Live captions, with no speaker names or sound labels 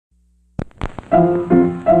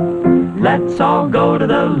Let's all go to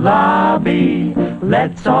the lobby.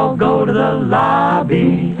 Let's all go to the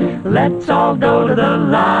lobby. Let's all go to the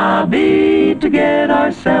lobby to get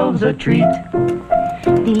ourselves a treat.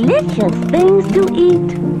 Delicious things to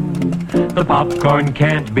eat. The popcorn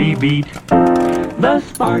can't be beat. The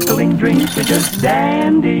sparkling drinks are just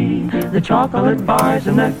dandy. The chocolate bars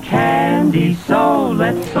and the candy. So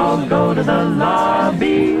let's all go to the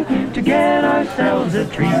lobby to get ourselves a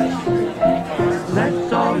treat.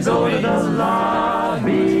 Let's all go to the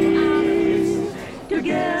lobby to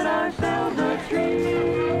get ourselves a treat.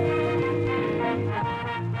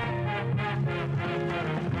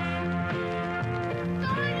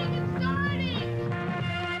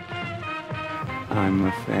 I'm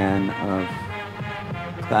a fan of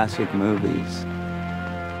classic movies.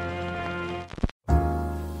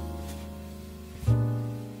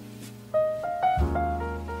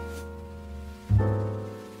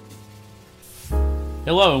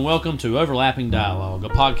 Hello and welcome to Overlapping Dialogue, a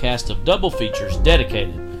podcast of double features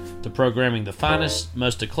dedicated to programming the finest,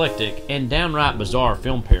 most eclectic, and downright bizarre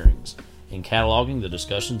film pairings and cataloging the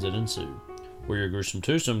discussions that ensue. We're your gruesome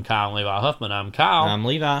twosome, Kyle and Levi Huffman. I'm Kyle. I'm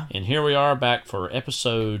Levi. And here we are back for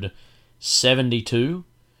episode 72.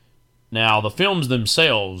 Now, the films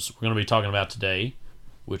themselves we're going to be talking about today,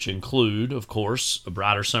 which include, of course, A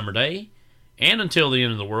Brighter Summer Day and Until the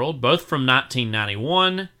End of the World, both from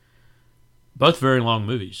 1991. Both very long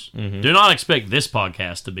movies. Mm-hmm. Do not expect this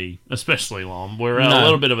podcast to be especially long. We're at a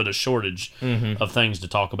little bit of a shortage of things to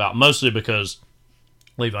talk about, mostly because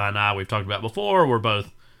Levi and I, we've talked about before, we're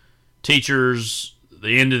both teachers.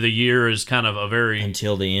 The end of the year is kind of a very...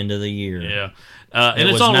 Until the end of the year. Yeah. And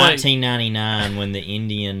it was 1999 when the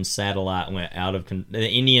Indian satellite went out of... the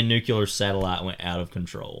Indian nuclear satellite went out of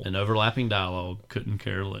control. An Overlapping Dialogue couldn't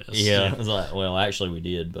care less. Yeah. It was like, well, actually we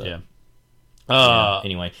did, but... Yeah.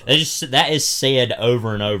 Anyway, that is said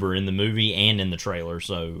over and over in the movie and in the trailer.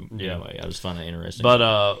 So anyway, I just find that interesting.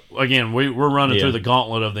 But again, we're running through the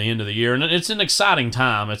gauntlet of the end of the year, and it's an exciting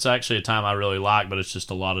time. It's actually a time I really like, but it's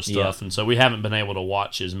just a lot of stuff, and so we haven't been able to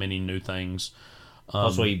watch as many new things.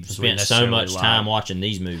 Plus, we spent so much time watching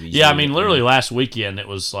these movies. Yeah, I mean, literally last weekend it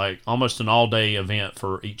was like almost an all-day event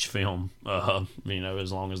for each film.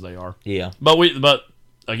 As long as they are. Yeah, but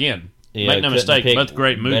again. Make no mistake, both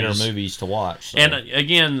great movies. Better movies to watch. So. And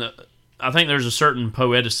again, I think there's a certain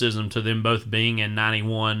poeticism to them both being in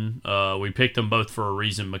 91. We picked them both for a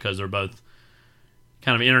reason because they're both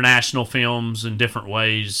kind of international films in different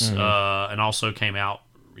ways, and also came out,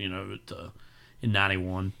 in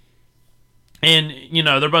 91. And,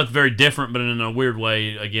 they're both very different, but in a weird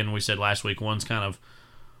way. Again, we said last week, one's kind of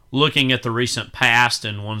looking at the recent past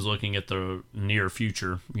and one's looking at the near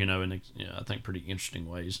future, in I think pretty interesting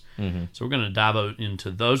ways. Mm-hmm. So we're going to dive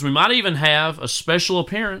into those. We might even have a special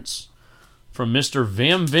appearance from Mr.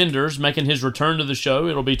 Wim Wenders making his return to the show.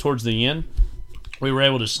 It'll be towards the end. We were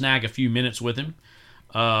able to snag a few minutes with him,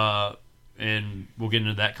 and we'll get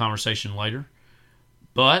into that conversation later.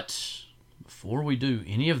 But before we do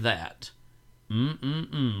any of that,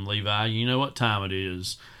 Levi, you know what time it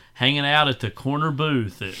is. Hanging out at the corner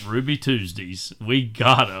booth at Ruby Tuesdays, we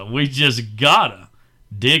just gotta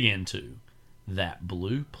dig into that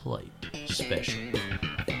Blue Plate special.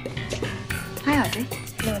 Hi, Audrey.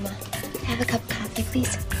 Norma, can I have a cup of coffee,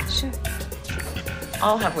 please? Sure.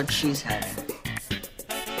 I'll have what she's having.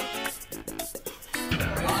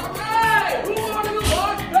 All right! Who wants the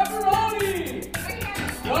large pepperoni?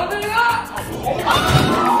 Coming up!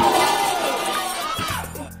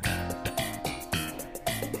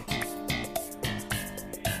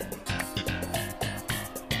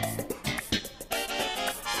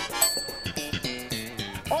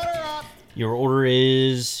 Your order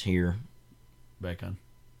is here. Bacon.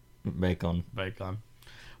 We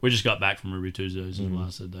just got back from Ruby Tuesdays, and I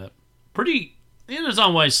said that. Pretty, in its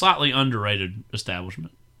own way, slightly underrated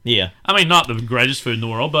establishment. Yeah. I mean, not the greatest food in the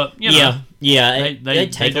world, but, Yeah, they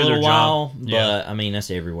take a little while, but, I mean, that's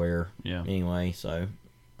everywhere. Yeah. Anyway, so,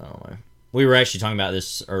 I don't know. We were actually talking about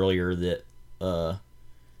this earlier, that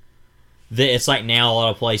it's like now a lot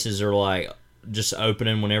of places are, like, just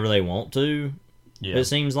opening whenever they want to. Yeah. It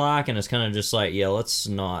seems like, and it's kind of just like, let's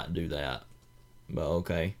not do that. But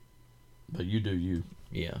okay. But you do you.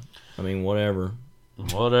 Yeah. I mean, whatever. I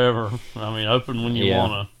mean, open when you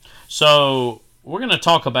want to. So, we're going to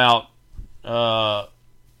talk about a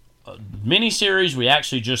miniseries we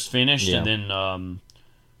actually just finished, and then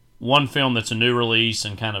one film that's a new release,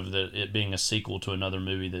 and kind of it being a sequel to another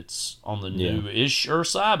movie that's on the new-ish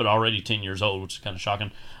side, but already 10 years old, which is kind of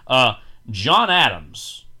shocking. John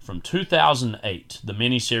Adams from 2008, the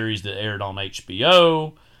miniseries that aired on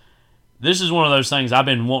HBO. this is one of those things I've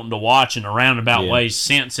been wanting to watch in a roundabout Yeah. way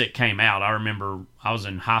since it came out. I remember I was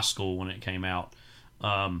in high school when it came out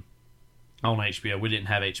on HBO. We didn't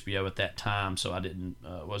have HBO at that time, so I didn't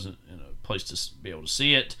wasn't in a place to be able to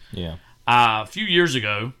see it. Yeah. A few years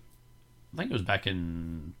ago, I think it was back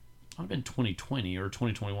in, might have been 2020 or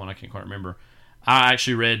 2021, I can't quite remember. I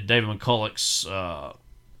actually read David McCulloch's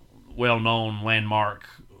well-known landmark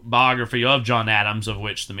biography of John Adams, of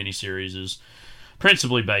which the miniseries is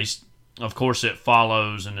principally based. Of course, it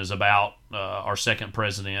follows and is about our second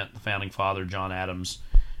president, the founding father, John Adams,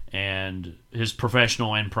 and his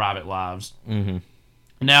professional and private lives. Mm-hmm.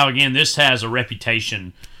 Now, again, this has a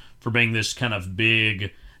reputation for being this kind of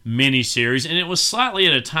big miniseries, and it was slightly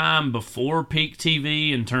at a time before peak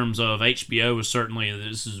TV in terms of HBO was certainly,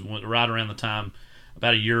 this is right around the time,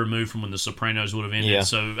 about a year removed from when The Sopranos would have ended. Yeah.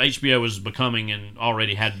 So HBO was becoming and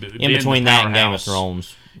already had been In between the that and Game of powerhouse.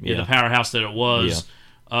 Thrones. Yeah, the powerhouse that it was.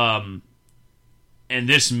 And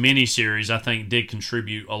this miniseries, I think, did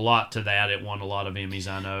contribute a lot to that. It won a lot of Emmys,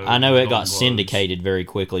 I know. I know it Golden got Globes. syndicated very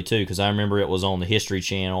quickly too, because I remember it was on the History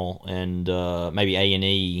Channel and maybe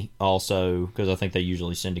A&E also, because I think they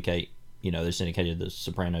usually syndicate. They syndicated The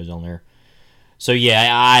Sopranos on there. So yeah,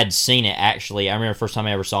 I had seen it actually. I remember the first time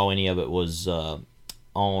I ever saw any of it was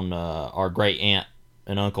on our great aunt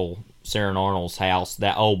and uncle Sarah and Arnold's house.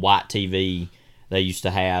 That old white TV they used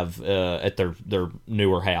to have at their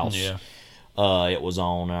newer house. Yeah. It was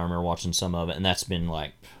on. I remember watching some of it, and that's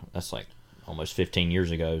like almost 15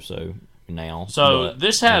 years ago. So now,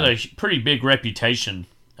 This had a pretty big reputation.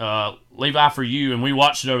 Levi, for you, and we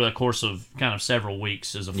watched it over the course of kind of several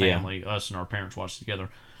weeks as a family. Us and our parents watched together.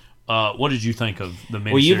 What did you think of the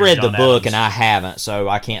miniseries? Well, you've read the John book, Adams? and I haven't, so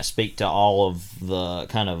I can't speak to all of the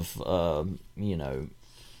kind of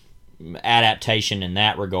adaptation in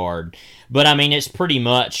that regard. But I mean, it's pretty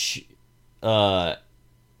much, I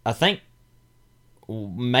think,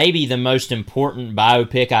 maybe the most important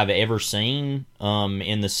biopic I've ever seen,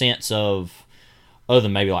 in the sense of, other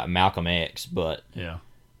than maybe like Malcolm X, but Yeah.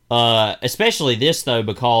 especially this though,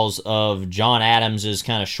 because of John Adams's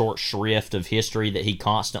kind of short shrift of history that he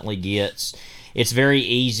constantly gets. It's very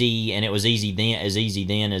easy, and it was easy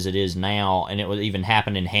then as it is now, and it was even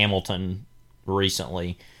happened in Hamilton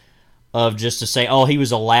recently, of just to say, oh, he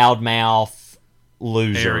was a loudmouth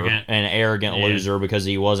loser, an arrogant loser because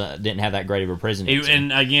he didn't have that great of a presidency.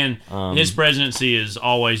 And again, his presidency is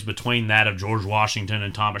always between that of George Washington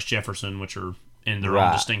and Thomas Jefferson, which are in their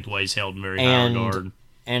own distinct ways held in very high regard.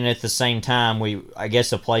 And at the same time, I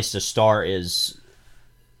guess a place to start is,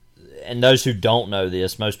 and those who don't know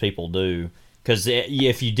this, most people do, because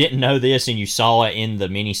if you didn't know this and you saw it in the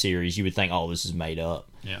miniseries, you would think, oh, this is made up.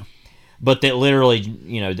 Yeah. But that literally,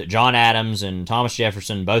 that John Adams and Thomas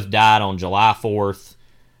Jefferson both died on July 4th,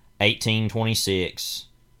 1826,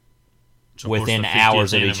 within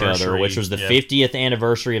hours of each other, which was the 50th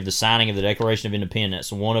anniversary of the signing of the Declaration of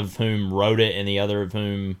Independence, one of whom wrote it and the other of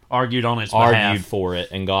whom argued on its behalf. Argued for it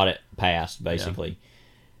and got it passed, basically. Yeah.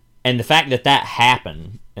 And the fact that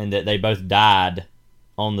happened and that they both died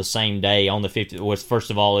on the same day, on the 50th, which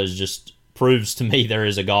first of all is just proves to me there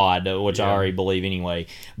is a God, which I already believe anyway.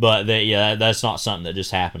 But that's not something that just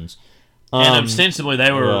happens. And ostensibly,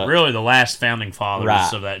 they were really the last founding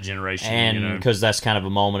fathers of that generation. And because that's kind of a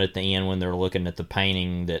moment at the end when they're looking at the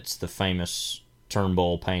painting that's the famous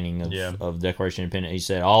Turnbull painting of Declaration of Independence. He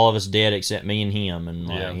said, all of us dead except me and him.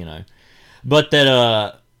 And, But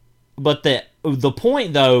the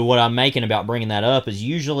point, though, what I'm making about bringing that up is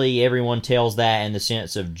usually everyone tells that in the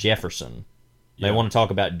sense of Jefferson. They want to talk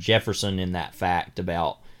about Jefferson in that fact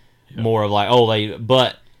about more of like,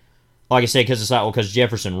 but like I said, because it's like, because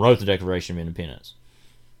Jefferson wrote the Declaration of Independence.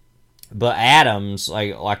 But Adams,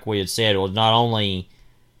 like we had said, was not only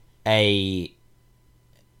a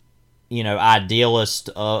idealist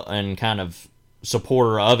and kind of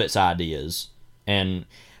supporter of its ideas,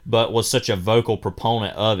 but was such a vocal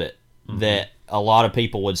proponent of it that a lot of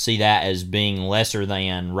people would see that as being lesser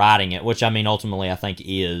than writing it, which I mean ultimately I think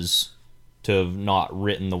is to have not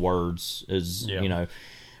written the words is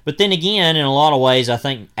But then again, in a lot of ways, I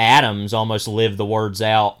think Adams almost lived the words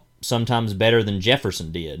out sometimes better than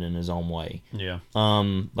Jefferson did in his own way. Yeah.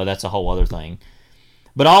 But that's a whole other thing.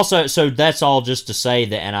 But also, so that's all just to say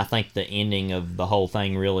that, and I think the ending of the whole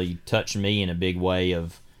thing really touched me in a big way,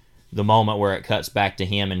 of the moment where it cuts back to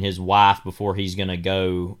him and his wife before he's going to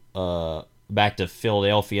go back to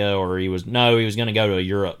Philadelphia, or he was going to go to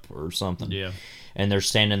Europe or something. Yeah. And they're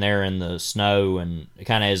standing there in the snow, and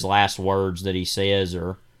kind of his last words that he says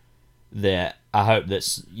are that I hope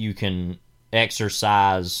that you can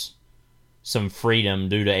exercise some freedom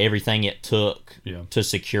due to everything it took to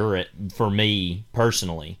secure it for me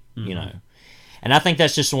personally. you know. And I think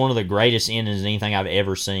that's just one of the greatest endings in anything I've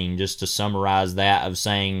ever seen, just to summarize that, of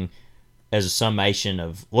saying, as a summation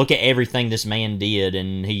of, look at everything this man did,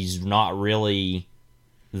 and he's not really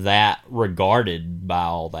that regarded by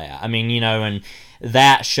all that. I mean, you know, and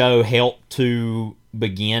that show helped to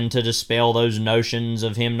begin to dispel those notions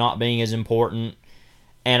of him not being as important,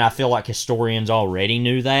 and I feel like historians already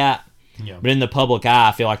knew that. Yeah. But in the public eye,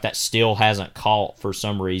 I feel like that still hasn't caught for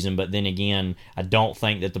some reason. But then again, I don't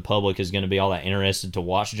think that the public is going to be all that interested to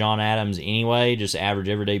watch John Adams anyway, just average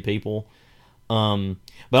everyday people.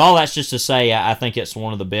 But all that's just to say, I think it's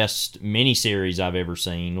one of the best miniseries I've ever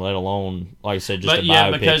seen, let alone, like I said, just a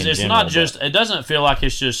biopic because in it's general, not just, it doesn't feel like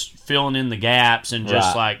it's just filling in the gaps and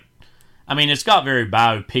just Right. like, I mean, it's got very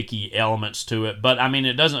biopic-y elements to it, but I mean,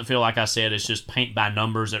 it doesn't feel like I said it's just paint by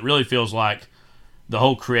numbers. It really feels like the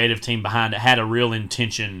whole creative team behind it had a real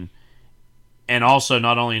intention, and also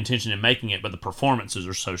not only intention in making it, but the performances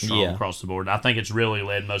are so strong across the board. I think it's really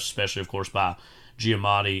led most especially, of course, by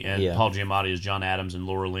Giamatti and Paul Giamatti as John Adams and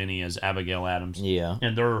Laura Linney as Abigail Adams. Yeah.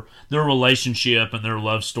 And their relationship and their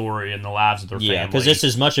love story and the lives of their family. Yeah, because it's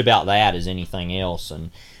as much about that as anything else.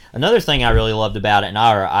 And another thing I really loved about it, and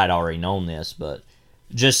I'd already known this, but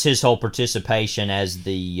just his whole participation as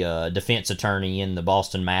the defense attorney in the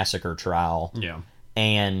Boston Massacre trial. Yeah.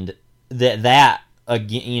 And that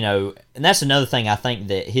again, you know, and that's another thing I think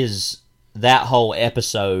that whole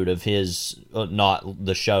episode of his, not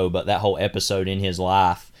the show, but that whole episode in his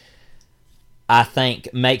life, I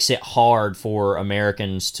think makes it hard for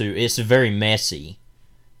Americans to, it's very messy,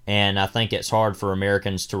 and I think it's hard for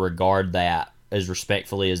Americans to regard that as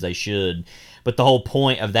respectfully as they should. But the whole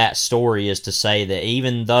point of that story is to say that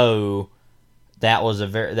even though that was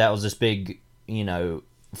this big, you know,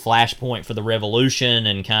 flashpoint for the revolution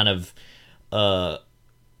and kind of,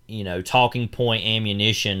 you know, talking point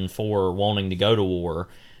ammunition for wanting to go to war,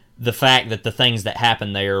 the fact that the things that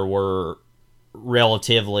happened there were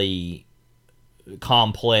relatively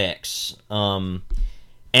complex, and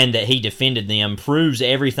that he defended them, proves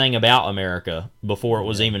everything about America before it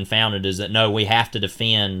was even founded, is that no, we have to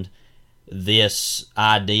defend this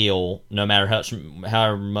ideal no matter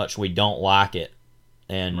how much we don't like it.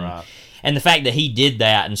 And and the fact that he did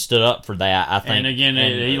that and stood up for that, I think. And again,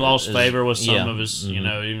 he lost favor with some of his, you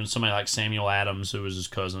know, even somebody like Samuel Adams, who was his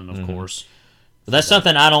cousin, of course. But that's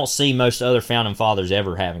something I don't see most other founding fathers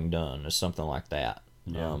ever having done, is something like that.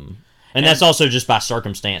 Yeah. And that's also just by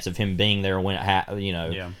circumstance of him being there when it you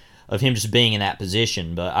know, of him just being in that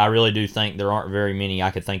position. But I really do think there aren't very many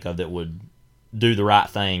I could think of that would do the right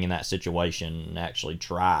thing in that situation and actually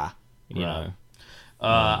try, you know.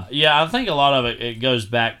 Yeah, I think a lot of it goes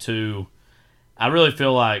back to, I really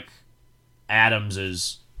feel like Adams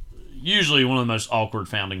is usually one of the most awkward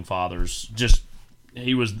founding fathers. Just,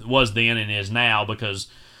 he was then and is now, because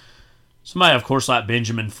somebody, of course, like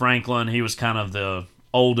Benjamin Franklin, he was kind of the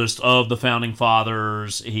oldest of the founding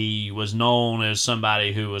fathers. He was known as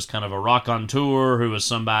somebody who was kind of a raconteur, who was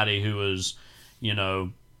somebody who was, you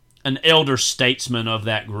know, an elder statesman of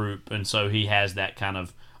that group, and so he has that kind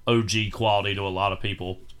of OG quality to a lot of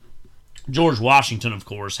people. George Washington, of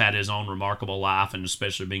course, had his own remarkable life, and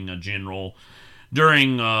especially being a general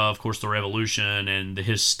during, of course, the Revolution, and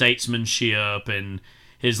his statesmanship and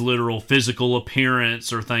his literal physical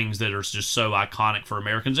appearance are things that are just so iconic for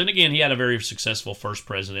Americans. And again, he had a very successful first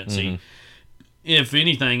presidency. If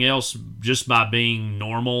anything else, just by being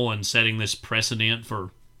normal and setting this precedent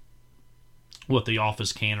for what the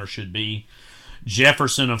office can or should be.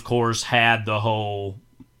 Jefferson, of course, had the whole,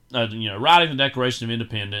 you know, writing the Declaration of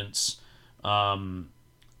Independence,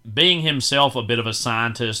 being himself a bit of a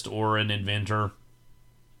scientist or an inventor,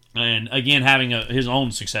 and again having his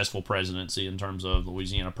own successful presidency in terms of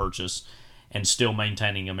Louisiana Purchase, and still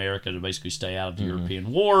maintaining America to basically stay out of the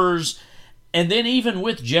European wars. And then even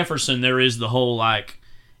with Jefferson, there is the whole, like,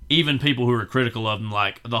 even people who are critical of him,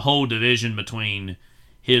 like the whole division between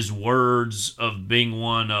his words of being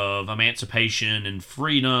one of emancipation and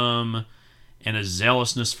freedom and a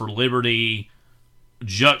zealousness for liberty,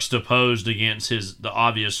 juxtaposed against the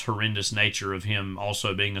obvious horrendous nature of him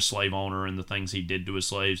also being a slave owner and the things he did to his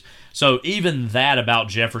slaves. So even that about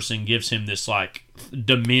Jefferson gives him this, like,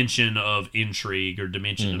 dimension of intrigue or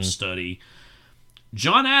dimension of study.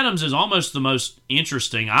 John Adams is almost the most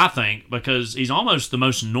interesting, I think, because he's almost the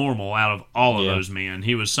most normal out of all of those men.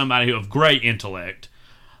 He was somebody of great intellect.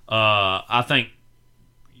 I think,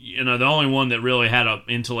 you know, the only one that really had an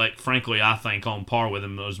intellect, frankly, I think, on par with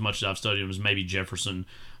him, as much as I've studied him, is maybe Jefferson.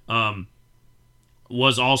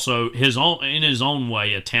 Was also in his own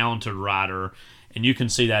way, a talented writer, and you can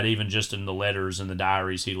see that even just in the letters and the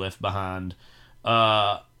diaries he left behind.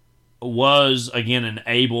 was, again, an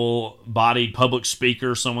able-bodied public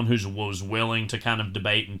speaker, someone who was willing to kind of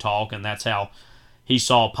debate and talk, and that's how he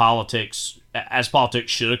saw politics as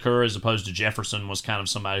politics should occur, as opposed to Jefferson was kind of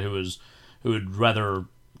somebody who would rather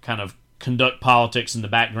kind of conduct politics in the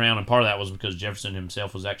background, and part of that was because Jefferson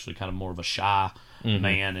himself was actually kind of more of a shy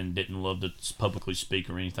man and didn't love to publicly speak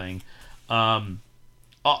or anything. But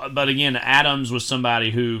again, Adams was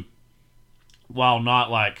somebody who, while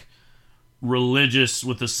not like religious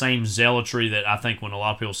with the same zealotry that I think when a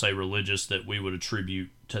lot of people say religious that we would attribute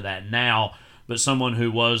to that now, but someone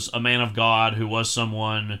who was a man of God, who was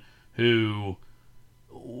someone who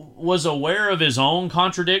was aware of his own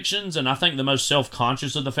contradictions, and I think the most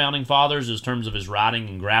self-conscious of the Founding Fathers in terms of his writing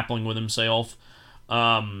and grappling with himself.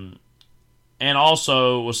 And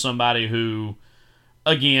also was somebody who,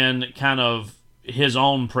 again, kind of his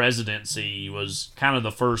own presidency was kind of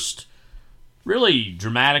the first really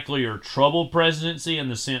dramatically or troubled presidency in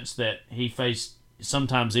the sense that he faced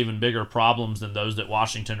sometimes even bigger problems than those that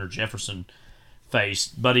Washington or Jefferson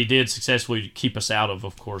faced. But he did successfully keep us out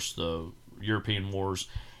of course, the European wars.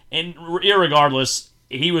 And irregardless,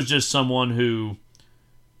 he was just someone who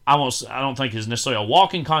I don't think is necessarily a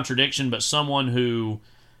walking contradiction, but someone who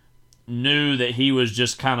knew that he was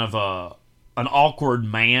just kind of an awkward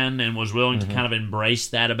man and was willing to kind of embrace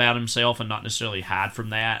that about himself and not necessarily hide from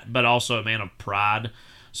that, but also a man of pride.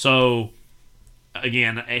 So,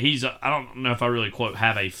 again, I don't know if I really, quote,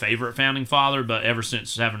 have a favorite Founding Father, but ever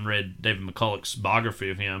since having read David McCulloch's biography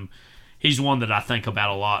of him, he's one that I think about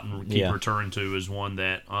a lot and keep returning to as one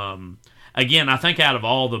that, again, I think out of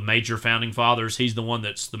all the major Founding Fathers, he's the one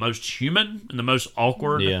that's the most human and the most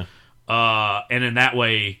awkward. Yeah. And in that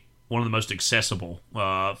way, one of the most accessible.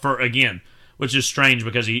 Which is strange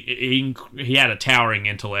because he had a towering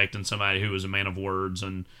intellect and somebody who was a man of words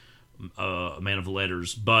and a man of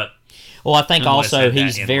letters. But I think also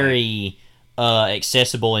he's very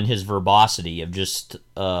accessible in his verbosity of just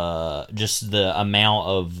the amount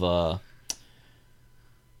of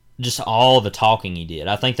just all the talking he did.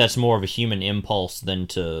 I think that's more of a human impulse than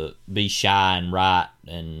to be shy and write.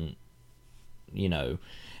 And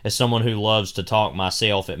as someone who loves to talk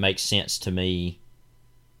myself, it makes sense to me.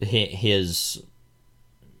 His,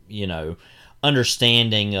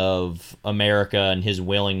 understanding of America and his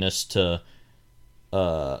willingness to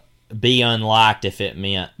be unliked if it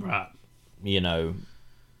meant,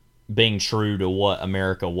 being true to what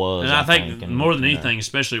America was. And I think more than anything,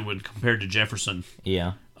 especially when compared to Jefferson,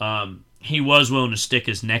 he was willing to stick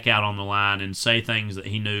his neck out on the line and say things that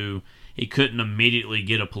he knew he couldn't immediately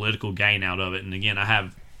get a political gain out of it. And again, I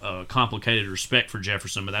have complicated respect for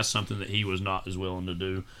Jefferson, but that's something that he was not as willing to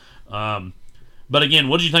do. But again,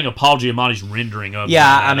 what did you think of Paul Giamatti's rendering of? Yeah,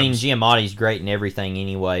 I mean, Giamatti's great in everything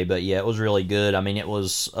anyway, but yeah, it was really good. I mean, it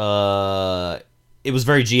was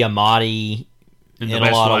very Giamatti in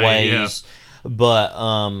a lot of ways, but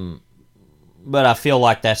I feel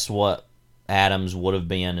like that's what Adams would have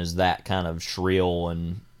been, is that kind of shrill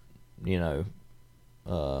and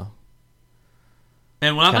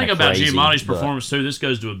and when I think about Giamatti's performance too, this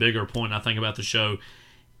goes to a bigger point I think about the show,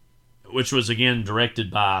 which was again directed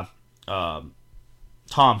by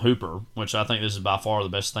Tom Hooper, which I think this is by far the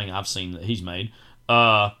best thing I've seen that he's made.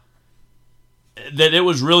 That it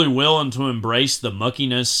was really willing to embrace the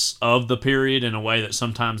muckiness of the period in a way that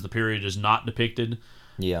sometimes the period is not depicted.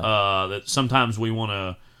 Yeah. That sometimes we want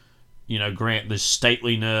to, grant this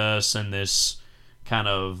stateliness and this kind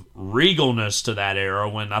of regalness to that era,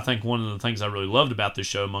 when I think one of the things I really loved about this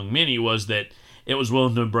show, among many, was that it was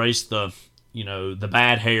willing to embrace the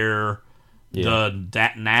bad hair,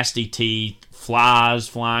 the nasty teeth, flies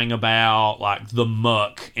flying about, like the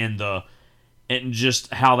muck, and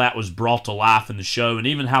just how that was brought to life in the show, and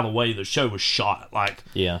even how the way the show was shot. Like,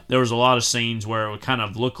 there was a lot of scenes where it would kind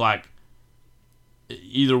of look like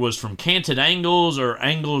either was from canted angles or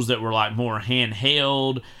angles that were like more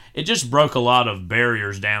handheld. It just broke a lot of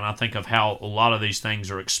barriers down, I think, of how a lot of these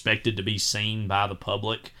things are expected to be seen by the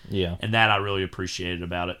public. Yeah. And that I really appreciated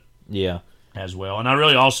about it. Yeah. As well. And I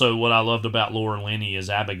really also, what I loved about Laura Linney as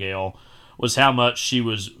Abigail was how much she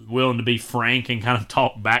was willing to be frank and kind of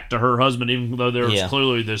talk back to her husband, even though there was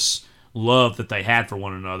clearly this love that they had for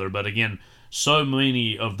one another. But again, so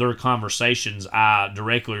many of their conversations I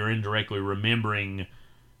directly or indirectly remembering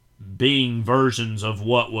being versions of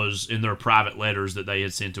what was in their private letters that they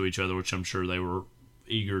had sent to each other, which I'm sure they were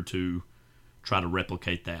eager to try to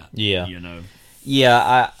replicate that. Yeah.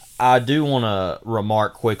 Yeah, I do want to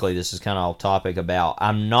remark quickly, this is kind of off topic, about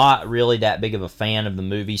I'm not really that big of a fan of the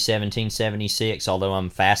movie 1776, although I'm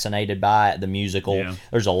fascinated by it, the musical. Yeah.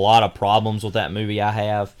 There's a lot of problems with that movie I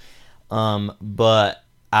have. But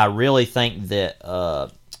I really think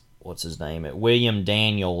that what's his name? William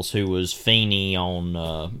Daniels, who was Feeney on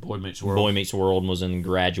Boy Meets World. Boy Meets World, and was in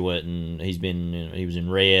Graduate, and he was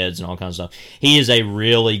in Reds and all kinds of stuff. He is a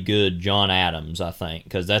really good John Adams, I think,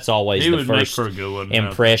 because that's always the first for a good one,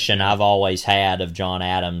 impression I've always had of John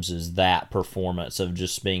Adams is that performance of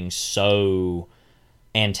just being so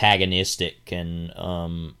antagonistic, and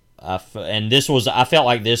I felt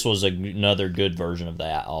like this was another good version of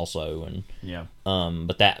that also, and yeah.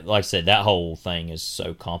 But that, like I said, that whole thing is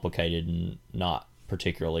so complicated and not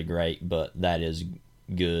particularly great, but that is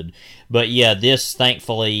good. But yeah, this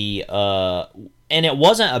thankfully, and it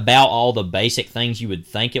wasn't about all the basic things you would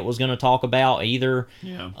think it was going to talk about either.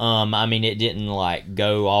 Yeah. I mean, it didn't like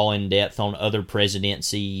go all in depth on other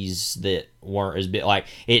presidencies that weren't as big. Like,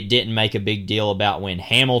 it didn't make a big deal about when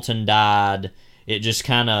Hamilton died. It just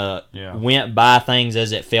kind of went by things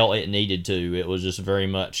as it felt it needed to. It was just very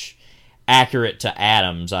much accurate to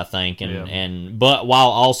Adams, I think, and but while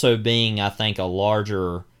also being, I think, a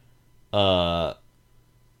larger, portrait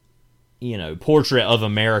of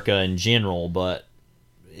America in general. But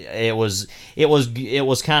it was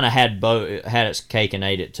kind of had its cake and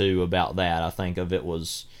ate it too about that. I think of it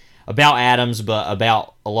was about Adams, but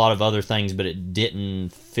about a lot of other things, but it didn't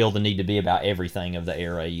feel the need to be about everything of the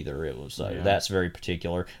era either. It was that's very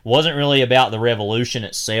particular. It wasn't really about the revolution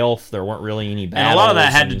itself. There weren't really any battles. And a lot of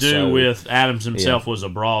that had to do with Adams himself was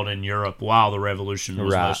abroad in Europe while the revolution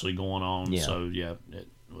was mostly going on. Yeah. So it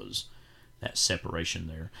was that separation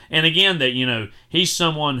there. And again, that he's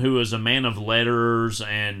someone who is a man of letters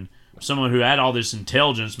and someone who had all this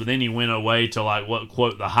intelligence, but then he went away to like what,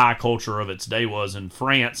 quote, the high culture of its day was in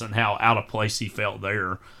France, and how out of place he felt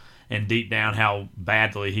there, and deep down how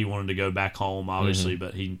badly he wanted to go back home, obviously,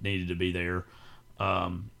 but he needed to be there.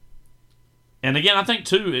 And again, I think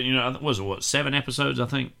too, was it 7 episodes? I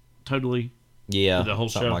think totally. Yeah, the whole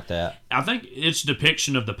something show like that. I think its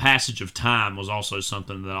depiction of the passage of time was also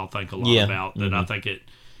something that I'll think a lot about. That I think it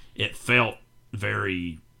felt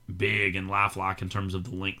very big and lifelike in terms of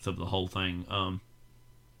the length of the whole thing. And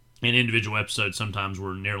individual episodes sometimes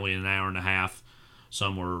were nearly an hour and a half.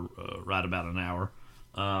 Some were right about an hour.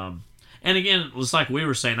 And again, it's like we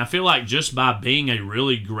were saying, I feel like just by being a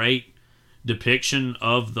really great depiction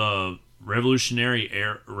of the Revolutionary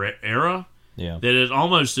era, that it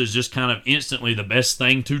almost is just kind of instantly the best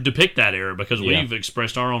thing to depict that era, because we've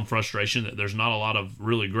expressed our own frustration that there's not a lot of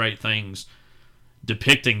really great things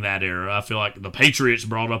depicting that era. I feel like The Patriots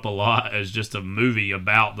brought up a lot as just a movie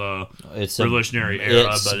about the Revolutionary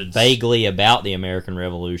era, but it's vaguely about the American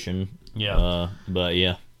Revolution. Yeah, but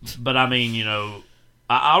yeah. But I mean,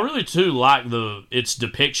 I really too like its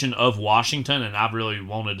depiction of Washington, and I've really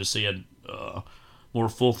wanted to see a more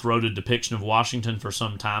full-throated depiction of Washington for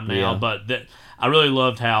some time now. Yeah. But I really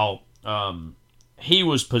loved how he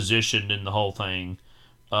was positioned in the whole thing.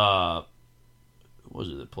 What was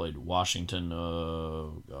it that played Washington?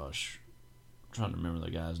 I'm trying to remember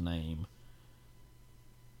the guy's name.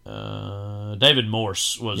 David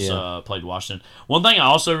Morse played Washington. One thing I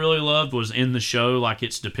also really loved was in the show, like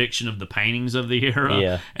its depiction of the paintings of the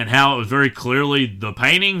era, and how it was very clearly the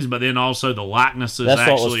paintings, but then also the likenesses. That's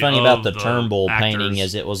what was funny about the Turnbull painting,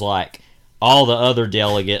 is it was like all the other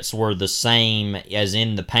delegates were the same as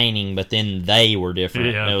in the painting, but then they were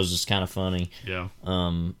different. It was just kind of funny. Yeah.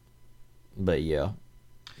 But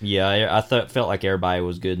I felt like everybody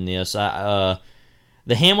was good in this.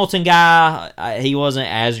 The Hamilton guy, he wasn't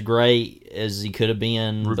as great as he could have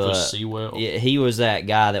been. Rufus Sewell. He was that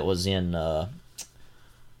guy that was in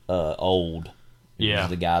Old. He was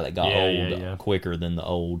the guy that got old quicker than the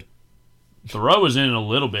Old. Thoreau was in it a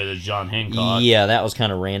little bit as John Hancock. Yeah, that was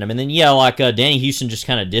kind of random. And then, Danny Houston just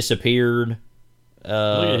kind of disappeared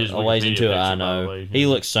a ways into it. I know. He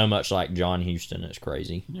looks so much like John Houston. It's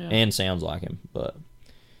crazy. Yeah. And sounds like him, but...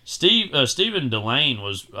 Stephen Delane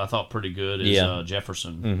was, I thought, pretty good as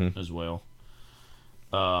Jefferson as well.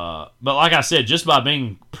 But like I said, just by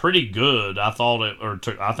being pretty good, I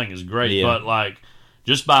think is great. Yeah. But like,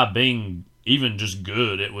 just by being even just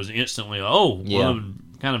good, it was instantly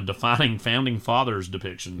kind of defining founding fathers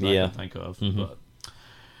depictions I can think of. But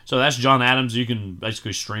so that's John Adams. You can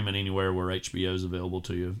basically stream it anywhere where HBO is available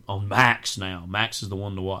to you on Max now. Max is the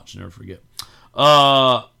one to watch. Never forget.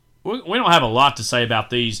 We don't have a lot to say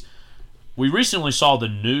about these. We recently saw the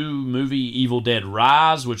new movie Evil Dead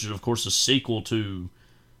Rise, which is, of course, a sequel to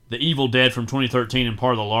the Evil Dead from 2013 and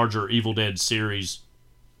part of the larger Evil Dead series.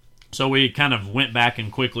 So we kind of went back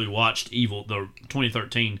and quickly watched the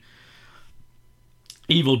 2013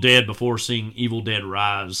 Evil Dead before seeing Evil Dead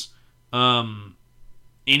Rise.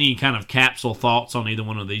 any kind of capsule thoughts on either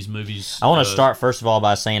one of these movies? I want to start first of all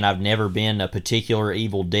by saying I've never been a particular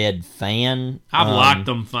Evil Dead fan. I've liked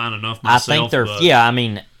them fine enough myself. I think they're yeah. I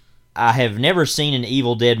mean, I have never seen an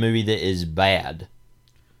Evil Dead movie that is bad.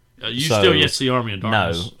 You still yet to see Army of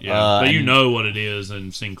Darkness, no, yeah, but you know what it is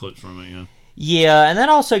and seen clips from it, yeah. Yeah, and that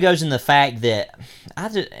also goes in the fact that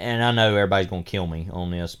and I know everybody's gonna kill me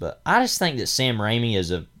on this, but I just think that Sam Raimi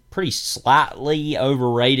is a pretty slightly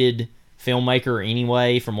overrated filmmaker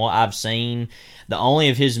anyway. From what I've seen, the only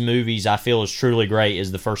of his movies I feel is truly great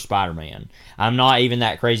is the first Spider-Man. I'm not even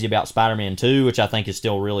that crazy about Spider-Man 2, which I think is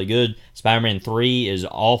still really good. Spider-Man 3 is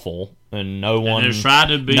awful, and no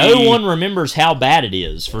one remembers how bad it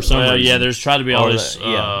is for some reason. Yeah, there's tried to be all this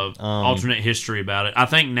alternate history about it. I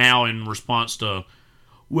think now in response to,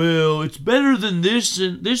 well, it's better than this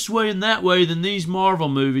and this way and that way than these Marvel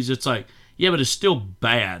movies. It's like, yeah, but it's still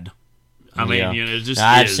bad. I mean, it just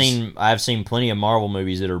I've seen plenty of Marvel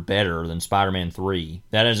movies that are better than Spider-Man 3.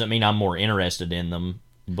 That doesn't mean I'm more interested in them,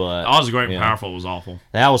 but Oz the Great and Powerful was awful.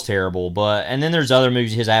 That was terrible. And then there's other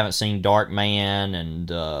movies of his I haven't seen, Dark Man and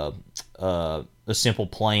The Simple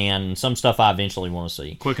Plan, and some stuff I eventually want to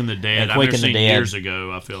see. Quick and the Dead. I've never seen years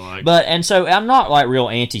ago, I feel like. And so I'm not like real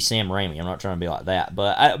anti Sam Raimi. I'm not trying to be like that,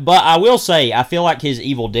 but I will say I feel like his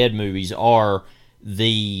Evil Dead movies are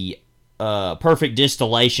the perfect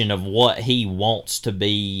distillation of what he wants to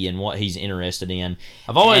be and what he's interested in.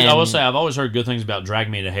 I've always heard good things about Drag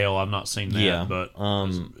Me to Hell. I've not seen that, but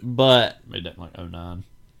made that in like 2009.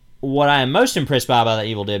 What I am most impressed by the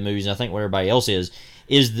Evil Dead movies, and I think what everybody else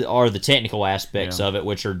are the technical aspects of it,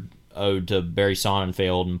 which are owed to Barry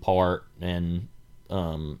Sonnenfeld in part and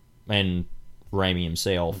Raimi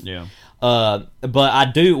himself. Yeah. But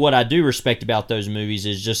what I do respect about those movies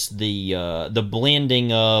is just the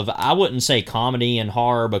blending of, I wouldn't say comedy and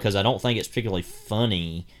horror because I don't think it's particularly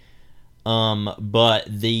funny, but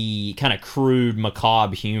the kind of crude,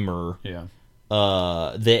 macabre humor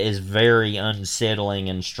that is very unsettling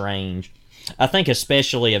and strange. I think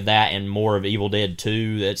especially of that and more of Evil Dead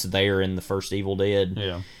 2 that's there in the first Evil Dead.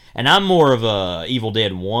 Yeah. And I'm more of a Evil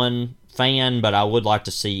Dead 1 fan, but I would like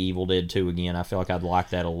to see Evil Dead 2 again. I feel like I'd like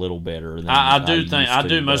that a little better than I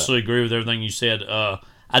do mostly agree with everything you said.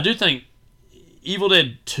 I do think Evil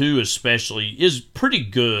Dead 2 especially is pretty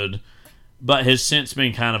good, but has since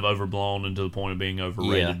been kind of overblown and to the point of being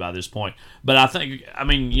overrated by this point. But I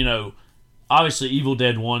mean, obviously Evil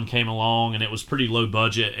Dead 1 came along and it was pretty low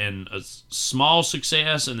budget and a small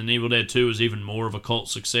success, and then Evil Dead 2 is even more of a cult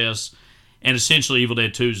success. And essentially Evil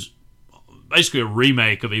Dead 2 is basically a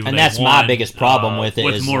remake of Evil Dead 1. And that's my biggest problem with it.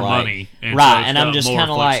 With more money. And right, so and I'm just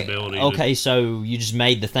kind of like, okay, so you just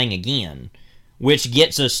made the thing again. Which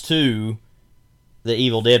gets us to the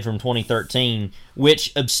Evil Dead from 2013,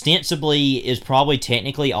 which ostensibly is probably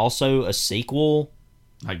technically also a sequel.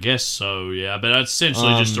 I guess so, yeah. But it's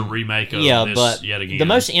essentially just a remake of this yet again. The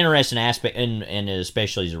most interesting aspect, and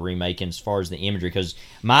especially as a remake as far as the imagery, because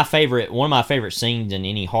one of my favorite scenes in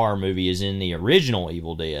any horror movie is in the original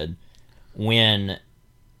Evil Dead, when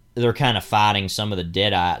they're kind of fighting some of the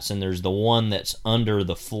Deadites, and there's the one that's under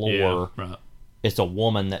the floor. Yeah, right. It's a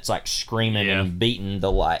woman that's like screaming and beating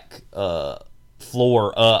the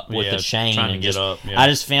floor up with the chain. Trying to get up. Yeah. I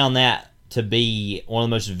just found that to be one of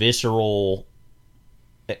the most visceral,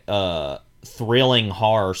 thrilling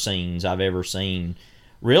horror scenes I've ever seen.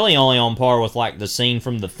 Really only on par with like the scene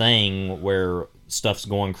from The Thing where stuff's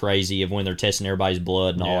going crazy of when they're testing everybody's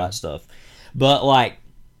blood and all that stuff. But like,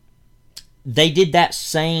 they did that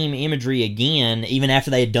same imagery again, even after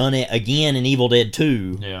they had done it again in Evil Dead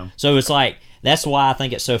 2. Yeah. So it's like, that's why I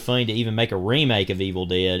think it's so funny to even make a remake of Evil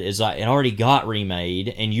Dead, is like, it already got remade,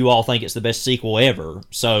 and you all think it's the best sequel ever.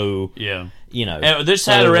 So, this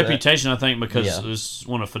had a reputation, I think, because it was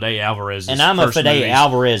one of Fede Alvarez's and I'm a Fede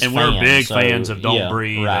Alvarez and fan. And we're big fans of Don't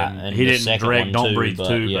Breathe. Right. And he didn't direct Don't Breathe 2,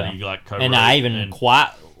 but he co-wrote. And I even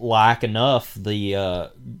quite like enough the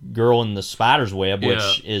Girl in the Spider's Web,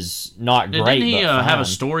 which is not great. Didn't he but have a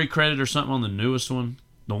story credit or something on the newest one,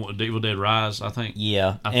 the Evil Dead Rise? I think.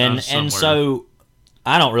 Yeah, and so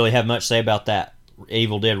I don't really have much to say about that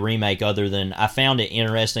Evil Dead remake other than I found it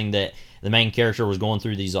interesting that the main character was going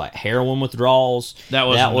through these like heroin withdrawals. That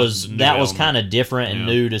was kind of different and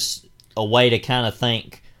new to a way to kind of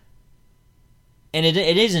think. And it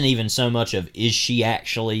isn't even so much of is she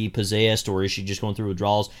actually possessed or is she just going through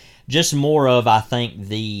withdrawals. Just more of, I think,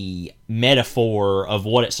 the metaphor of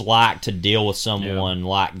what it's like to deal with someone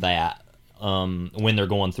like that when they're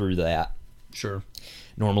going through that. Sure.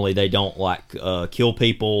 normally they don't like kill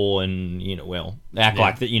people and act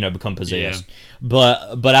like that, become possessed.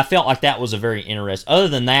 But I felt like that was a very interesting. Other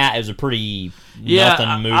than that, it was a pretty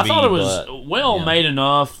nothing movie. I thought it was made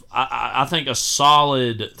enough. I think a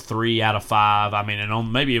solid 3 out of 5. I mean,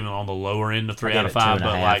 and maybe even on the lower end of 3 out of 5,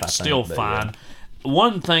 but like still fine.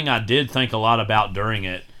 One thing I did think a lot about during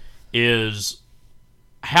it is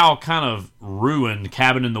how kind of ruined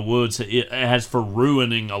Cabin in the Woods it has for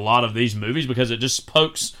ruining a lot of these movies, because it just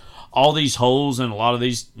pokes all these holes in a lot of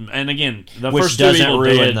these. And again, the Which first two doesn't Evil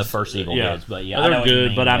ruin Dead, the first Evil Deads, but they're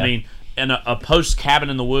good. But I mean, in a post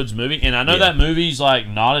Cabin in the Woods movie, and I know that movie's like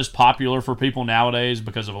not as popular for people nowadays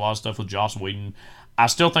because of a lot of stuff with Joss Whedon. I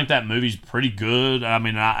still think that movie's pretty good. I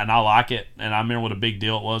mean, I like it, and I remember what a big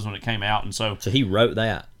deal it was when it came out. And so he wrote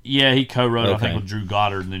that. Yeah, he co-wrote it, I think, with Drew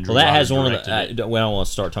Goddard, and then Drew Goddard has one of directed the. I don't want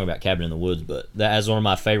to start talking about Cabin in the Woods, but that has one of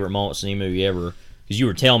my favorite moments in any movie ever, because you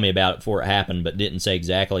were telling me about it before it happened, but didn't say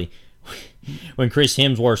exactly. When Chris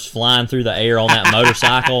Hemsworth's flying through the air on that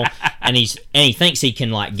motorcycle, and he thinks he can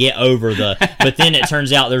like get over but then it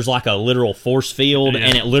turns out there's like a literal force field,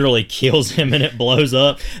 and it literally kills him and it blows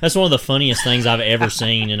up. That's one of the funniest things I've ever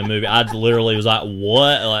seen in a movie. I literally was like,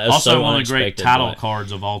 what? Like, also so one of the great title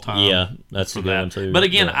cards of all time. Yeah, that's a good one too. But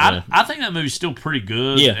again, I think that movie's still pretty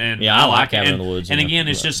good. I like Cabin in the Woods. And again,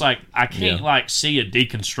 it's just like I can't like see a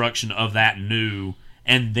deconstruction of that new,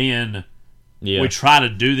 and then we try to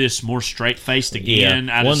do this more straight-faced again.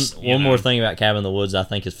 Yeah. One more thing about Cabin in the Woods I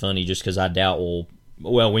think is funny, just because I doubt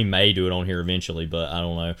we may do it on here eventually, but I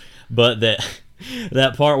don't know. But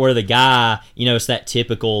that part where the guy, it's that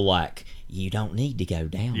typical, like, you don't need to go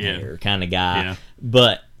down there kind of guy. Yeah.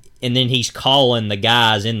 But, and then he's calling the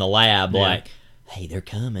guys in the lab, like, hey, they're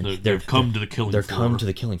coming. They're come to the killing floor. They're come to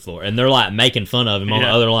the killing floor. And they're, like, making fun of him on the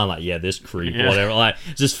other line, like, this creep, or whatever. Like,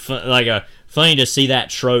 it's just funny to see that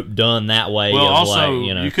trope done that way. Well, also,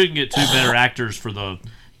 you couldn't get two better actors for the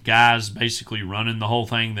guys basically running the whole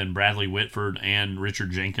thing than Bradley Whitford and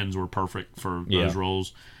Richard Jenkins were perfect for those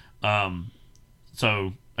roles.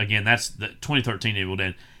 So, again, that's the 2013 Evil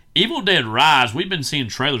Dead. Evil Dead Rise, we've been seeing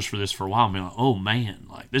trailers for this for a while, and being like, oh, man,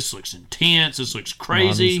 like, this looks intense, this looks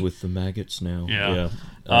crazy. Mommy's with the maggots now. Yeah.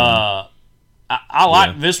 I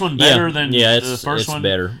like this one better than the first one. It's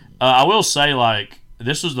better. I will say, like,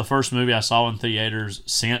 this was the first movie I saw in theaters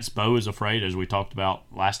since Beau is Afraid, as we talked about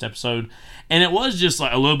last episode. And it was just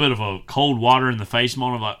like a little bit of a cold water in the face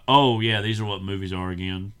moment of like, oh, yeah, these are what movies are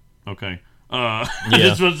again. Okay.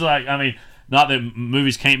 This was like, I mean, not that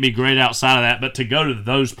movies can't be great outside of that, but to go to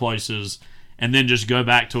those places and then just go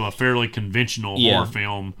back to a fairly conventional horror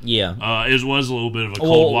film it was a little bit of a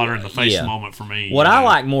cold water in the face moment for me. What I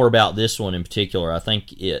like more about this one in particular, I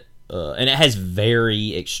think it, and it has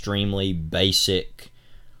very extremely basic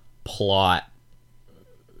plot,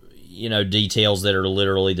 details that are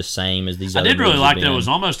literally the same as these. I did really like that it was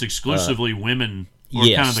almost exclusively women.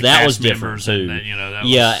 Yes, kind of the that cast was different too.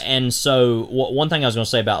 And so one thing I was going to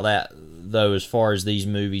say about that, though, as far as these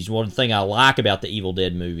movies, one thing I like about the Evil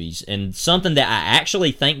Dead movies, and something that I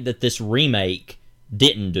actually think that this remake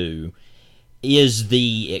didn't do, is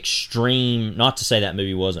the extreme. Not to say that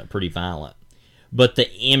movie wasn't pretty violent, but the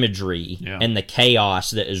imagery and the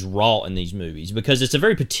chaos that is wrought in these movies, because it's a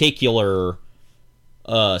very particular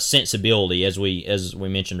sensibility, as we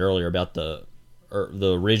mentioned earlier about the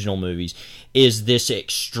original movies, is this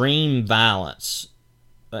extreme violence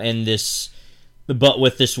and this, but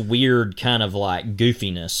with this weird kind of like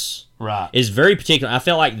goofiness. Right. Is very particular. I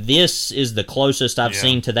felt like this is the closest I've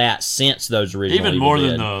seen to that since those original. Even more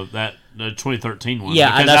than the 2013 one.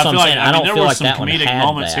 Yeah, that's what I'm saying. I don't feel like that one had there were some comedic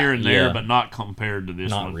moments that. Here and there, but not compared to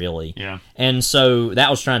this one. Not really. Yeah. And so that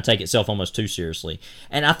was trying to take itself almost too seriously.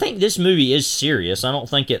 And I think this movie is serious. I don't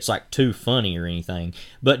think it's like too funny or anything,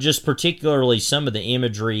 but just particularly some of the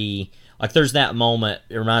imagery. Like, there's that moment,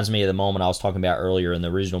 it reminds me of the moment I was talking about earlier in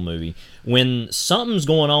the original movie, when something's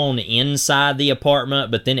going on inside the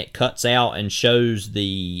apartment, but then it cuts out and shows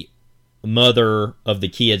the mother of the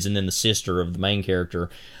kids and then the sister of the main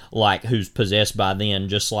character, like, who's possessed by them,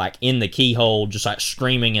 just like in the keyhole, just like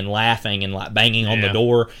screaming and laughing and like banging on the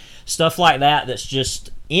door. Stuff like that, that's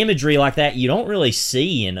just imagery like that you don't really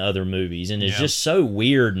see in other movies, and it's just so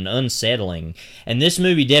weird and unsettling. And this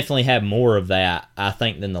movie definitely had more of that, I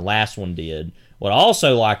think, than the last one did. What I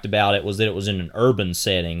also liked about it was that it was in an urban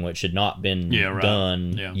setting, which had not been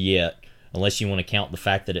done yet, unless you want to count the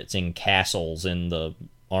fact that it's in castles in the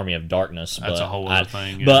Army of Darkness. That's a whole other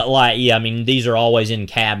thing. But, like, I mean, these are always in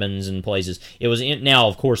cabins and places. It was now,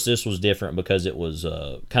 of course, this was different because it was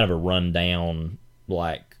kind of a rundown,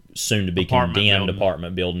 like, soon to be Apartment condemned building.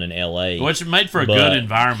 apartment building in L.A. Which made for a But- good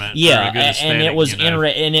environment. Yeah, for a good aesthetic, and it was you know?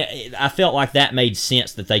 interesting. And I felt like that made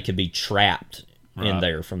sense that they could be trapped in Right.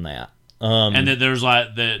 there from that. And that there's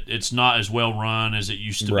like that it's not as well run as it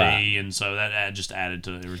used to Right. be, and so that just added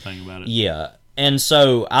to everything about it. Yeah. And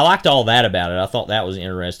so I liked all that about it. I thought that was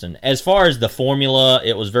interesting. As far as the formula,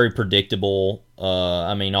 it was very predictable.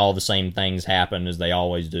 I mean, all the same things happen as they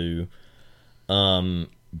always do.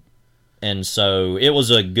 And so it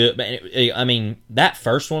was a good. I mean, that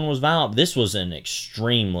first one was violent. But this was an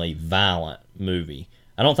extremely violent movie.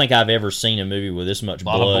 I don't think I've ever seen a movie with this much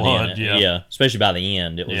Lot of blood in it. blood, yeah. Especially by the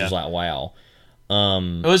end, it was Yeah. just like wow.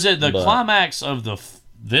 Was it the But- climax of the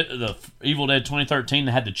Evil Dead 2013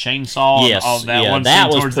 that had the chainsaw? Yes, and all that yeah, one that scene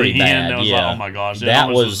was towards pretty the bad. end. It was yeah. like, oh my gosh, that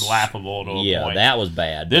almost was laughable to a point. that was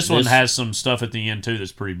bad. This one has some stuff at the end too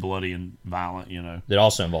that's pretty bloody and violent. You know, that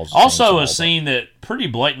also involves also a chainsaw, scene that pretty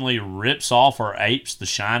blatantly rips off or apes the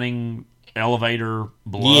Shining elevator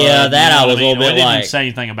blood. Yeah, that you know I what was a mean? little We bit didn't like- say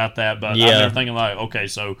anything about that, but Yeah. I'm there thinking like, okay,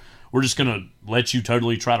 so we're just gonna let you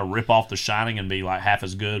totally try to rip off the Shining and be like half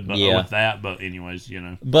as good, but Yeah. with that. But anyways, you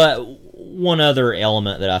know. But one other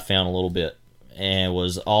element that I found a little bit and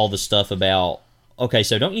was all the stuff about. Okay,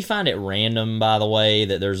 so don't you find it random, by the way,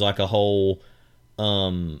 that there's like a whole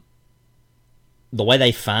the way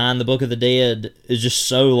they find the Book of the Dead is just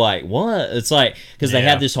so like what? It's like because they Yeah.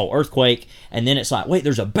 have this whole earthquake, and then it's like wait,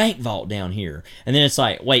 there's a bank vault down here, and then it's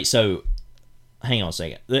like wait, so hang on a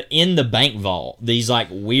second. In the bank vault, these like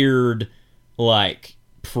weird like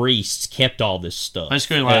priests kept all this stuff.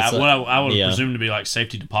 Basically, like It's what I would yeah. presume to be like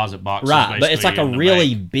safety deposit boxes, Right, but it's like a basically, in the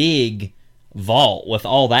really bank. big vault with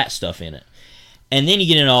all that stuff in it. And then you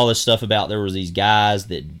get into all this stuff about there was these guys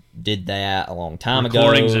that did that a long time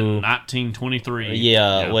recordings ago. in 1923.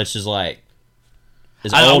 Yeah, which is like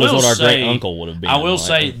as I old as will what our say- great uncle would have been. I will like,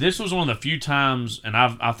 say this was one of the few times, and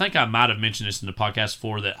I think I might have mentioned this in the podcast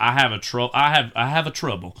before that I have a trouble. I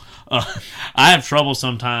have trouble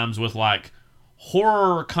sometimes with like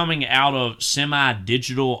horror coming out of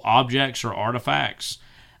semi-digital objects or artifacts.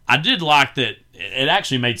 I did like that. It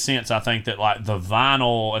actually made sense. I think that like the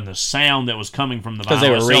vinyl and the sound that was coming from the vinyl because they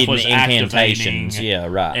were itself reading was the incantations. activating. Yeah,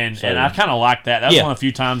 right. And So- and I kind of like that. That's Yeah. one of the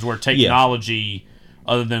few times where technology,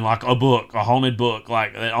 other than like a book, a haunted book,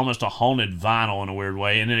 like almost a haunted vinyl in a weird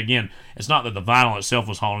way. And then again, it's not that the vinyl itself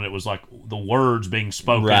was haunted; it was like the words being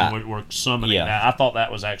spoken Right. were summoning Yeah. that. I thought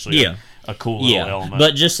that was actually Yeah. a cool little yeah, element.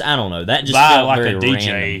 but just I don't know. That just by felt like very a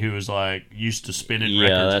DJ random. who was like used to spinning Yeah,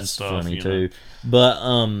 records and that's stuff. funny you too. know. But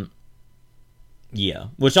yeah,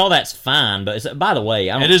 which all that's fine. But by the way,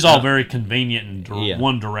 It is all very convenient and Yeah.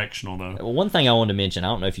 one directional though. One thing I wanted to mention, I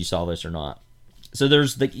don't know if you saw this or not. So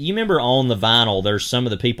there's you remember on the vinyl, there's some of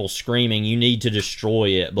the people screaming, "You need to destroy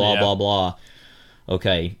it," blah Yeah. blah blah.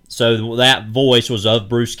 Okay, so that voice was of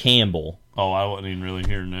Bruce Campbell. Oh, I wasn't even really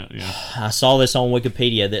hearing that. Yeah. I saw this on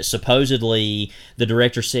Wikipedia that supposedly the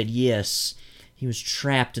director said yes, he was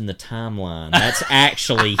trapped in the timeline. That's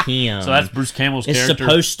actually him. So that's Bruce Campbell's It's character.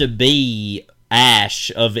 supposed to be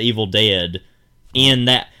Ash of Evil Dead in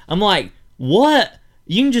that. I'm like, what?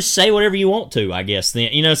 You can just say whatever you want to, I guess. Then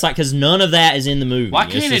it's like because none of that is in the movie. Why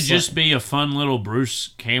It's can't it like- just be a fun little Bruce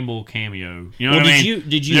Campbell cameo? You know Well, what I mean?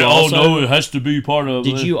 did you Yeah, also- oh no, it has to be part of.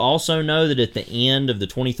 Did it. you also know that at the end of the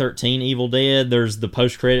 2013 Evil Dead, there's the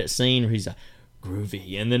post-credit scene where he's like,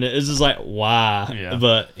 groovy, and then it's just like, why? Yeah.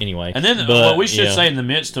 But anyway, And then but, what we should yeah. say in the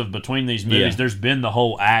midst of between these movies, Yeah. there's been the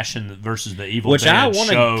whole Ash and versus the Evil which Dead I want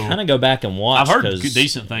to show. kind of go back and watch. I've heard 'cause,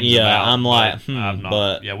 decent things yeah, about. I'm like, but I've not.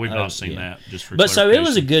 but Yeah, we've not seen that. Just for But so it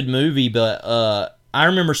was a clarification. good movie, but I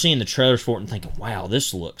remember seeing the trailers for it and thinking, wow,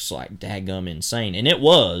 this looks like dadgum insane, and it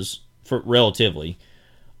was for relatively.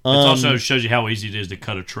 It also shows you how easy it is to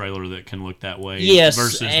cut a trailer that can look that way. Yes,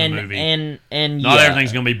 versus and the movie. and Not yeah.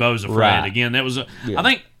 everything's going to be Beau's Afraid. Right. Again, that was. Yeah. I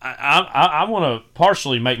think I want to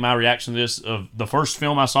partially make my reaction to this of the first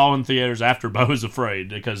film I saw in theaters after Beau's Afraid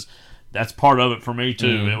because that's part of it for me too.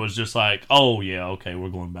 Mm. It was just like, oh yeah, okay, we're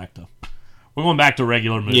going back to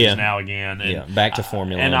regular movies Yeah. now again. And Yeah, back to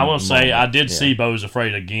formula. And I will say, I did Yeah. see Beau's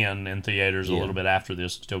Afraid again in theaters a Yeah. little bit after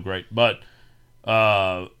this. Still great, but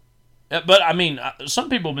I mean, some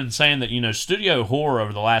people have been saying that studio horror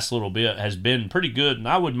over the last little bit has been pretty good, and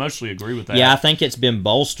I would mostly agree with that. Yeah, I think it's been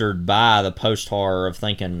bolstered by the post horror of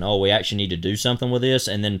thinking, oh, we actually need to do something with this,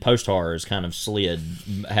 and then post horror has kind of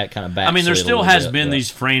back. I mean, there slid a still little has bit, been but- these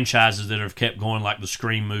franchises that have kept going, like the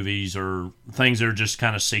Scream movies or things that are just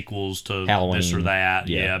kind of sequels to Halloween. this or that.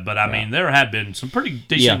 Yeah. But I mean, there have been some pretty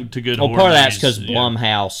decent to good. Well, horror part of that's movies, because yeah.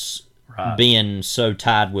 Blumhouse Right. being so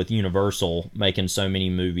tied with Universal, making so many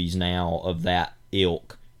movies now of that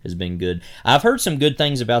ilk, has been good. I've heard some good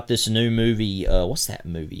things about this new movie. What's that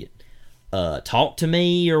movie? Talk to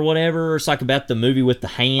Me or whatever. It's like about the movie with the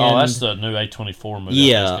hand. Oh, that's the new A24 movie.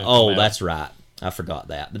 Yeah. Oh, that's right. I forgot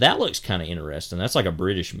that. But that looks kind of interesting. That's like a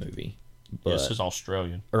British movie. But, this is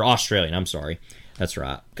Australian. Or Australian, I'm sorry. That's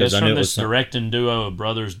right. Because I knew it was directing duo of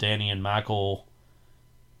brothers Danny and Michael.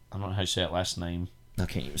 I don't know how you say that last name. I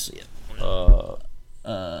can't even see it.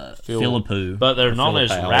 Philippou. But they're known as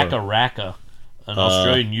Raka Raka, an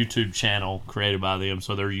Australian YouTube channel created by them.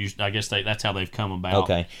 So they're used. I guess that's how they've come about.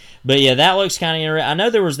 Okay, but yeah, that looks kind of interesting. I know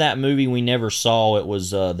there was that movie we never saw. It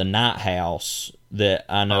was The Night House that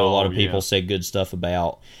I know a lot of people said good stuff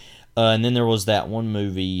about. And then there was that one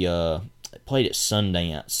movie played at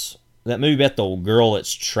Sundance. That movie about the girl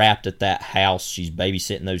that's trapped at that house. She's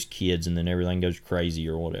babysitting those kids, and then everything goes crazy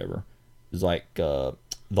or whatever. It's like The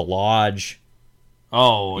Lodge.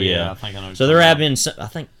 Oh, yeah. I think I know. So there have been some, I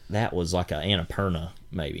think that was like a Annapurna,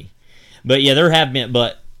 maybe. But yeah, there have been,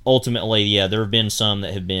 but ultimately, yeah, there have been some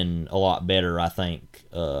that have been a lot better, I think,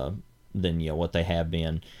 than what they have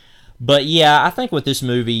been. But yeah, I think with this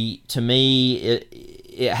movie, to me,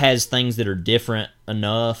 it has things that are different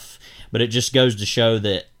enough, but it just goes to show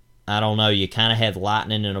that, I don't know, you kind of had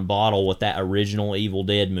lightning in a bottle with that original Evil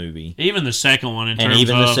Dead movie. Even the second one, and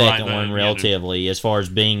even the second one, relatively, as far as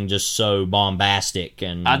being just so bombastic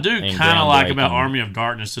and I do kind of like about Army of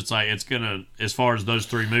Darkness. It's like it's gonna, as far as those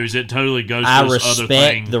three movies, it totally goes. I to this other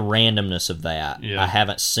thing. respect the randomness of that. Yeah. I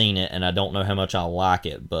haven't seen it, and I don't know how much I like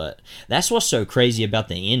it, but that's what's so crazy about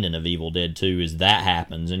the ending of Evil Dead 2 is that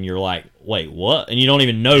happens, and you're like, wait, what? And you don't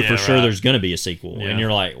even know for sure there's going to be a sequel, and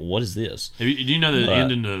you're like, what is this? Do you know the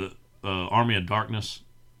ending to Army of Darkness?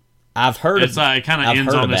 I've heard. It kind of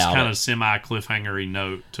ends on this kind of semi cliffhangery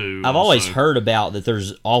note too. I've always heard about that.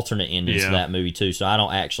 There's alternate endings to that movie too, so I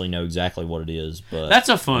don't actually know exactly what it is. But that's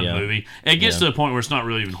a fun movie. It gets to the point where it's not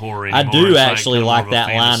really even horror anymore. I do actually like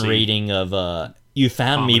that line reading of "You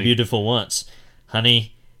found me beautiful once,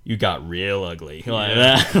 honey. You got real ugly." Like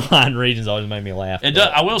that line reading's always made me laugh.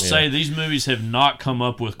 I will say these movies have not come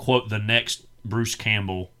up with quote the next Bruce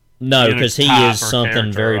Campbell. No, because he is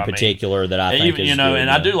something very particular that I think is good.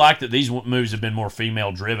 And I do like that these movies have been more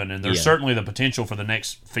female driven, and there's certainly the potential for the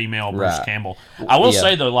next female Bruce Campbell. I will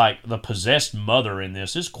say though, like the possessed mother in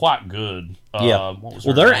this is quite good. What was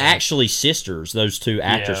they're actually sisters. Those two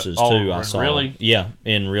actresses too. I saw. Really? Yeah,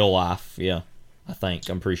 in real life. Yeah, I think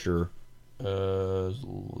I'm pretty sure.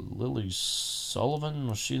 Lily Sullivan,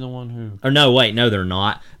 was she the one who? Or no, wait, no, they're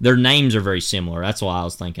not. Their names are very similar. That's why I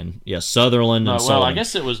was thinking. Yeah, Sutherland and Sullivan. I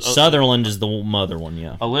guess it was Sutherland is the mother one.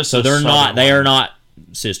 Yeah, Alyssa. So they're not. They are not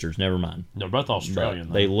sisters. Never mind. They're both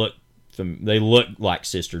Australian. They look. They look like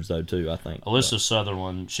sisters though too. I think Alyssa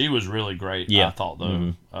Sutherland. She was really great. Yeah. I thought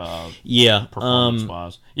though. Performance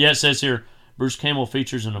wise. Yeah, it says here Bruce Campbell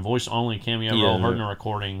features in a voice only cameo role heard in a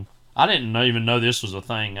recording. I didn't even know this was a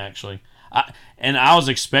thing actually. I was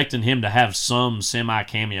expecting him to have some semi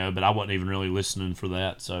cameo, but I wasn't even really listening for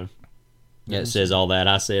that. So yeah, it says all that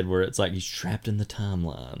I said where it's like he's trapped in the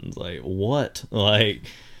timeline. It's like what? Like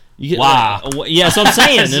you get, wow. Yeah, that's what I'm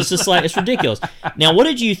saying. It's just like it's ridiculous. Now, what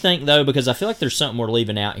did you think though? Because I feel like there's something we're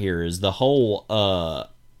leaving out here. Is the whole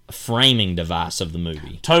framing device of the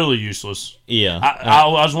movie totally useless? Yeah, I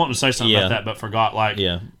was wanting to say something about that, but forgot.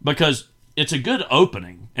 Because it's a good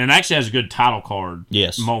opening, and it actually has a good title card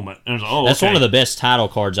moment. And that's one of the best title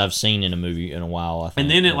cards I've seen in a movie in a while, I think.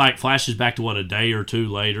 And then it flashes back to a day or two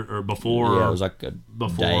later, or before. Yeah, it was like a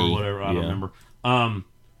before day. Or whatever, I don't remember. And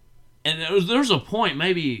there was a point,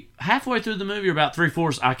 maybe halfway through the movie, or about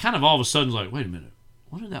 3/4, I kind of all of a sudden was like, wait a minute.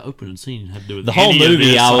 What did that opening scene have to do with the whole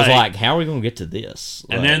movie? I was like, "How are we going to get to this?"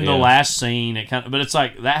 And then the last scene, but it's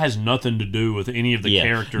like that has nothing to do with any of the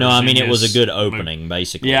characters. No, I mean it was a good opening,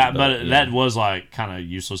 basically. Yeah, but that was kind of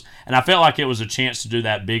useless, and I felt like it was a chance to do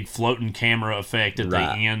that big floating camera effect at the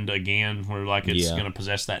end again, where it's going to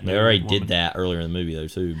possess that. They already did that earlier in the movie though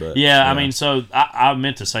too, but I mean, so I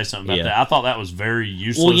meant to say something about that. I thought that was very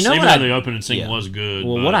useless. Well, even though the opening scene was good.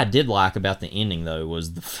 Well, what I did like about the ending though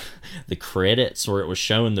was the credits where it was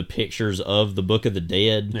showing the pictures of the Book of the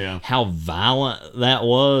Dead. Yeah. How violent that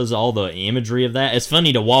was, all the imagery of that. It's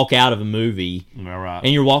funny to walk out of a movie and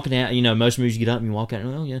you're walking out, most movies you get up and you walk out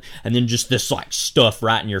and then just this stuff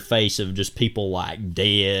right in your face of just people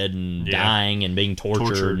dead and dying and being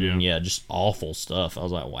tortured and just awful stuff. I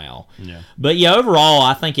was like, wow. Yeah. But overall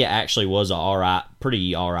I think it actually was a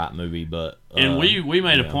pretty alright movie, but and we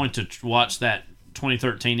made a point to watch that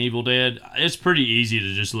 2013 Evil Dead. It's pretty easy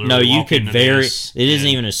to just literally walk into this. It isn't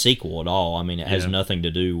even a sequel at all. I mean, it has nothing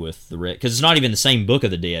to do with the because it's not even the same Book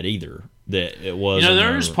of the Dead either. that it was.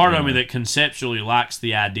 There is part of me that conceptually likes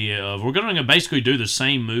the idea of we're going to basically do the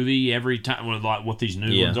same movie every time, with like what these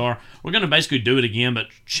new ones are. We're going to basically do it again, but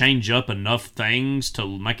change up enough things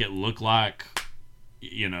to make it look like,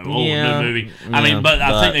 new movie. I mean, but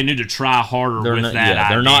I think they need to try harder with that idea.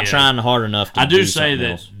 They're not trying hard enough to I do say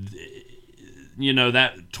that, else.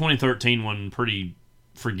 That 2013 one, pretty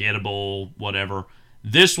forgettable, whatever.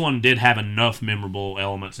 This one did have enough memorable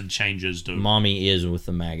elements and changes to. Mommy is with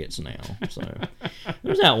the maggots now. So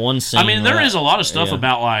there's that one scene. I mean, there is a lot of stuff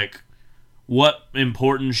about like what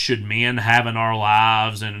importance should men have in our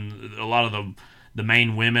lives, and a lot of the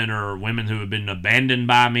main women are women who have been abandoned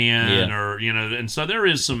by men, or and so there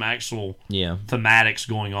is some actual thematics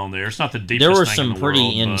going on there. It's not the deepest. There were thing some in the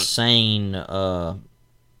pretty world, insane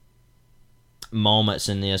moments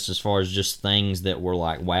in this, as far as just things that were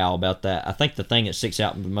like wow about that. I think the thing that sticks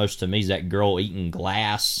out the most to me is that girl eating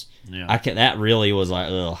glass. Yeah, that really was like,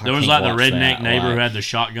 ugh. There was like the redneck neighbor who had the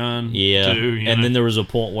shotgun. Yeah, too, and then there was a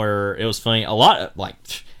point where it was funny. A lot of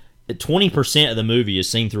 20% of the movie is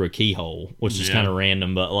seen through a keyhole, which is kind of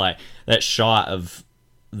random. But like that shot of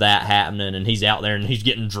that happening, and he's out there and he's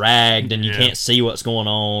getting dragged, and you can't see what's going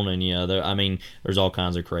on, and there's all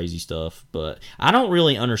kinds of crazy stuff. But I don't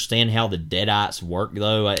really understand how the Deadites work,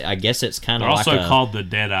 though. I guess it's kind of like also called the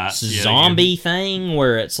Deadites zombie thing,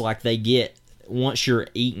 where it's like they get, once you're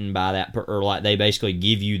eaten by that, or like they basically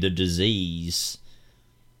give you the disease.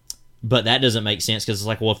 But that doesn't make sense, because it's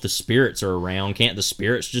like, well, if the spirits are around, can't the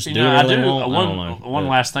spirits just do whatever they want? I don't know. One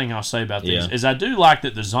last thing I'll say about these is I do like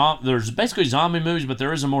that there's basically zombie movies, but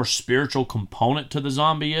there is a more spiritual component to the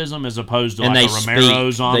zombieism as opposed to like the Romero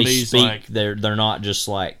zombies. They speak. They're not just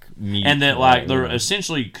like mute, and that like they're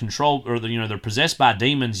essentially controlled, or they're possessed by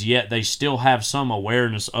demons, yet they still have some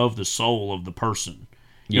awareness of the soul of the person.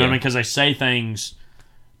 You know what I mean? Because they say things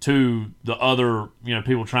to the other,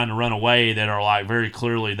 people trying to run away that are like very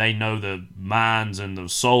clearly they know the minds and the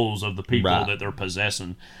souls of the people that they're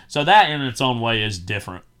possessing. So that in its own way is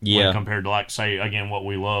different when compared to, like, say, again, what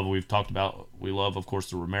we love. We've talked about, we love, of course,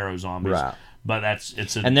 the Romero zombies. Right. But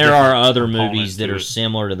and there are other movies that are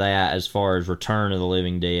similar to that, as far as Return of the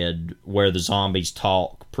Living Dead, where the zombies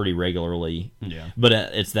talk pretty regularly. Yeah.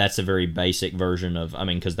 But that's a very basic version of,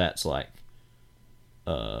 because that's like,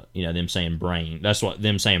 them saying brain. That's what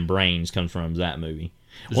them saying brains comes from, that movie.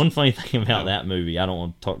 One funny thing about that movie, I don't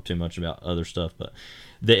want to talk too much about other stuff, but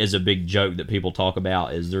that is a big joke that people talk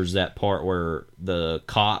about, is there's that part where the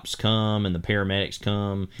cops come and the paramedics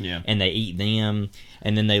come and they eat them,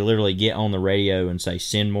 and then they literally get on the radio and say,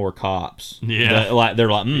 send more cops. Yeah.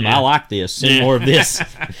 They're like, I like this, send more of this.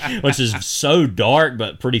 Which is so dark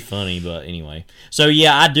but pretty funny. But anyway, so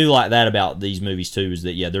I do like that about these movies too, is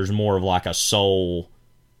that there's more of like a soul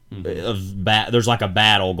of there's like a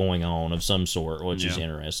battle going on of some sort, which is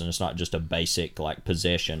interesting. It's not just a basic like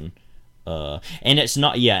possession. And it's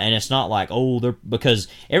not like, because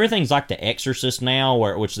everything's like The Exorcist now,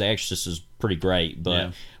 which The Exorcist is pretty great,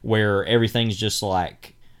 but where everything's just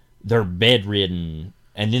like they're bedridden,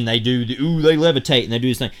 and then they do they levitate and they do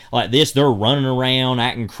this thing like this. They're running around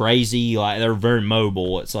acting crazy, like they're very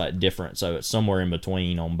mobile. It's like different, so it's somewhere in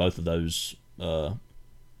between on both of those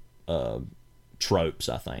tropes,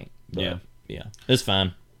 I think. But, it's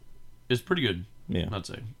fine. It's pretty good. Yeah, I'd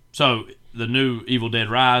say. So the new Evil Dead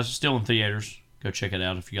Rise, still in theaters. Go check it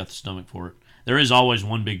out if you got the stomach for it. There is always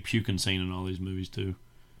one big puking scene in all these movies too.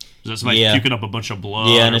 That's somebody puking up a bunch of blood,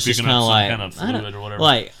 and or it's just puking up some like, kind of fluid or whatever.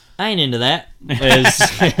 Like, I ain't into that,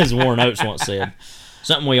 as Warren Oates once said.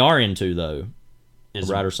 Something we are into, though, is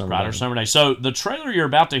Brighter Summer Day. So the trailer you're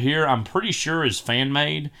about to hear, I'm pretty sure is fan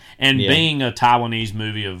made, and being a Taiwanese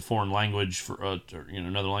movie of foreign language for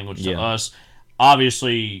another language to us,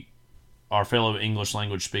 obviously our fellow English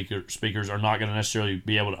language speakers are not going to necessarily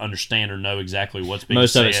be able to understand or know exactly what's being said.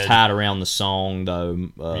 Most of it's tied around the song, though,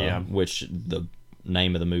 which the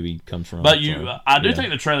name of the movie comes from. But I do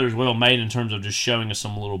think the trailer is well made in terms of just showing us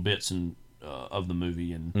some little bits of the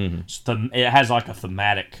movie, and it has like a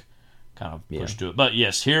thematic kind of push to it. But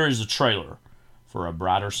yes, here is the trailer for A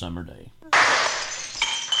Brighter Summer Day.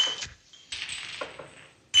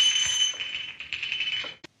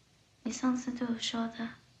 你上次对我说的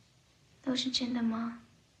都是真的吗？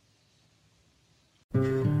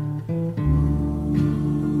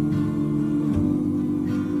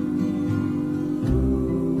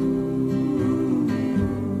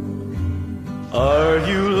 Are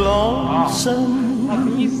you lonesome 什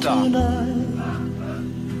么意思啊？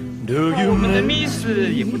 Do 我 you 们的 miss?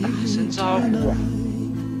 miss 也不打声招呼，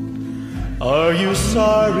 Are you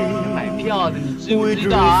sorry 买票的你知不 we 知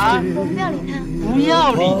道啊？ drifted 不要理他。 不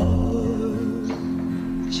要理。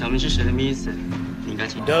 小明是谁的 miss？ 你该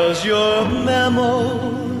进。 Does your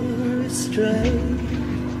memory stray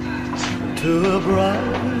to a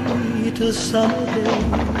bright summer day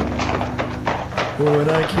when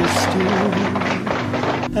I kissed you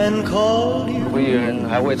and called you? 会有人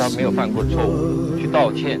还为他没有犯过错误去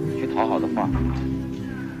道歉、去讨好的话，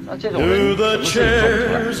那这种 Do 人 the 怎么是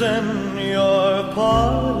说不出来？ chairs in your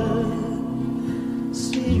parlor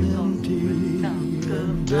seem empty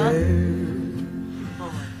and bare?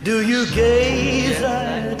 Do you gaze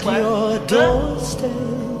at your doorstep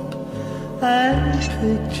and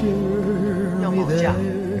picture me there?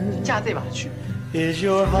 嫁这把去。 Is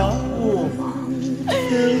your heart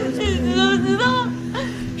filled?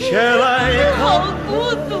 Shall I come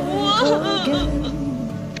again?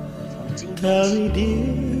 Tell me,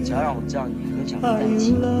 dear, 只要让我知道你和小 are 明在一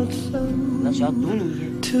you 起， lonesome 那只要赌你一夜，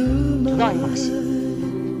 tonight? 赌到一把戏。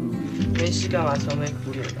没事干嘛愁眉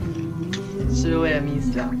苦脸的？是为了迷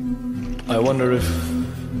死啊？ I wonder if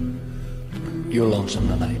you're lonesome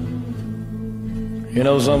tonight. You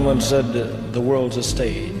know, someone said the world's a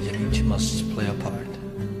stage and each must play a part.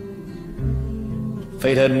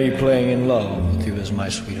 Fate had me playing in love with you as my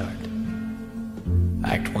sweetheart.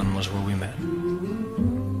 Act one was where we met.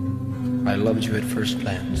 I loved you at first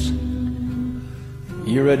glance.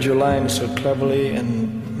 You read your lines so cleverly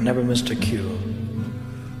and never missed a cue.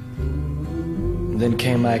 Then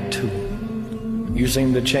came Act two. You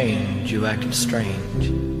seemed to change, you acted strange,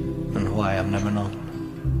 and why I've never known.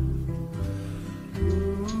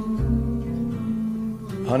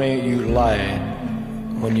 Honey, you lied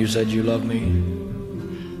when you said you loved me,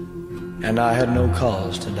 and I had no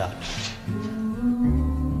cause to doubt.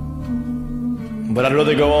 But I'd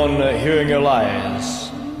rather go on hearing your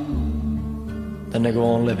lies than to go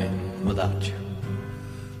on living without you.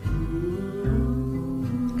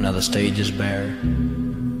 Now the stage is bare,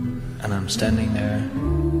 and I'm standing there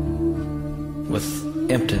with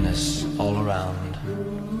emptiness all around.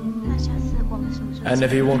 And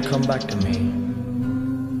if he won't come back to me,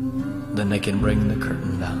 then they can bring the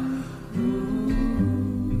curtain down.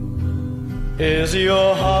 Is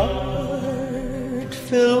your heart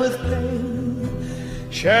filled with pain?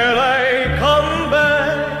 Shall I come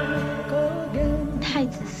back again? 太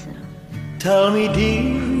自私了， Tell me,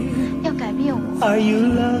 dear, 要改变我。 are you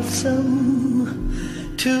lonesome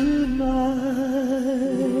tonight?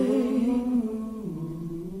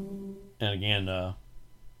 And again,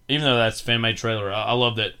 even though that's fan made trailer, I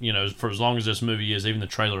love that, you know, for as long as this movie is, even the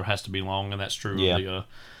trailer has to be long, and that's true Yeah. of the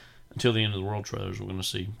until the end of the world trailers we're going to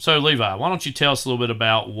see. So, Levi, why don't you tell us a little bit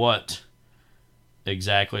about what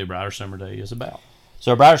exactly A Brighter Summer Day is about?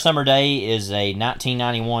 So, A Brighter Summer Day is a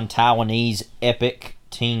 1991 Taiwanese epic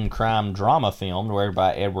teen crime drama film directed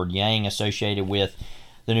by Edward Yang, associated with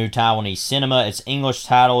the new Taiwanese cinema. Its English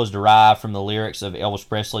title is derived from the lyrics of Elvis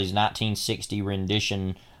Presley's 1960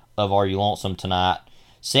 rendition of Are You Lonesome Tonight?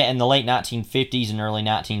 Set in the late 1950s and early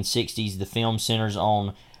 1960s, the film centers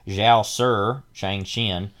on Zhao Sir, Chang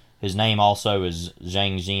Chen. His name also is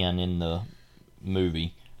Zhang Jian in the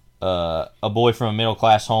movie. A boy from a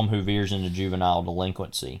middle-class home who veers into juvenile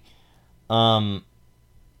delinquency. By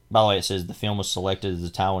the way, it says the film was selected as the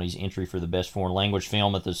Taiwanese entry for the Best Foreign Language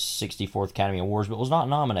Film at the 64th Academy Awards, but was not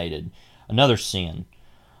nominated. Another sin.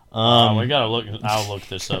 We gotta look. I'll look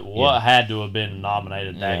this up. What Yeah. had to have been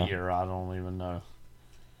nominated that Yeah. year? I don't even know.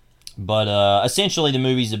 But essentially, the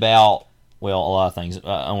movie's about, well, a lot of things.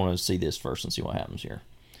 I want to see this first and see what happens here.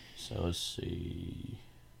 So let's see.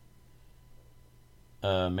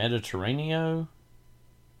 Mediterraneo,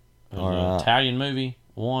 Alright. Italian movie.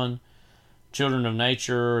 One, Children of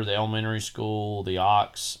Nature, The Elementary School, The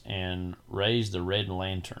Ox, and Raise the Red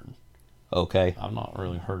Lantern. Okay. I've not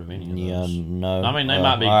really heard of any of Yeah, those. no. I mean, they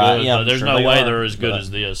might be all right, good, yeah, but there's sure no they way are, they're as good but- as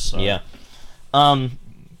this. So. Yeah.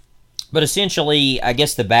 But essentially, I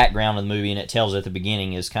guess the background of the movie, and it tells at the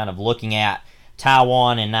beginning, is kind of looking at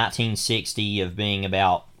Taiwan in 1960 of being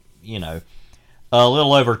about, you know, a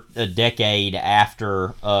little over a decade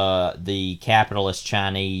after the capitalist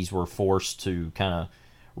Chinese were forced to kind of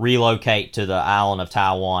relocate to the island of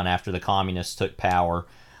Taiwan after the communists took power.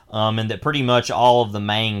 And that pretty much all of the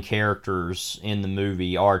main characters in the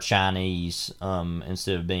movie are Chinese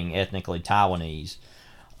instead of being ethnically Taiwanese.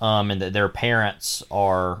 And that their parents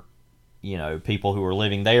are, you know, people who are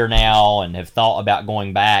living there now and have thought about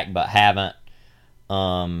going back but haven't.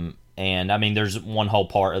 And I mean, there's one whole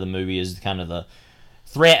part of the movie is kind of the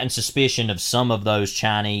threat and suspicion of some of those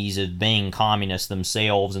Chinese as being communists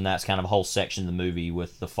themselves, and that's kind of a whole section of the movie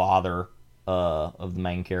with the father of the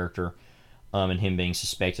main character, and him being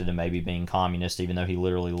suspected of maybe being communist, even though he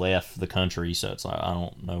literally left the country. So it's like, I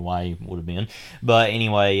don't know why he would have been, but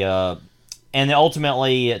anyway, and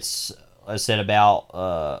ultimately it's said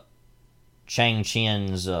about Chang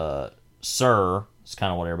Chen's Sir, it's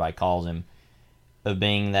kind of what everybody calls him, of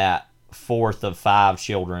being that fourth of 5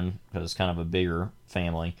 children, because it's kind of a bigger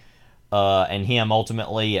family, and him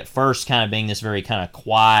ultimately at first kind of being this very kind of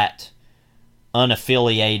quiet,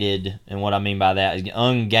 unaffiliated, and what I mean by that is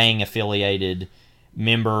ungang affiliated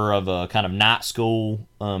member of a kind of night school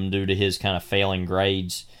due to his kind of failing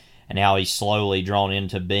grades, and how he's slowly drawn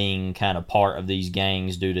into being kind of part of these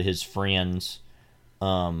gangs due to his friends,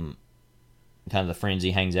 kind of the friends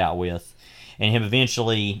he hangs out with, and him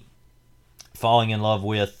eventually falling in love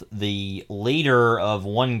with the leader of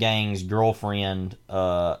one gang's girlfriend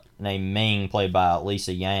named Ming, played by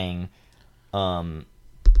Lisa Yang, and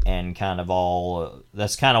kind of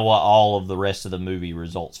that's kind of what all of the rest of the movie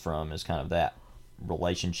results from, is kind of that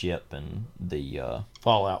relationship and the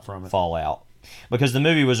fallout from it. Fallout. Because the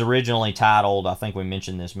movie was originally titled, I think we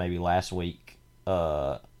mentioned this maybe last week,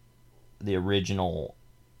 the original,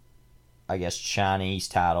 I guess, Chinese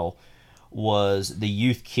title was The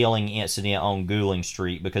Youth Killing Incident on Guling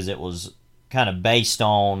Street, because it was kind of based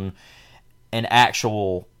on an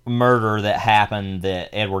actual murder that happened that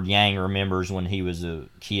Edward Yang remembers when he was a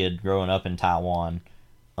kid growing up in Taiwan.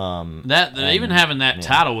 Even having that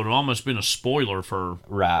title would have almost been a spoiler for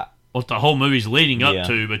what the whole movie's leading up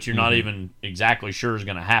to, but you're not even exactly sure is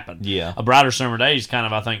going to happen. Yeah. A Brighter Summer Day is kind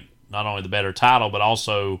of, I think, not only the better title, but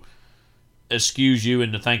also eschews you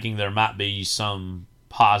into thinking there might be some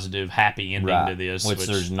positive, happy ending to this. Which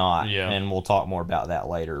there's not, and we'll talk more about that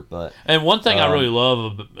later. And one thing I really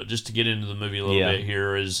love, just to get into the movie a little bit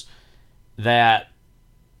here, is that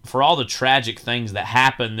for all the tragic things that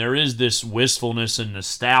happen, there is this wistfulness and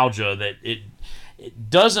nostalgia that it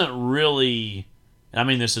doesn't really, and I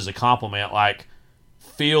mean this as a compliment, like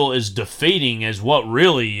feel as defeating as what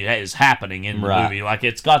really is happening in the movie. Like,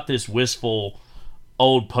 it's got this wistful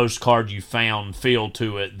old postcard you found feel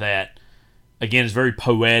to it that, again, is very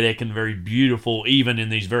poetic and very beautiful, even in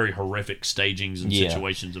these very horrific stagings and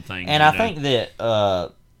situations of things. And I think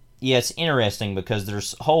that, it's interesting because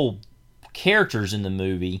there's whole characters in the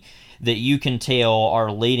movie that you can tell are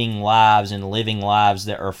leading lives and living lives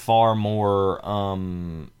that are far more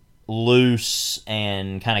loose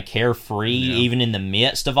and kind of carefree, even in the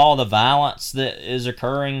midst of all the violence that is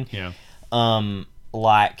occurring.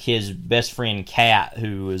 Like his best friend Kat,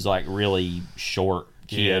 who is like really short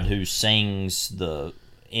kid who sings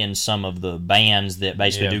in some of the bands that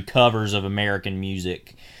basically do covers of American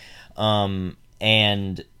music, and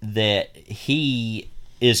that he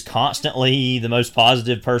is constantly the most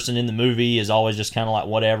positive person in the movie, is always just kind of like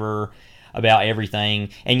whatever about everything,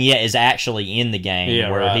 and yet is actually in the gang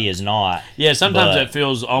where he is not. Sometimes that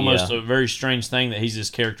feels almost a very strange thing that he's this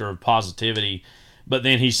character of positivity, but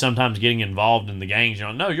then he's sometimes getting involved in the gangs. You're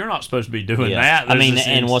like, no, you're not supposed to be doing that. I mean,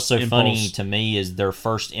 and what's so funny to me is their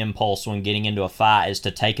first impulse when getting into a fight is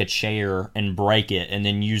to take a chair and break it and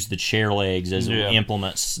then use the chair legs as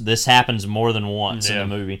implements. This happens more than once in the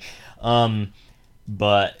movie.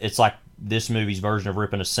 But it's like this movie's version of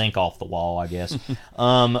ripping a sink off the wall, I guess.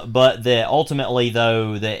 But that ultimately,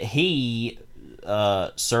 though, that he,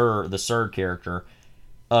 the Sir character,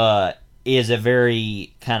 is a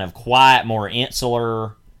very kind of quiet, more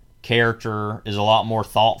insular character, is a lot more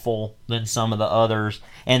thoughtful than some of the others,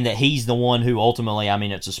 and that he's the one who ultimately, I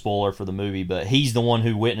mean, it's a spoiler for the movie, but he's the one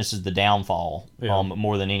who witnesses the downfall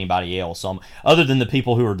more than anybody else. Other than the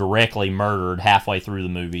people who are directly murdered halfway through the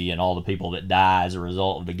movie and all the people that die as a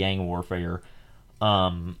result of the gang warfare,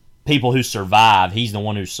 people who survive, he's the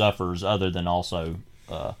one who suffers, other than also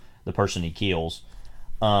the person he kills.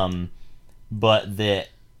 But that,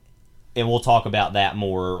 and we'll talk about that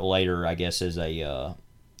more later, I guess, as a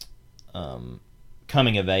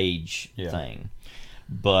coming of age thing.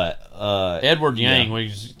 But Edward Yang, we're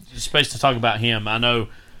supposed to talk about him. I know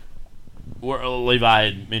Levi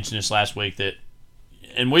had mentioned this last week, that,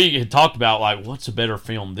 and we had talked about, like, what's a better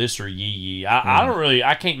film, this or Yi Yi?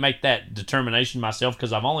 I can't make that determination myself,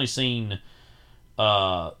 because I've only seen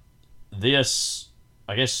this,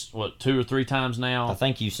 I guess, 2 or 3 times now. I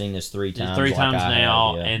think you've seen this 3 times. 3 times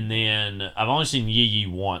now, and then I've only seen Yi Yi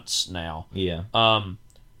once now. Yeah.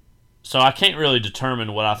 So I can't really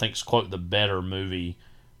determine what I think is, quote, the better movie,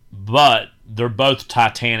 but they're both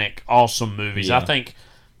Titanic, awesome movies. I think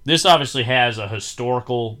this obviously has a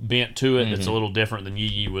historical bent to it that's a little different than Yi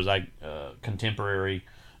Yi was, like, contemporary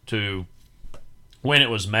to when it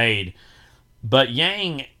was made. But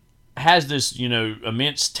Yang has this,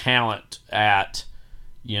 immense talent at,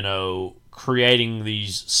 creating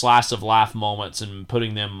these slice of life moments and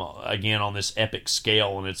putting them, again, on this epic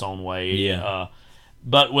scale in its own way.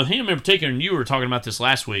 But with him in particular, and you were talking about this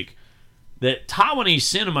last week, that Taiwanese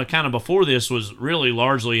cinema kind of before this was really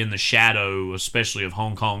largely in the shadow, especially of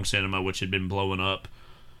Hong Kong cinema, which had been blowing up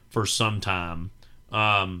for some time.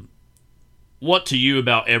 What to you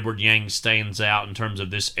about Edward Yang stands out in terms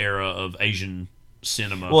of this era of Asian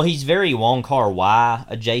cinema? Well, he's very Wong Kar-wai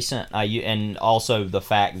adjacent, and also the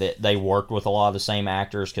fact that they worked with a lot of the same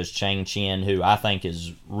actors, because Chang Chen, who I think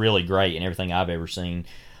is really great in everything I've ever seen,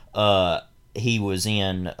 he was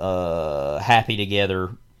in Happy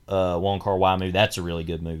Together, Wong Kar-wai movie. That's a really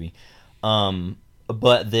good movie.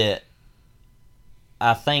 But that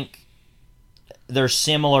I think they're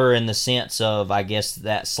similar in the sense of, I guess,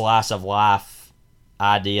 that slice of life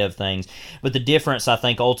idea of things. But the difference, I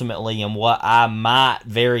think, ultimately, in what I might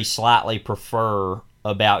very slightly prefer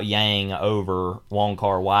about Yang over Wong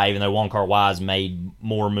Kar-wai, even though Wong Kar-wai has made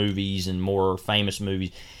more movies and more famous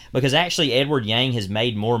movies, because actually Edward Yang has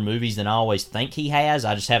made more movies than I always think he has.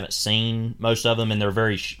 I just haven't seen most of them, and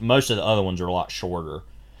they're most of the other ones are a lot shorter.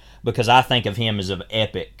 Because I think of him as an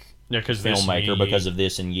epic filmmaker because of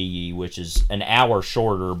this and Yi Yi, which is an hour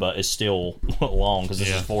shorter, but is still long, because this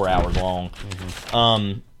is 4 hours long.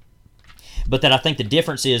 Mm-hmm. But that I think the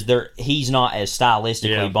difference is he's not as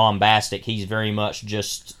stylistically bombastic. He's very much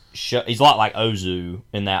just he's a lot like Ozu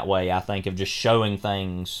in that way. I think of just showing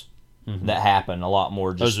things that happen a lot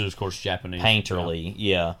more. Just Ozu, of course, Japanese,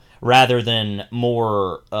 painterly, rather than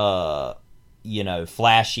more.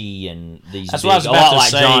 Flashy and these. That's big, what I was about a lot to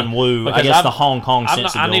like say, John Woo. I guess the Hong Kong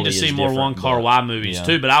sensibility I need to see is more Wong Kar-wai movies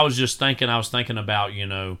too. But I was just thinking. I was thinking about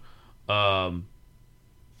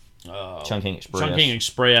Chungking Express. Chungking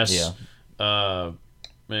Express. And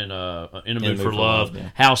In a Mood for Love.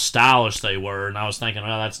 How stylish they were, and I was thinking,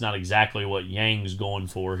 well, that's not exactly what Yang's going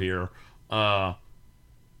for here. But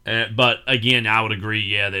again, I would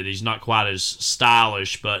agree, that he's not quite as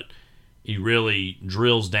stylish, but he really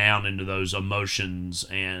drills down into those emotions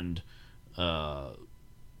and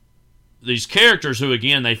these characters who,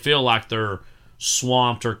 again, they feel like they're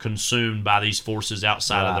swamped or consumed by these forces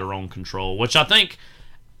outside of their own control, which I think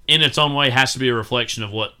in its own way has to be a reflection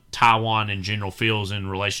of what Taiwan in general feels in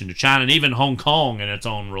relation to China, and even Hong Kong in its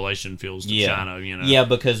own relation feels to China. Yeah,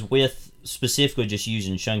 because with specifically just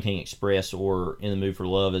using Chungking Express or In the Mood for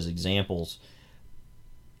Love as examples,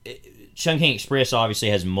 Chungking Express obviously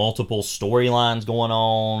has multiple storylines going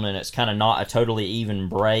on, and it's kind of not a totally even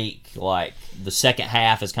break. Like, the second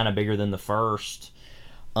half is kind of bigger than the first.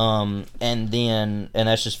 And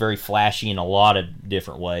that's just very flashy in a lot of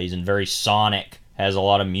different ways, and very sonic, has a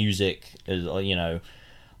lot of music, a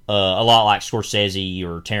lot like Scorsese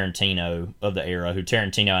or Tarantino of the era, who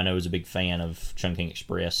Tarantino I know is a big fan of Chungking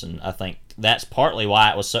Express, and I think that's partly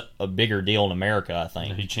why it was a bigger deal in America, I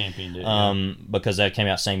think. He championed it. Because that came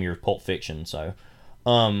out same year as Pulp Fiction, so.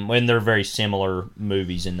 And they're very similar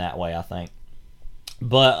movies in that way, I think.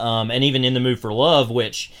 But, and even In the Mood for Love,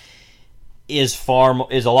 which is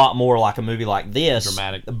a lot more like a movie like this.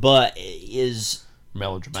 Dramatic. But is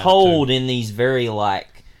melodramatic told too. In these very, like,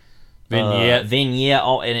 vignette,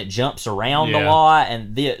 and it jumps around a lot,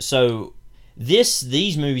 and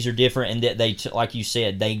these movies are different in that they, like you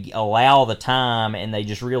said, they allow the time and they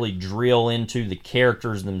just really drill into the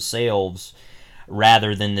characters themselves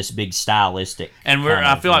rather than this big stylistic. And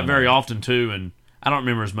I feel like very often too, and I don't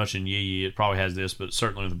remember as much in Yi Yi, it probably has this, but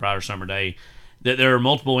certainly with The Brighter Summer Day, that there are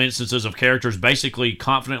multiple instances of characters basically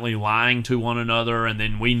confidently lying to one another, and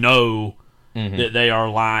then we know that they are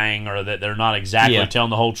lying, or that they're not exactly telling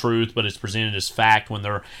the whole truth, but it's presented as fact when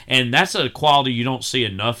they're... And that's a quality you don't see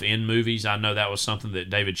enough in movies. I know that was something that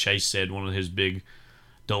David Chase said one of his big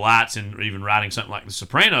delights in even writing something like The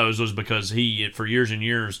Sopranos was because he, for years and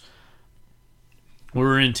years, we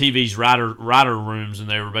were in TV's writer rooms, and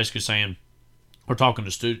they were basically saying, we're talking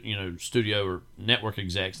to studio or network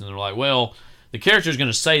execs, and they're like, well, the character's going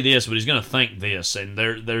to say this, but he's going to think this, and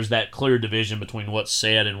there's that clear division between what's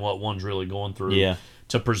said and what one's really going through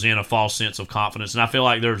to present a false sense of confidence. And I feel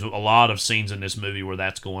like there's a lot of scenes in this movie where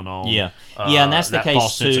that's going on. And that's the case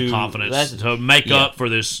false too. Sense of confidence to make up for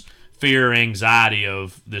this fear, anxiety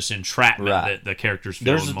of this entrapment that the characters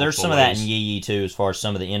feel. There's some of that in Yi Yi too, as far as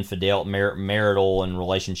some of the marital and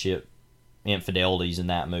relationship infidelities in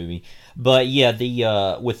that movie. But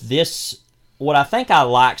with this. What I think I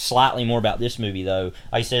like slightly more about this movie, though,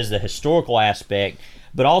 like I said, is the historical aspect,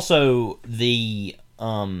 but also the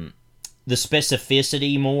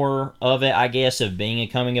specificity more of it, I guess, of being a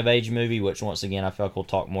coming-of-age movie, which, once again, I feel like we'll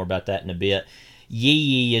talk more about that in a bit. Yi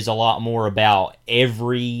Yi is a lot more about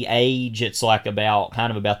every age. It's like about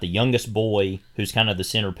the youngest boy, who's kind of the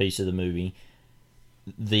centerpiece of the movie,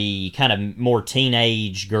 the kind of more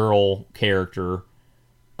teenage girl character,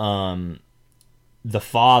 the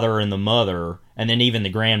father and the mother, And then even the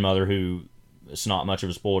grandmother, who it's not much of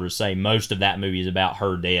a spoiler to say, most of that movie is about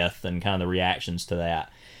her death and kind of the reactions to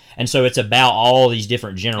that. And so it's about all these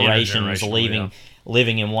different generations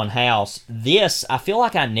living in one house. This, I feel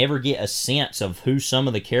like I never get a sense of who some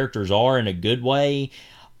of the characters are in a good way.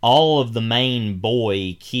 All of the main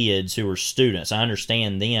boy kids who are students, I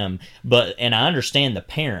understand them, and I understand the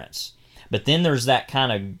parents. But then there's that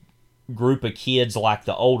kind of group of kids like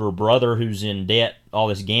the older brother who's in debt, all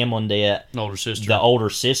this gambling debt. Older sister. The older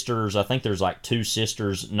sisters, I think there's like 2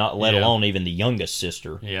 sisters, not let alone even the youngest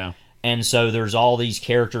sister. Yeah. And so there's all these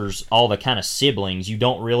characters, all the kind of siblings. You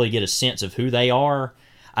don't really get a sense of who they are.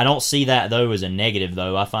 I don't see that, though, as a negative,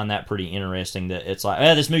 though. I find that pretty interesting that it's like,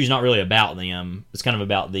 this movie's not really about them. It's kind of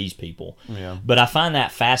about these people. Yeah. But I find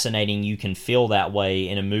that fascinating. You can feel that way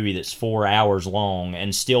in a movie that's 4 hours long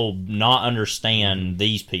and still not understand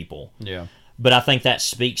these people. Yeah. But I think that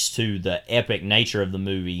speaks to the epic nature of the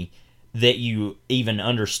movie, that you even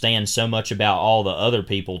understand so much about all the other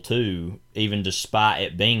people too, even despite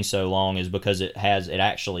it being so long, is because it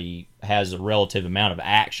actually has a relative amount of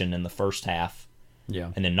action in the first half,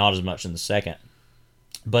 and then not as much in the second.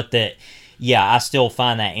 But that, I still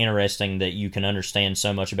find that interesting that you can understand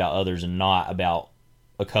so much about others and not about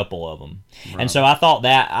a couple of them. Right. And so I thought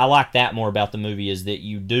that I like that more about the movie, is that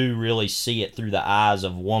you do really see it through the eyes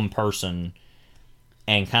of one person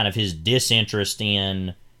and kind of his disinterest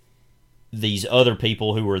in these other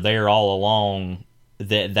people who were there all along,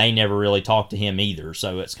 that they never really talked to him either.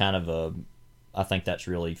 So it's kind of I think that's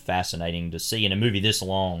really fascinating to see in a movie this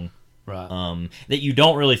long. Right. That you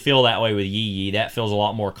don't really feel that way with Yi Yi. That feels a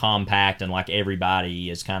lot more compact and like everybody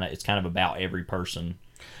is it's kind of about every person.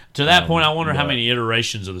 To that point, I wonder how many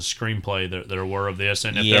iterations of the screenplay there were of this,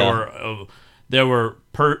 and if there were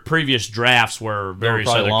previous drafts where various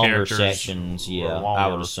other characters sections. I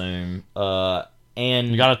would assume. And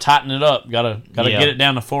you got to tighten it up. Got to get it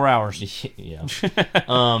down to 4 hours. Yeah.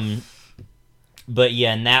 But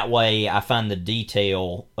in that way, I find the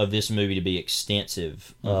detail of this movie to be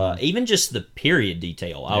extensive. Even just the period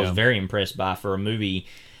detail, I was very impressed by for a movie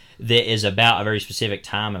that is about a very specific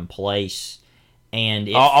time and place.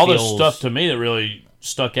 And all the stuff to me that really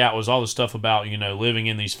stuck out was all the stuff about living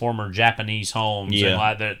in these former Japanese homes and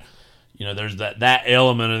like that. There's that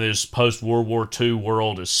element of this post-World War II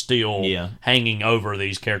world is still hanging over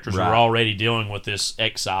these characters who are already dealing with this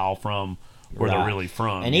exile from where they're really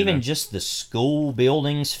from. And even just the school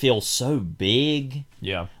buildings feel so big.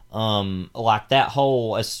 Yeah. Like that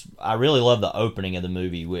whole... I really love the opening of the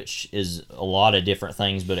movie, which is a lot of different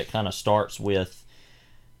things, but it kind of starts with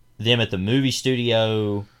them at the movie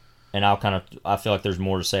studio, and I feel like there's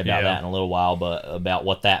more to say about that in a little while, but about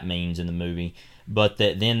what that means in the movie. But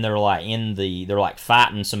that then they're like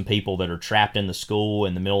fighting some people that are trapped in the school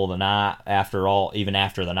in the middle of the night even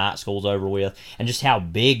after the night school's over with, and just how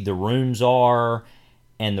big the rooms are,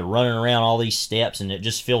 and they're running around all these steps, and it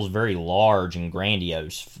just feels very large and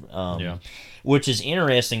grandiose. Which is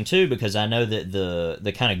interesting too, because I know that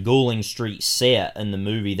the kind of Guling Street set in the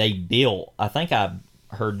movie they built. I think I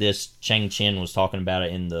heard this. Chang Chen was talking about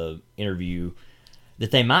it in the interview,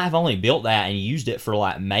 that they might have only built that and used it for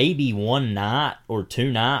like maybe 1 night or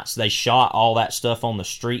 2 nights. They shot all that stuff on the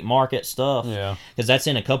street market stuff. Yeah. Because that's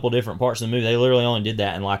in a couple different parts of the movie. They literally only did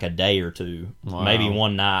that in like a day or 2. Wow. Maybe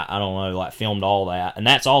 1 night. I don't know. Like filmed all that. And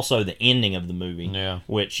that's also the ending of the movie. Yeah.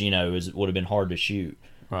 Which, would have been hard to shoot.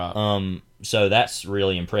 Right. So that's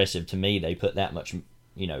really impressive to me. They put that much,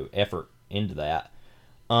 effort into that.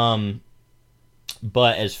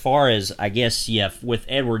 But as far as, I guess, with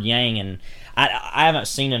Edward Yang, and I haven't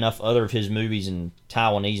seen enough other of his movies and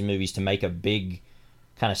Taiwanese movies to make a big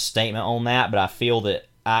kind of statement on that, but I feel that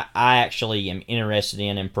I actually am interested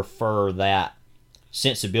in and prefer that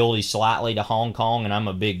sensibility slightly to Hong Kong, and I'm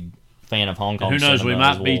a big fan of Hong Kong. And who knows, we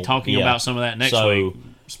might be well. talking about some of that next week.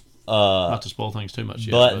 Not to spoil things too much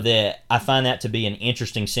yet. But that I find that to be an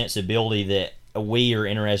interesting sensibility that we are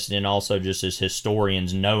interested in also, just as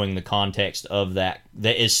historians, knowing the context of that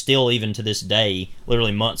is still, even to this day,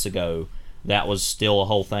 literally months ago, that was still a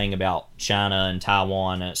whole thing about China and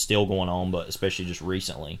Taiwan, and it's still going on, but especially just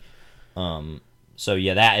recently. So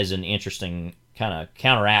that is an interesting kind of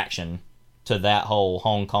counteraction to that whole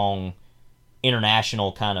Hong Kong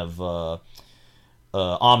international kind of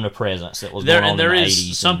omnipresence that was going on in the 80s. There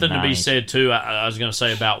is something to be said too. I was going to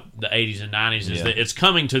say about the 80s and 90s is that it's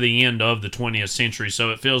coming to the end of the 20th century, so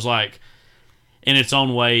it feels like in its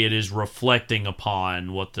own way it is reflecting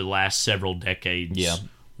upon what the last several decades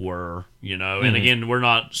were, and again, we're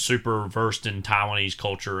not super versed in Taiwanese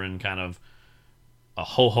culture and kind of a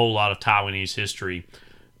whole lot of Taiwanese history,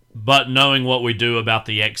 But knowing what we do about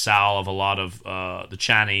the exile of a lot of the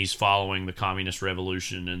Chinese following the Communist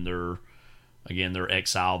Revolution and their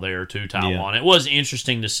exile there to Taiwan, it was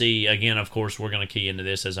interesting to see. Again, of course, we're going to key into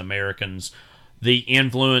this as Americans, the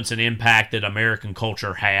influence and impact that American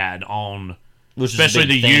culture had on, especially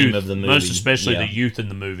the youth, of the movie. Most especially the youth in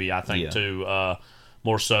the movie. I think too,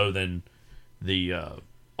 more so than the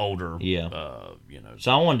older.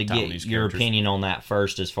 So I wanted to get your opinion on that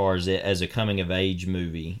first, as far as it as a coming of age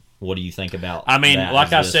movie. What do you think about? I mean,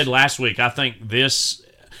 like I said last week, I think this.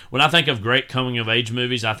 When I think of great coming of age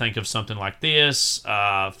movies, I think of something like this.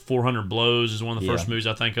 400 Blows is one of the first movies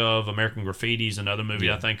I think of. American Graffiti is another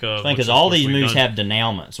movie I think of. Because all these movies have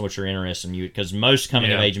denouements, which are interesting. Because most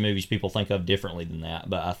coming of age movies people think of differently than that.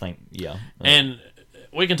 But I think and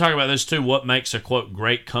we can talk about this too. What makes a quote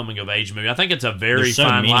great coming of age movie? I think it's a very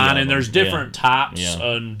fine line, and there's different types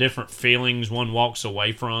and different feelings one walks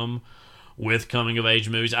away from with coming of age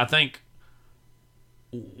movies. I think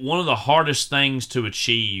one of the hardest things to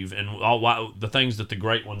achieve, and the things that the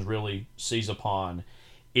great ones really seize upon,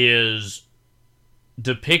 is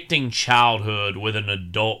depicting childhood with an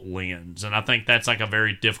adult lens. And I think that's like a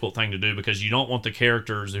very difficult thing to do, because you don't want the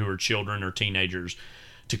characters who are children or teenagers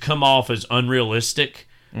to come off as unrealistic.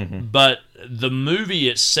 But the movie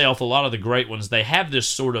itself, a lot of the great ones, they have this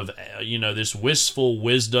sort of, this wistful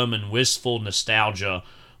wisdom and wistful nostalgia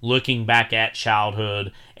looking back at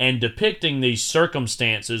childhood and depicting these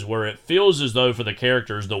circumstances where it feels as though for the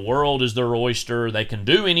characters the world is their oyster, they can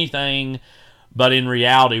do anything, but in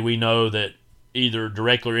reality we know that either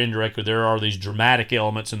directly or indirectly there are these dramatic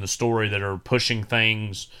elements in the story that are pushing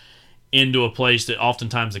things into a place that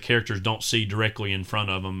oftentimes the characters don't see directly in front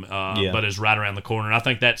of them, but is right around the corner. And I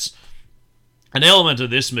think that's an element of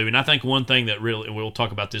this movie, and I think one thing that really, we'll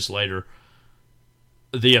talk about this later,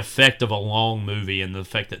 the effect of a long movie and the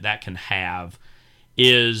effect that can have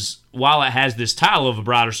is, while it has this title of A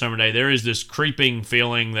Brighter Summer Day, there is this creeping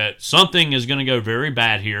feeling that something is going to go very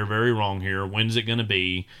bad here, very wrong here. When's it going to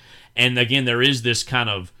be? And again, there is this kind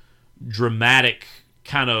of dramatic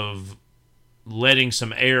kind of letting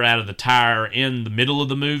some air out of the tire in the middle of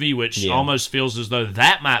the movie, which almost feels as though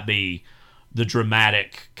that might be the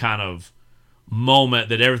dramatic kind of moment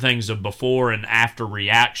that everything's a before and after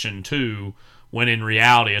reaction to, when in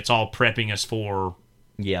reality it's all prepping us for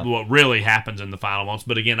what really happens in the final months.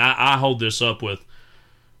 But again, I hold this up with,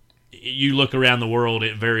 you look around the world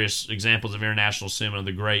at various examples of international cinema,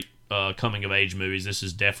 the great coming-of-age movies, this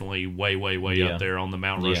is definitely way, way, way up there on the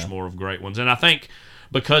Mount Rushmore of great ones. And I think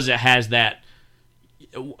because it has that,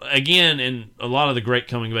 again, in a lot of the great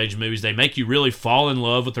coming-of-age movies, they make you really fall in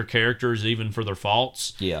love with their characters, even for their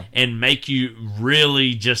faults, and make you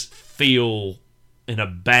really just feel in a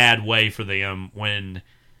bad way for them when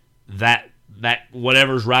that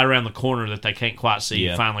whatever's right around the corner that they can't quite see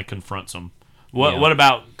finally confronts them. What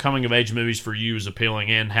about coming of age movies for you is appealing,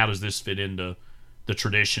 and how does this fit into the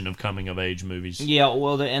tradition of coming of age movies?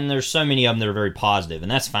 And there's so many of them that are very positive,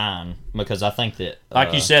 and that's fine, because I think that,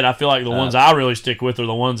 like you said, I feel like the ones I really stick with are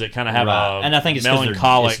the ones that kind of have and I think it's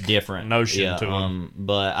melancholic, it's different notion to them.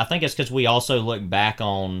 But I think it's because we also look back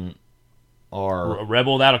on our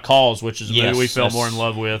Rebel Without a Cause, which is a movie we fell more in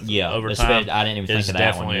love with over time. I didn't even think of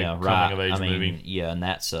that one. Definitely a coming of age movie. Yeah, and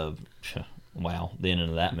that's wow, the end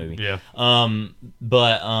of that movie. Yeah.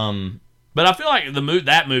 But I feel like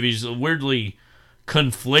that movie's weirdly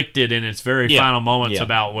conflicted in its very final moments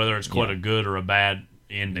about whether it's quite a good or a bad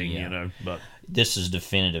ending. But this is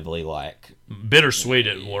definitively like bittersweet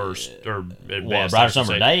at worst, or at best. Brighter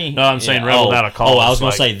Summer Day. No, I'm saying Rebel Without a Cause. I was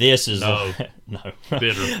going to say this is no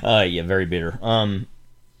bitter. Very bitter. I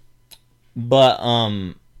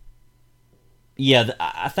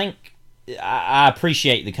think I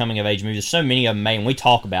appreciate the coming of age movies. There's so many of them made, and we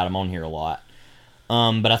talk about them on here a lot.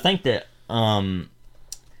 But I think that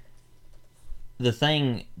the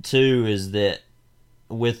thing too is that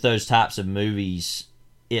with those types of movies,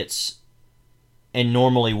 and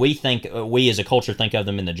normally we as a culture think of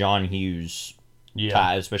them in the John Hughes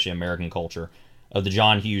type, especially American culture, of the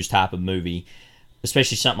John Hughes type of movie,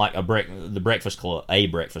 especially something like The Breakfast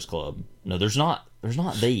Club. No, there's not.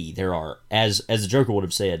 There are, as the Joker would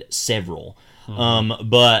have said, several.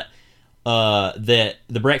 But that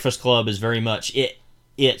The Breakfast Club is very much it.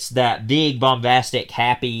 It's that big, bombastic,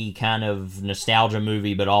 happy kind of nostalgia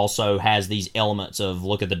movie, but also has these elements of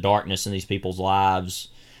look at the darkness in these people's lives.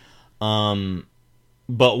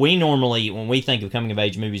 But we normally, when we think of coming of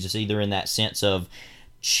age movies, it's either in that sense of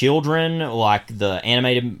children, like an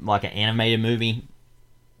animated movie,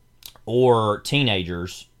 or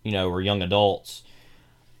teenagers, or young adults.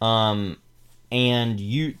 and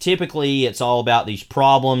you typically it's all about these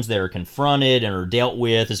problems that are confronted and are dealt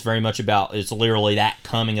with. It's very much about, it's literally that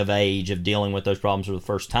coming of age of dealing with those problems for the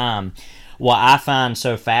first time. What I find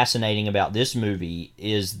so fascinating about this movie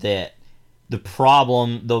is that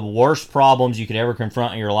the worst problems you could ever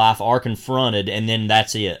confront in your life are confronted, and then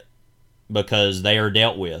that's it, because they are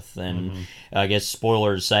dealt with. And I guess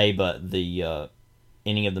spoiler to say, but the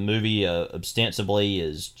ending of the movie ostensibly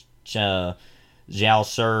is Zhao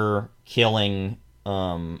Sur killing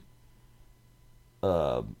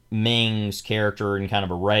Ming's character in kind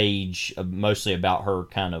of a rage, mostly about her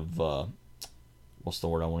kind of what's the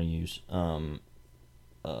word I want to use?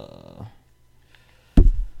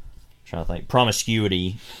 Trying to think,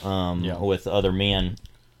 promiscuity with other men,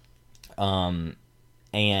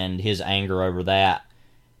 and his anger over that,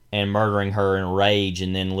 and murdering her in a rage.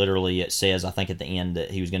 And then literally it says, I think at the end,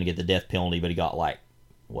 that he was going to get the death penalty, but he got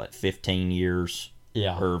 15 years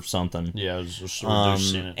or something. Yeah, it was just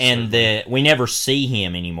reduced sentence. And that we never see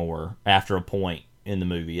him anymore after a point in the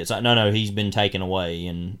movie. It's like, no, he's been taken away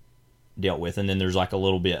and dealt with, and then there's a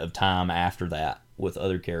little bit of time after that with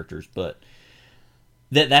other characters. But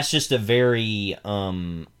that's just a very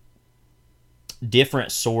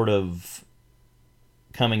different sort of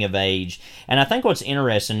coming of age. And I think what's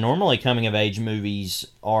interesting, normally coming of age movies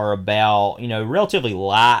are about, relatively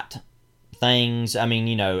light things. I mean,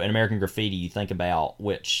 in American Graffiti, you think about,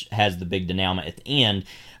 which has the big denouement at the end,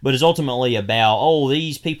 but is ultimately about,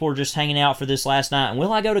 these people are just hanging out for this last night, and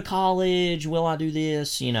will I go to college? Will I do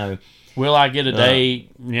this? Will I get a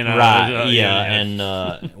date? Right, and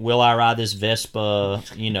will I ride this Vespa?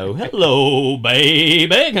 Hello,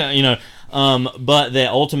 baby. But that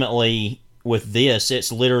ultimately, with this,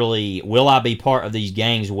 it's literally, will I be part of these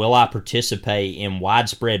gangs? Will I participate in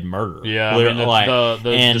widespread murder? Yeah,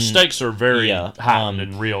 the stakes are very heightened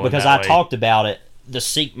and real. Because I talked about it.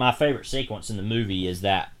 My favorite sequence in the movie is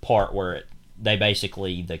that part where they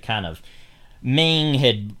basically, the kind of, Ming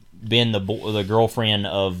had been the girlfriend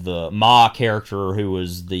of the Ma character, who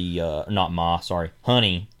was the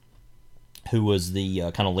Honey, who was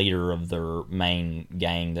the kind of leader of their main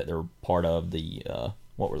gang that they're part of. The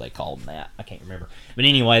what were they called in that? I can't remember. But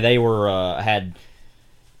anyway, they were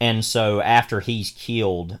and so after he's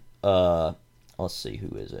killed, let's see,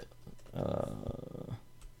 who is it? Trying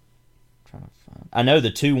to find. I know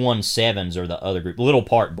the 217s are the other group, Little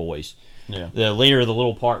Park Boys. Yeah, the leader of the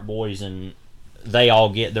Little Park Boys, and they all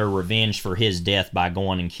get their revenge for his death by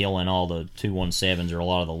going and killing all the 217s, or a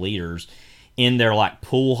lot of the leaders, in their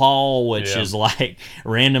pool hall, which is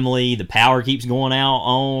randomly the power keeps going out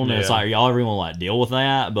on. Yeah. It's y'all everyone deal with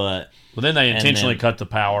that, but then they intentionally cut the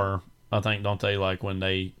power. I think, don't they? When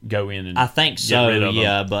they go in and I think so.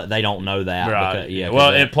 Yeah, but they don't know that. Right.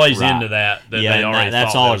 Because, it plays into that. They already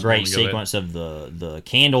that's all a great sequence of the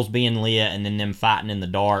candles being lit and then them fighting in the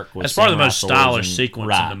dark. That's probably the most stylish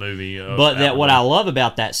sequence in the movie. But what I love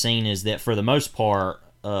about that scene is that for the most part,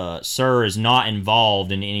 Sir is not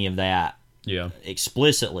involved in any of that. Yeah.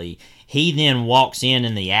 Explicitly, he then walks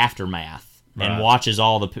in the aftermath and watches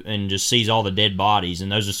and just sees all the dead bodies,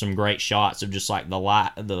 and those are some great shots of just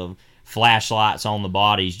the flashlights on the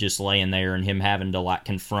bodies just laying there, and him having to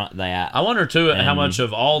confront that. I wonder too how much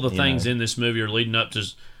of all the things in this movie are leading up to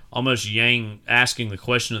almost Yang asking the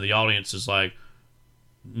question of the audience is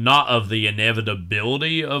not of the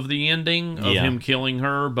inevitability of the ending of him killing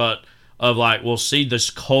her, but of we'll see this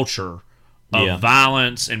culture of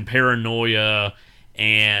violence and paranoia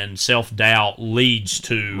and self-doubt leads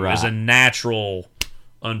to as a natural,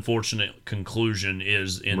 unfortunate conclusion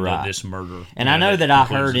is in this murder. And I know that I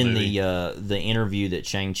heard in the interview that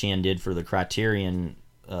Chang Chen did for the Criterion,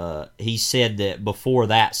 he said that before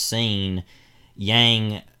that scene,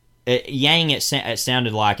 Yang it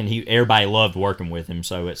sounded like, and everybody loved working with him,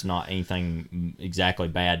 so it's not anything exactly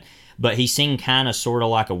bad, but he seemed kind of sort of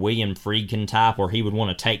like a William Friedkin type, where he would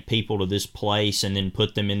want to take people to this place and then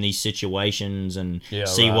put them in these situations and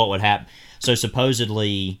see what would happen. So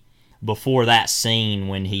supposedly, before that scene,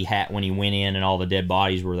 when he went in and all the dead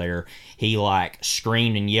bodies were there, he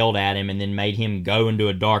screamed and yelled at him, and then made him go into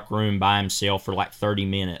a dark room by himself for 30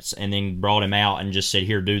 minutes, and then brought him out and just said,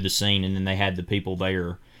 "Here, do the scene." And then they had the people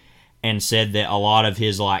there, and said that a lot of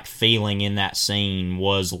his feeling in that scene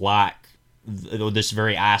was this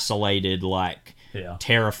very isolated,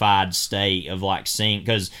 terrified state of seeing,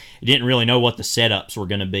 because he didn't really know what the setups were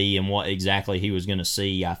going to be and what exactly he was going to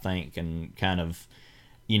see, I think, and kind of,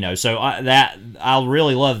 so I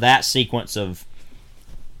really love that sequence of,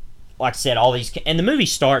 like I said, all these, and the movie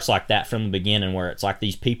starts like that from the beginning, where it's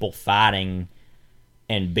these people fighting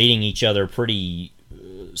and beating each other pretty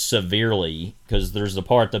severely, because there's the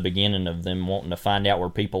part at the beginning of them wanting to find out where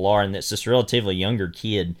people are, and it's this relatively younger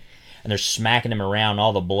kid, and they're smacking him around,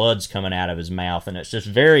 all the blood's coming out of his mouth, and it's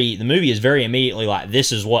just the movie is very immediately like,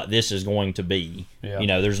 this is what this is going to be. Yeah. You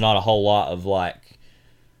know, there's not a whole lot of like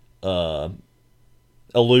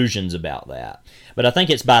illusions about that. But I think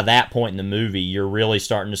it's by that point in the movie you're really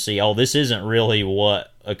starting to see, oh, this isn't really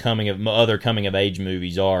what other coming of age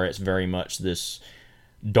movies are. It's very much this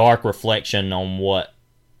dark reflection on what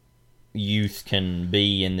youth can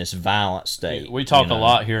be in this violent state. We talk a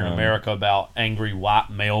lot here in America about angry white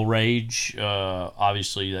male rage.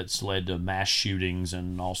 Obviously, that's led to mass shootings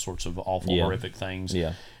and all sorts of awful, horrific things.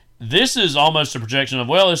 Yeah. This is almost a projection of,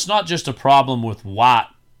 well, it's not just a problem with white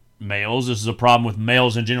males. This is a problem with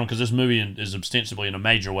males in general, because this movie is ostensibly in a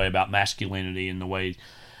major way about masculinity and the way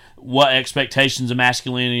what expectations of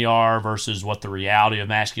masculinity are versus what the reality of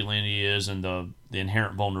masculinity is, and the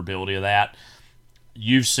inherent vulnerability of that.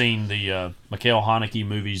 You've seen the Mikhail Haneke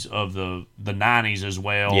movies of the 90s as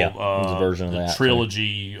well. Yeah, there's a version of that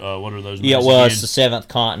trilogy. What are those movies? Yeah, well, again? it's The Seventh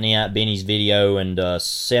Continent, Benny's Video, and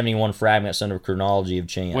 71 Fragments under Chronology of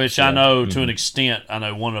Chance. Which I know, to an extent, I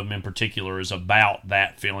know one of them in particular is about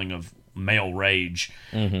that feeling of male rage.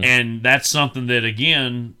 Mm-hmm. And that's something that,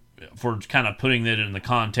 again, for kind of putting that in the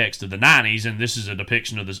context of the 90s, and this is a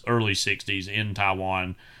depiction of the early 60s in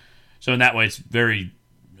Taiwan. So in that way, it's very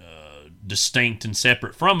distinct and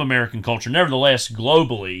separate from American culture. Nevertheless,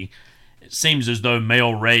 globally, it seems as though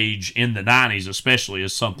male rage in the 90s especially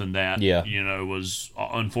is something that was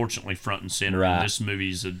unfortunately front and center. Right. And this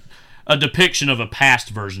movie is a depiction of a past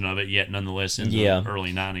version of it, yet nonetheless in the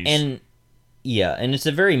early 90s. And it's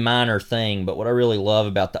a very minor thing, but what I really love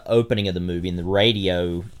about the opening of the movie and the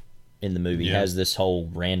radio in the movie has this whole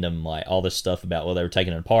random, like, all this stuff about, well, they were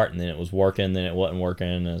taking it apart, and then it was working, then it wasn't working,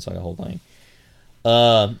 and it's like a whole thing.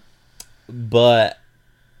 But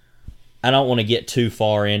I don't want to get too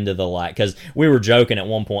far into the, like, because we were joking at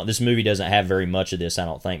one point, this movie doesn't have very much of this, I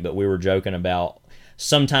don't think, but we were joking about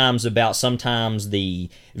sometimes the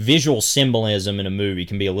visual symbolism in a movie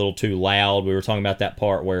can be a little too loud. We were talking about that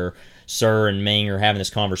part where Sir and Ming are having this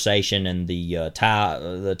conversation, and the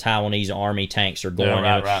Taiwanese army tanks are going,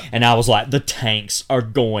 right. And I was like, the tanks are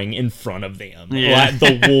going in front of them. Like,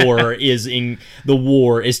 the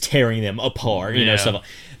war is tearing them apart. You know, stuff,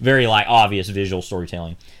 very like obvious visual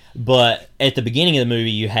storytelling. But at the beginning of the movie,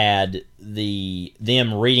 you had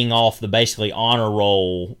them reading off the basically honor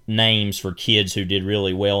roll names for kids who did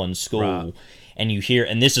really well in school. Right. And you hear,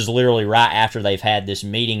 and this is literally right after they've had this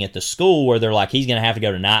meeting at the school where they're like, he's going to have to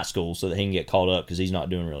go to night school so that he can get caught up because he's not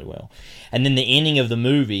doing really well. And then the ending of the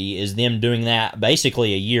movie is them doing that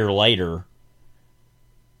basically a year later.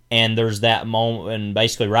 And there's that moment, and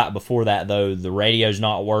basically right before that, though, the radio's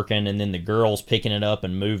not working, and then the girl's picking it up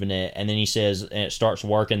and moving it, and then he says, and it starts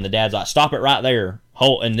working, the dad's like, stop it right there,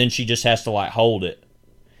 hold, and then she just has to, like, hold it.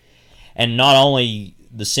 And not only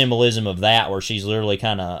the symbolism of that, where she's literally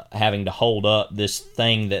kind of having to hold up this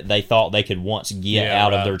thing that they thought they could once get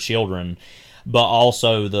out of their children, but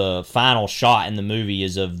also the final shot in the movie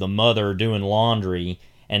is of the mother doing laundry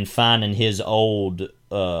and finding his old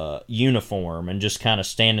uniform and just kind of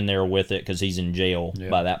standing there with it because he's in jail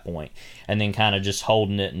by that point, and then kind of just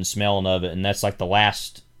holding it and smelling of it, and that's like the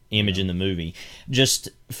last image in the movie. Just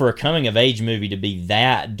for a coming of age movie to be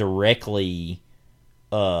that directly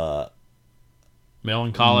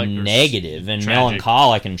melancholic, negative and tragic.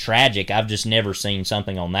 Melancholic and tragic, I've just never seen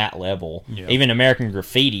something on that level. Even American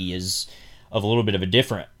Graffiti is of a little bit of a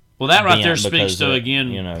different. Well, that right there speaks to,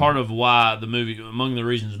 again, part of why the movie, among the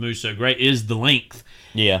reasons the movie's so great, is the length.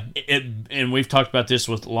 Yeah. And we've talked about this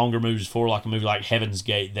with longer movies before, like a movie like Heaven's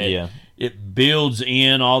Gate, that it builds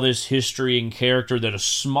in all this history and character that a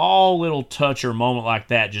small little touch or moment like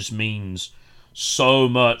that just means so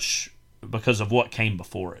much because of what came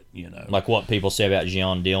before it, you know. Like what people say about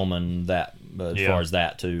Jean Dillman, that as far as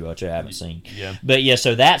that, too, which I haven't seen. Yeah. But, yeah,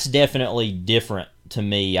 so that's definitely different to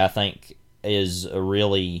me, I think, is a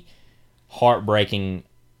really heartbreaking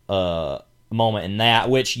moment in that,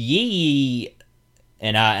 which Yi,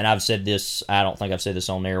 and I've said this, I don't think I've said this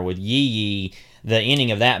on air, with Yi, the ending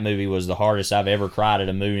of that movie was the hardest I've ever cried at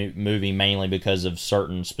a movie, mainly because of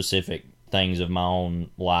certain specific things of my own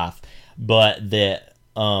life, but that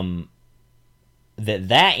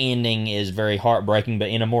ending is very heartbreaking, but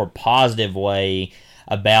in a more positive way,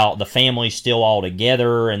 about the family still all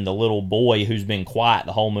together and the little boy who's been quiet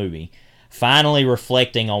the whole movie finally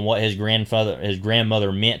reflecting on what his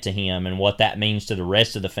grandmother meant to him and what that means to the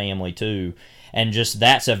rest of the family too. And just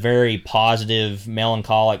that's a very positive,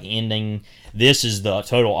 melancholic ending. This is the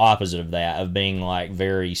total opposite of that, of being like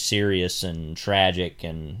very serious and tragic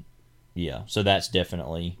and Yeah, so that's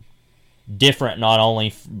definitely different, not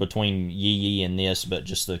only between Yee Yee and this, but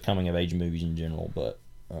just the coming of age movies in general. But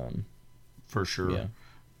for sure,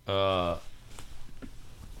 yeah.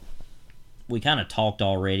 We kind of talked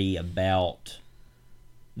already about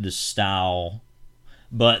the style,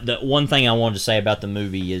 but the one thing I wanted to say about the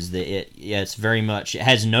movie is that it's very much, it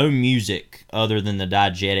has no music other than the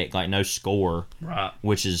diegetic, like no score, right?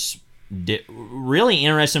 Which is really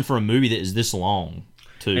interesting for a movie that is this long.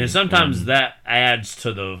 Too. And sometimes that adds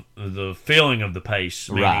to the feeling of the pace.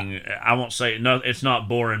 Meaning, right. I won't say it's not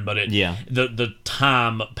boring, but the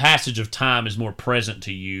passage of time is more present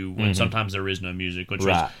to you when sometimes there is no music, which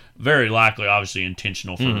is very likely, obviously,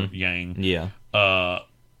 intentional for Yang. Yeah.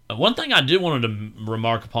 One thing I did wanted to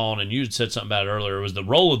remark upon, and you had said something about it earlier, was the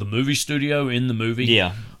role of the movie studio in the movie.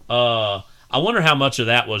 Yeah. I wonder how much of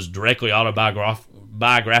that was directly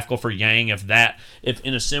autobiographical for Yang. If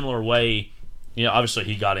in a similar way. You know, obviously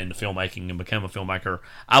he got into filmmaking and became a filmmaker.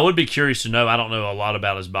 I would be curious to know, I don't know a lot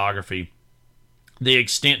about his biography, the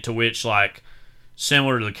extent to which, like,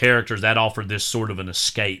 similar to the characters, that offered this sort of an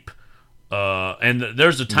escape. And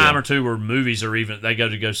there's a time or two where movies are even, they go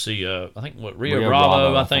to see, I think, Rio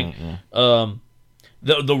Bravo, I think. The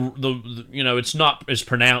you know, it's not as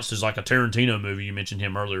pronounced as like a Tarantino movie, you mentioned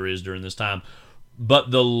him earlier, is during this time.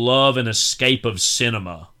 But the love and escape of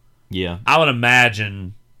cinema. Yeah. I would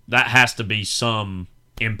imagine that has to be some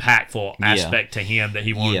impactful aspect to him that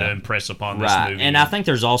he wanted to impress upon this movie. And I think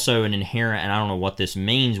there's also an inherent, and I don't know what this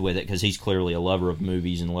means with it, because he's clearly a lover of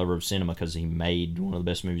movies and a lover of cinema because he made one of the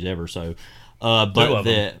best movies ever. So, but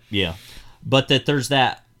that there's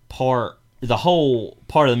that part, the whole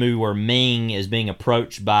part of the movie where Ming is being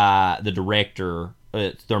approached by the director.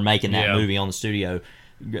 They're making that movie in the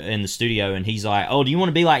studio, and he's like, "Oh, do you want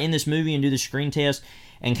to be like in this movie and do the screen test?"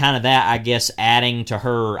 And kind of that, I guess, adding to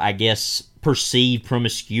her, I guess, perceived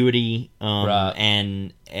promiscuity,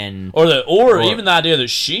 and or even the idea that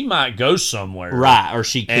she might go somewhere, right? Or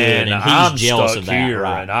she could, and he's I'm jealous stuck of that, here,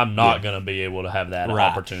 right? And I'm not going to be able to have that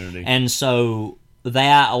opportunity. And so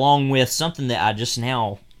that, along with something that I just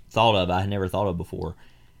now thought of, I had never thought of before,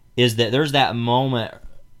 is that there's that moment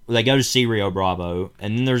where they go to see Rio Bravo,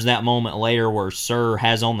 and then there's that moment later where Sir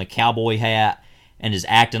has on the cowboy hat and is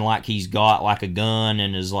acting like he's got like a gun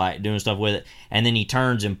and is like doing stuff with it, and then he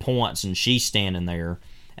turns and points and she's standing there,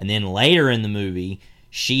 and then later in the movie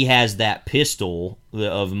she has that pistol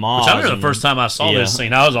of Maz. Which I remember the first time I saw this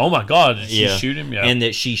scene, I was, oh my god, did she shoot him? Yeah. And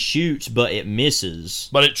that she shoots, but it misses.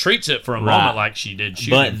 But it treats it for a moment like she did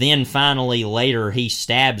shoot him. But then finally later he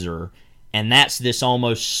stabs her, and that's this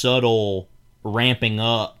almost subtle ramping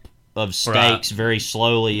up of stakes very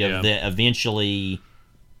slowly of that eventually.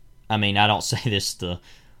 I mean, I don't say this to,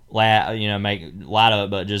 make light of it,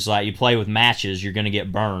 but just like you play with matches, you're going to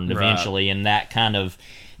get burned eventually, and that kind of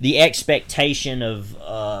the expectation of,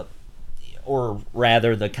 or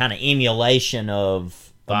rather, the kind of emulation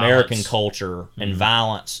of violence. American culture and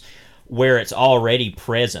violence, where it's already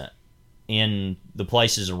present in the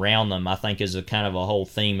places around them. I think is a kind of a whole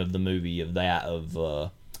theme of the movie of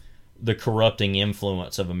the corrupting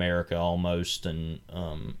influence of America almost, and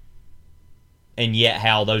yet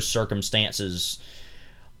how those circumstances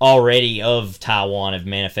already of Taiwan have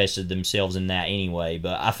manifested themselves in that anyway.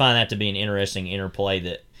 But I find that to be an interesting interplay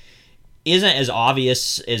that isn't as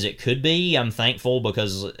obvious as it could be. I'm thankful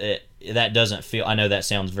because that doesn't feel... I know that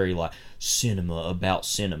sounds very like cinema about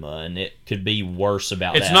cinema, and it could be worse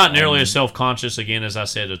about it's not nearly as self-conscious, again, as I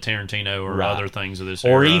said, of Tarantino or other things of this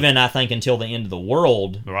era. Or even, I think, Until the End of the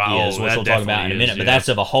World is, which we'll talk about in a minute. But that's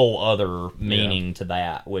of a whole other meaning to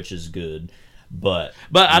that, which is good. But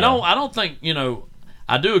I don't think,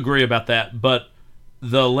 I do agree about that, but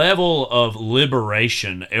the level of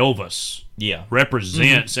liberation Elvis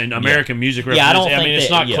represents and American music represents. I mean, it's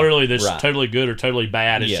not clearly this totally good or totally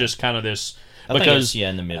bad. It's just kind of this, because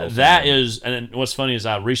in the middle. That is, and what's funny is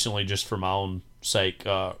I recently, just for my own sake,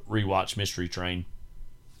 rewatched Mystery Train,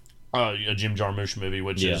 a Jim Jarmusch movie,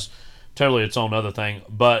 which is totally its own other thing,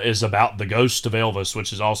 but is about the ghost of Elvis,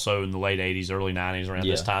 which is also in the late 80s, early 90s, around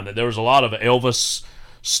this time, that there was a lot of Elvis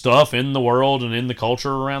stuff in the world and in the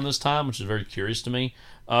culture around this time, which is very curious to me.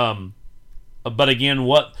 But again,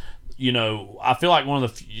 I feel like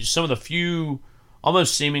some of the few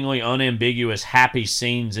almost seemingly unambiguous happy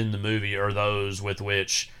scenes in the movie are those with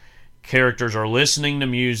which characters are listening to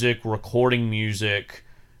music, recording music,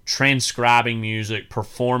 transcribing music,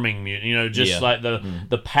 performing music, like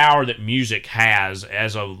the power that music has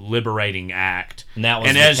as a liberating act. And that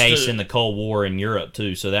was the case in the Cold War in Europe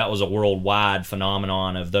too, so that was a worldwide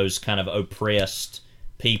phenomenon of those kind of oppressed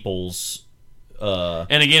peoples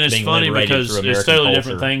And again, it's being funny liberated because through it's American totally culture.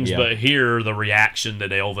 different things, Yeah. but here, the reaction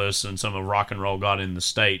that Elvis and some of rock and roll got in the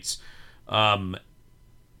States, and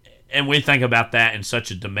we think about that in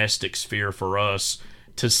such a domestic sphere for us,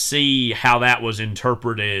 to see how that was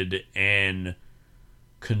interpreted and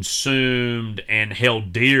consumed and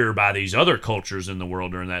held dear by these other cultures in the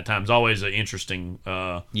world during that time is always an interesting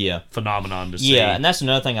phenomenon to see. Yeah, and that's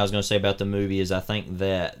another thing I was going to say about the movie is I think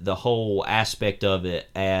that the whole aspect of it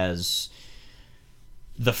as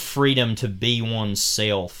the freedom to be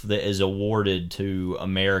oneself that is awarded to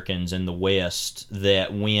Americans in the West,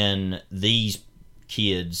 that when these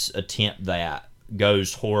kids attempt that,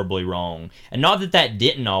 goes horribly wrong. And not that that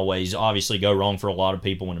didn't always obviously go wrong for a lot of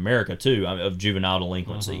people in America too, of juvenile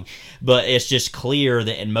delinquency, but it's just clear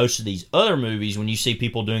that in most of these other movies, when you see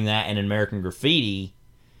people doing that in American Graffiti,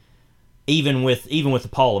 even with the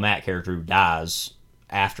Paul Le Mat character who dies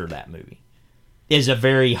after that movie, is a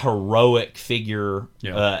very heroic figure,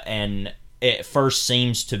 and at first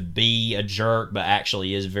seems to be a jerk, but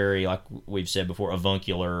actually is very, like we've said before,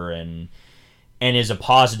 avuncular and is a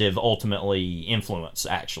positive, ultimately, influence,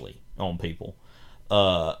 actually, on people.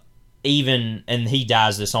 And he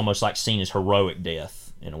dies this almost like seen as heroic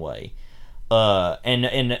death, in a way.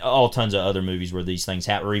 And all tons of other movies where these things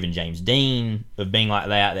happen, or even James Dean, of being like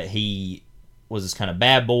that he was this kind of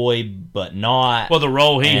bad boy, but not. Well, the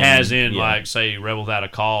role he has in, like, say, Rebel Without a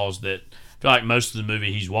Cause, that I feel like most of the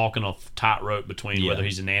movie he's walking a tightrope between whether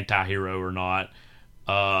he's an anti-hero or not.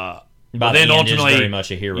 But then ultimately, very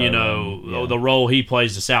much a hero. You know, the role he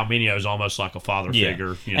plays to Sal Mineo is almost like a father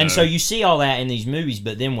figure. You know? And so you see all that in these movies,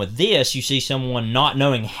 but then with this, you see someone not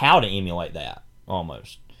knowing how to emulate that,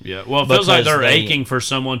 almost. Yeah, well, it feels like they're aching for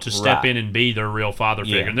someone to step in and be their real father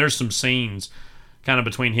figure. And there's some scenes kind of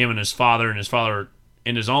between him and his father in his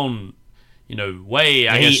own, way,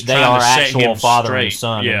 I guess, they trying are to set actual him father straight. and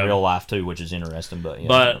son in real life, too, which is interesting.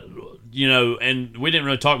 But and we didn't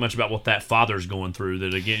really talk much about what that father's going through.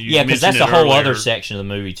 That again, because that's a whole other section of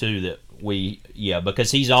the movie too. That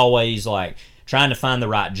because he's always like trying to find the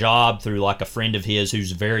right job through like a friend of his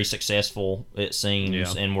who's very successful, it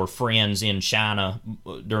seems, and were friends in China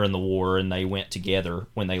during the war, and they went together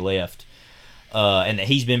when they left, and that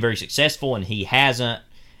he's been very successful and he hasn't,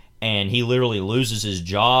 and he literally loses his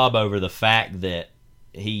job over the fact that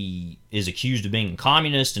he is accused of being a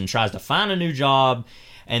communist and tries to find a new job.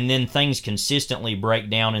 And then things consistently break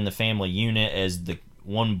down in the family unit as the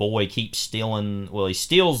one boy keeps stealing. Well, he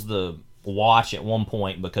steals the watch at one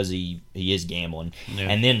point because he is gambling. Yeah.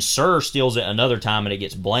 And then Sir steals it another time and it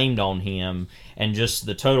gets blamed on him. And just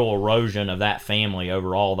the total erosion of that family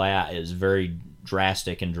over all that is very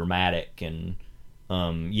drastic and dramatic. And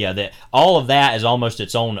that all of that is almost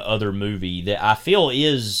its own other movie that I feel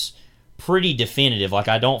is pretty definitive. Like,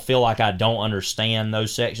 I don't feel like I don't understand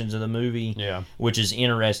those sections of the movie, which is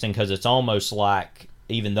interesting because it's almost like,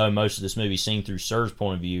 even though most of this movie is seen through Sir's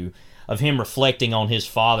point of view, of him reflecting on his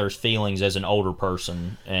father's feelings as an older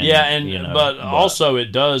person. And, but also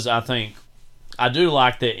it does, I think, I do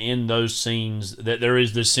like that in those scenes that there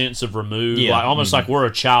is this sense of remove, like almost like we're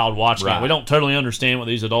a child watching it. We don't totally understand what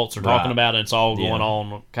these adults are talking about, and it's all going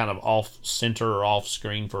on kind of off center or off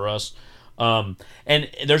screen for us. And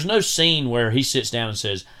there's no scene where he sits down and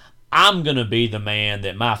says, I'm going to be the man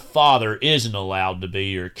that my father isn't allowed to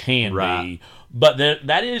be or can be. But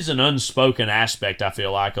that is an unspoken aspect, I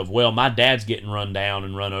feel like, of, well, my dad's getting run down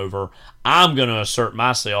and run over. I'm going to assert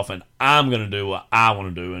myself, and I'm going to do what I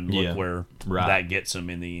want to do, and look where that gets him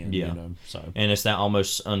in the end. So. And it's that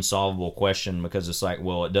almost unsolvable question because it's like,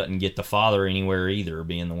 well, it doesn't get the father anywhere either,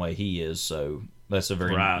 being the way he is, so... That's a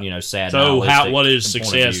very sad. So what is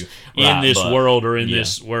success in this world or in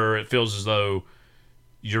this where it feels as though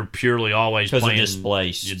you're purely always playing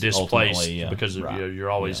displaced? You're displaced because of, you're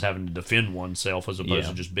always having to defend oneself as opposed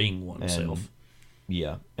to just being oneself.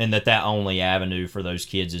 And that only avenue for those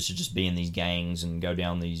kids is to just be in these gangs and go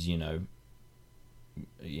down these dead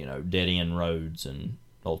end roads and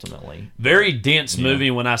ultimately very dense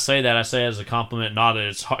movie. When I say that, I say as a compliment, not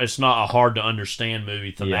that it's not a hard to understand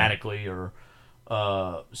movie thematically or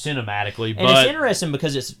cinematically, but it's interesting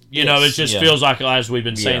because it just feels like, as we've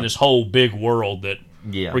been saying, this whole big world that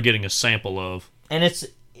we're getting a sample of, and it's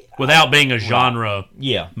without being a genre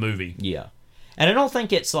movie. And I don't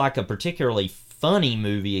think it's like a particularly funny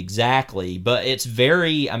movie exactly, but it's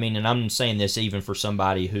very, and I'm saying this even for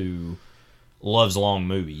somebody who loves long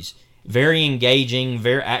movies, very engaging,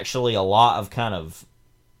 very actually a lot of kind of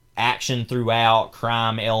action throughout,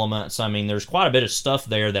 crime elements. There's quite a bit of stuff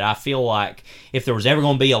there that I feel like if there was ever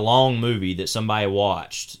going to be a long movie that somebody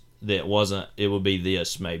watched that wasn't, it would be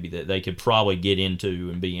this maybe, that they could probably get into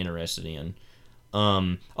and be interested in.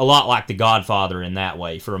 a lot like The Godfather in that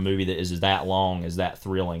way, for a movie that is that long, is that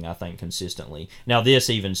thrilling, I think, consistently. Now, this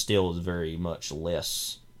even still is very much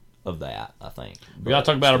less of that, I think. We got to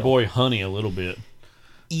talk about our boy Honey a little bit.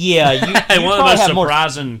 Yeah, you one of the most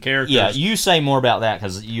surprising characters. Yeah, you say more about that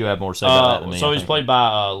because you have more to say about that than me. So he's played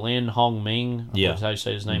by Lin Hong Ming. That's how you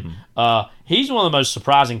say his name. Mm-hmm. He's one of the most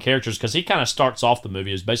surprising characters because he kind of starts off the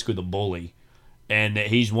movie as basically the bully, and that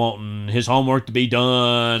he's wanting his homework to be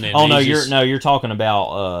done. And you're talking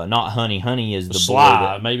about not Honey. Honey is the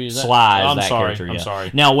Sly. Maybe Sly is I'm that sorry. character. Yeah. I'm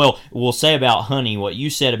sorry. Now, we'll say about Honey what you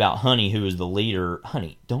said about Honey, who is the leader.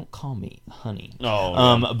 Honey, don't call me Honey.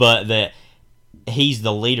 Oh, but that. He's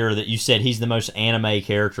the leader that you said he's the most anime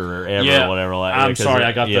character ever, or whatever. Like, I'm sorry,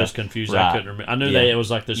 I got those confused. Right. I couldn't remember. I knew that it was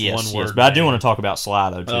like this one word. But I do want to talk about Sly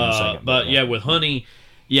though too in a second. But with Honey,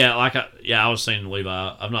 I was saying to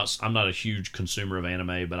Levi, I'm not a huge consumer of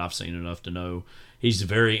anime, but I've seen enough to know he's a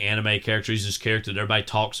very anime character. He's this character that everybody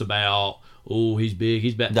talks about. Oh, he's big.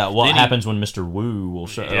 He's bad. What happens when Mr. Wu will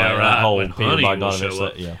show? Yeah, right. Whole when Honey will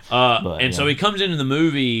show up. So he comes into the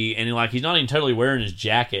movie and he's not even totally wearing his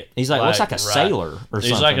jacket. He's looks like a sailor or something.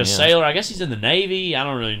 He's like a sailor. I guess he's in the Navy. I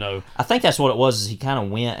don't really know. I think that's what it was. Is he kind of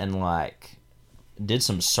went and did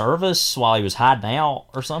some service while he was hiding out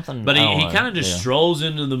or something. But he kind of just strolls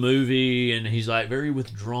into the movie and he's very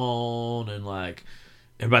withdrawn and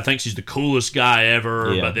everybody thinks he's the coolest guy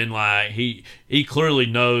ever, but then he clearly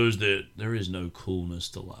knows that there is no coolness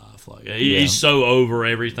to life. He's so over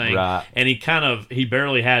everything, right. And he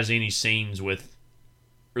barely has any scenes with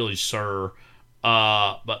really Sir.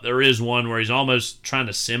 But there is one where he's almost trying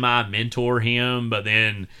to semi-mentor him, but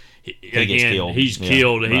then he's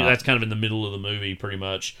killed. Right. That's kind of in the middle of the movie, pretty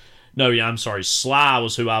much. No, I'm sorry. Sly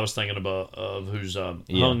was who I was thinking of who's Hung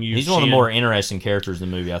Yu. He's one of the more interesting characters in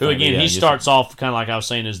the movie, I think. Again, he starts off kind of like I was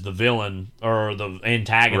saying as the villain or the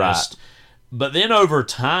antagonist. Right. But then over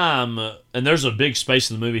time, and there's a big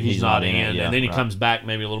space in the movie he's not in, and then he comes back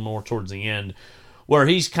maybe a little more towards the end, where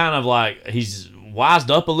he's kind of he's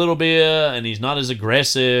wised up a little bit, and he's not as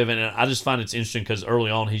aggressive, and I just find it's interesting because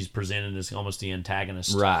early on he's presented as almost the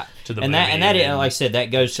antagonist, right? To the movie, and like I said,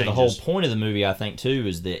 that goes to the whole point of the movie. I think too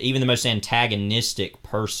is that even the most antagonistic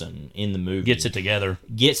person in the movie gets it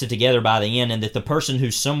together by the end, and that the person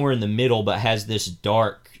who's somewhere in the middle but has this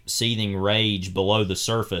dark, seething rage below the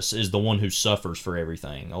surface is the one who suffers for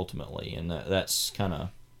everything ultimately, and that's kind of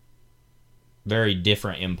very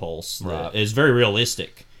different impulse. That is very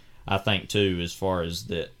realistic. I think too, as far as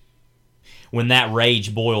that, when that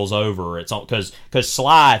rage boils over, it's because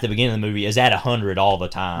Sly at the beginning of the movie is at 100 all the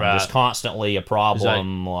time. Right. There's constantly a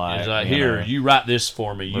problem. You write this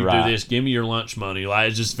for me. You do this. Give me your lunch money.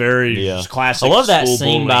 It's just very just classic. I love that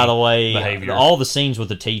scene, by the way. Behavior. All the scenes with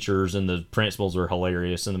the teachers and the principals are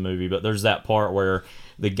hilarious in the movie. But there's that part where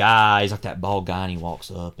the guy, he's like that bald guy, and he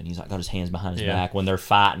walks up and he's got his hands behind his back when they're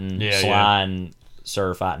fighting. Sly and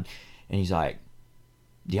Sir fighting, and he's like,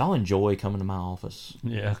 do y'all enjoy coming to my office?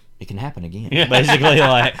 Yeah. It can happen again. Yeah. Basically,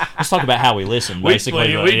 let's talk about how we listen.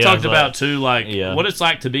 Basically, we talked about, too, what it's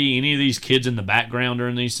like to be any of these kids in the background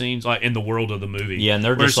during these scenes, in the world of the movie. Yeah, and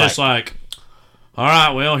they're just all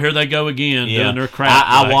right, well, here they go again, doing their crap.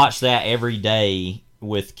 I watch that every day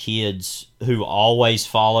with kids who always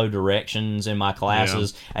follow directions in my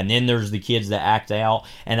classes, and then there's the kids that act out,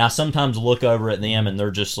 and I sometimes look over at them and they're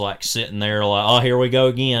just sitting there oh, here we go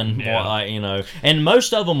again. And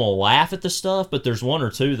most of them will laugh at the stuff, but there's one or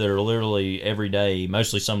two that are literally every day,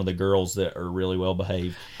 mostly some of the girls that are really well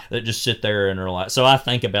behaved, that just sit there and are so I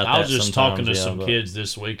think about that. I was just talking to some kids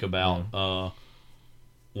this week about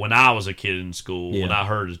when I was a kid in school, when I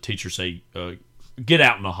heard a teacher say, get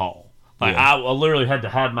out in the hall. I literally had to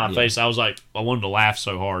hide my face. I wanted to laugh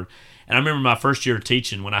so hard. And I remember my first year of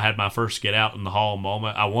teaching, when I had my first get out in the hall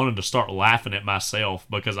moment, I wanted to start laughing at myself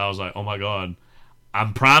because I was like, oh my God,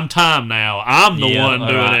 I'm prime time now. I'm the one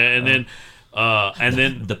doing it. And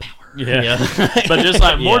then the power. Yeah. But just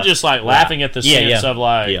laughing at the sense of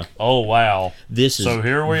oh wow.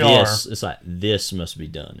 Here we are. It's this must be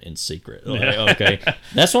done in secret. Okay.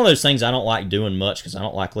 That's one of those things I don't like doing much because I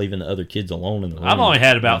don't like leaving the other kids alone in the room. I've only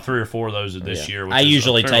had about 3 or 4 of those this year. I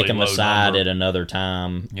usually take them aside at another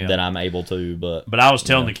time that I'm able to. But I was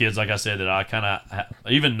telling the kids, like I said, that I kind of,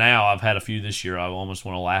 even now I've had a few this year, I almost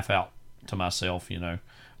want to laugh out to myself,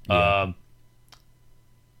 But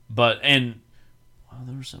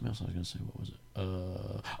there was something else I was going to say. What was it?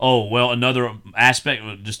 Another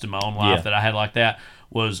aspect just in my own life that I had like that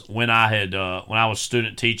was when I was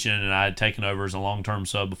student teaching and I had taken over as a long-term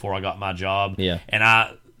sub before I got my job. Yeah.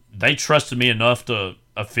 And they trusted me enough to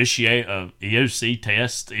officiate a EOC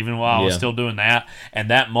test even while I was Yeah. still doing that. And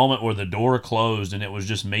that moment where the door closed and it was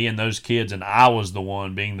just me and those kids, and I was the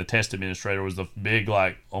one being the test administrator, was the big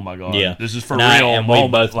like, oh my god, Yeah, this is for and real. and we've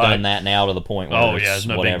moment. both Like, done that now to the point where oh yeah, it's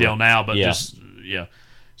no whatever. big deal now, but Yeah. just yeah.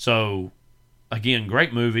 So again,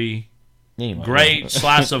 great movie. Anyway, Great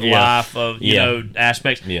slice of Yeah. life of you Yeah. know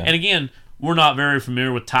aspects. Yeah. And again, we're not very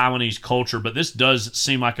familiar with Taiwanese culture, but this does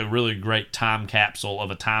seem like a really great time capsule of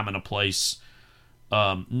a time and a place.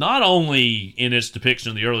 Not only in its depiction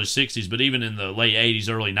of the early '60s, but even in the late '80s,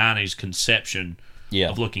 early '90s conception Yeah.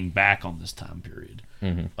 of looking back on this time period.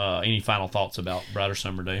 Any final thoughts about Brighter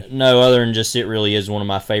Summer Day? No, other than just it really is one of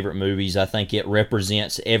my favorite movies. I think it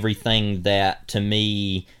represents everything that, to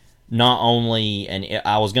me, not only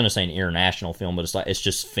I was going to say an international film, but it's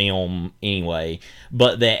just film anyway.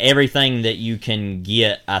 But that everything that you can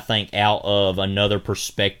get, I think, out of another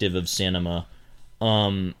perspective of cinema,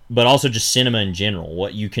 but also just cinema in general,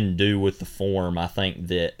 what you can do with the form, I think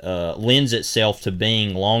that lends itself to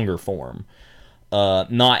being longer form.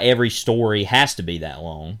 Not every story has to be that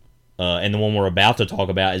long, and the one we're about to talk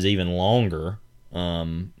about is even longer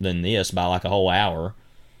than this by like a whole hour.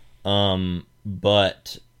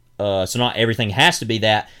 But so not everything has to be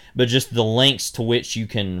that, but just the lengths to which you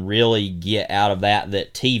can really get out of that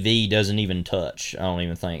TV doesn't even touch. I don't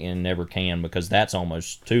even think, and never can, because that's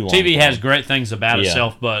almost too long. TV has great things about Yeah.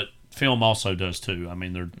 itself, but film also does too. I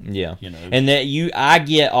mean, they're Yeah, you know, and that I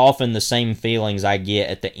get often the same feelings I get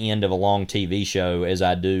at the end of a long TV show as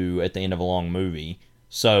I do at the end of a long movie.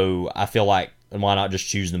 So I feel like, why not just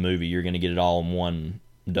choose the movie? You're going to get it all in one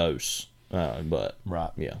dose. But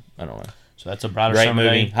right. yeah, I don't know. So that's a Brighter Great Summer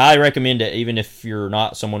movie. Day. Highly recommend it, even if you're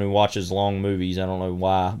not someone who watches long movies. I don't know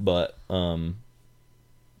why, but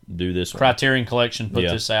do this one. Criterion Collection put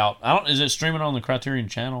Yeah. this out. Is it streaming on the Criterion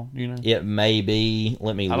channel? Do you know? It may be.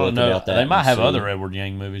 Let me I look don't know. about that. They might and have see. other Edward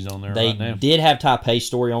Yang movies on there They right now. did have Taipei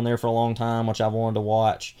Story on there for a long time, which I've wanted to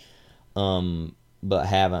watch, but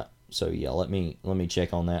haven't. So yeah, let me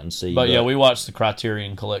check on that and see. But yeah, we watched the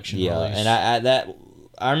Criterion Collection yeah, release. and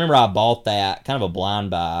I remember I bought that kind of a blind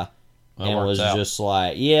buy, That and works was out. just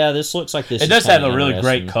like, yeah, this looks like this. It is does have kinda a really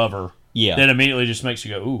interesting. great cover. Yeah. That immediately just makes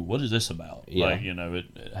you go, ooh, what is this about? Yeah. Like, you know, it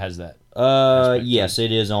has that. aspect to Yes,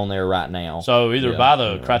 it is on there right now. So either Yeah, buy the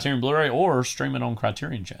anyway. Criterion Blu-ray or stream it on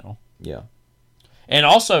Criterion channel. Yeah. And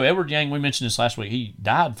also, Edward Yang, we mentioned this last week, he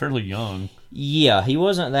died fairly young. Yeah, he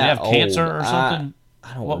wasn't that Did he have old. cancer or something?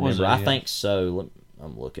 I don't What was remember. it? I think so.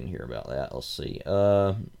 I'm looking here about that. Let's see.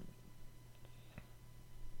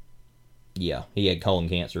 Yeah, he had colon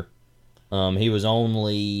cancer. He was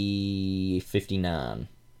only 59.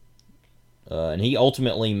 And he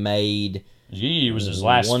ultimately made Gee, was his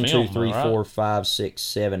last 1, film, 2, 3, right? 4, 5, 6,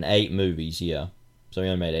 7, 8 movies. Yeah, so he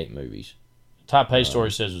only made 8 movies. Taipei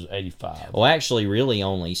Story says it was 85. Well, actually, really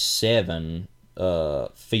only 7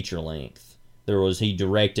 feature length. He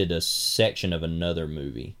directed a section of another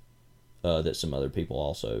movie that some other people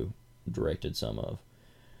also directed some of.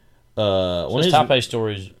 So his Taipei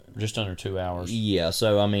Story is just under 2 hours. Yeah,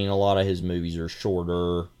 so I mean, a lot of his movies are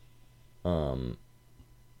shorter.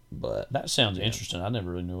 But That sounds interesting. I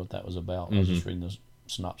never really knew what that was about. I was just reading the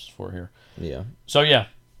synopsis for it here. yeah, So yeah,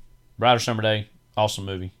 Brighter Summer Day, awesome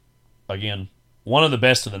movie. Again, one of the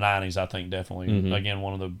best of the '90s, I think, definitely. Again,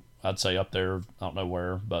 one of the, I'd say up there. I don't know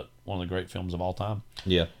where, but one of the great films of all time.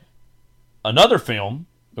 yeah. Another film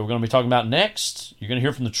that we're going to be talking about next, you're going to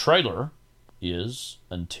hear from the trailer, is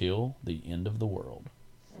Until the End of the World.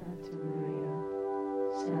 Santa Maria,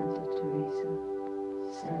 Santa Teresa,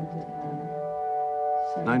 Santa Ana.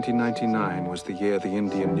 1999 was the year the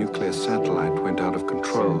Indian nuclear satellite went out of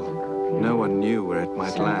control. No one knew where it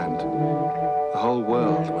might land. The whole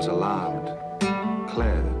world was alarmed.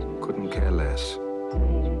 Claire couldn't care less.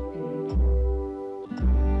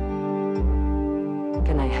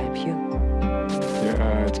 Can I help you?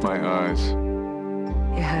 Yeah, it's my eyes.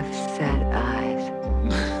 You have sad eyes.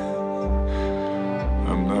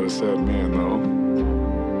 I'm not a sad man, though.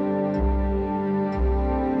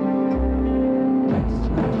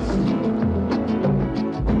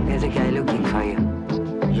 There's a guy looking for you.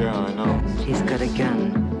 Yeah, I know. He's got a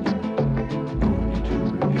gun.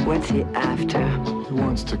 What's he after? He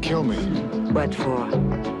wants to kill me. What for?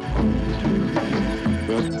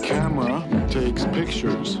 That camera takes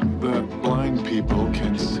pictures that blind people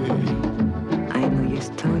can see. I know you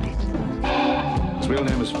stole it. His real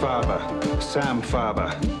name is Faber. Sam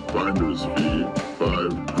Faber. Finder's fee,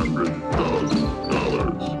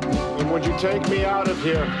 $500,000. Then would you take me out of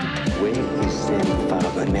here? Where is Sam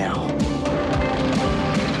Faber now?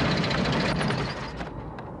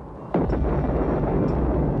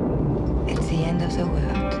 It's the end of the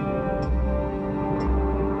world.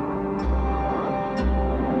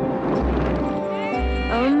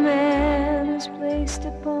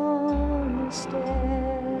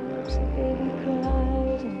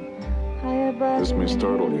 This may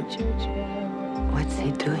startle you. What's he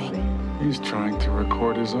doing? He's trying to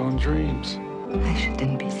record his own dreams. I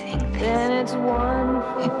shouldn't be saying this. Then it's one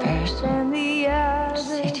A person and the other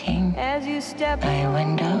sitting as you step by a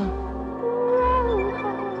window.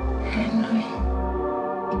 Henry.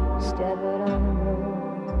 step it on the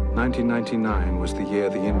road. 1999 was the year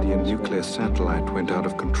the Indian nuclear satellite went out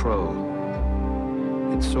of control.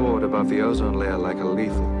 It soared above the ozone layer like a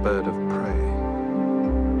lethal bird of prey.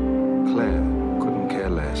 Claire couldn't care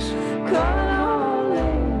less. Call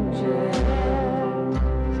angels,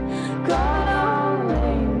 call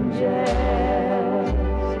angels,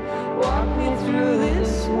 walk me through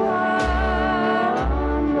this one,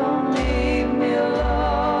 don't leave me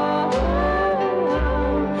alone.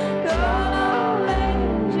 Call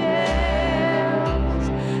angels,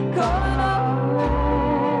 call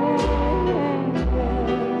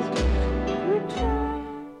angels.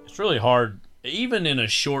 It's really hard, even in a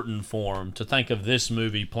shortened form, to think of this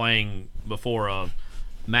movie playing before a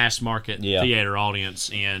mass market theater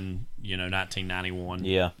audience in 1991.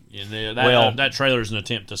 Yeah. That trailer is an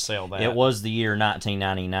attempt to sell that. It was the year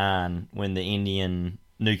 1999 when the Indian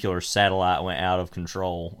nuclear satellite went out of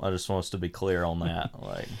control. I just want us to be clear on that.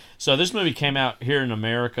 So this movie came out here in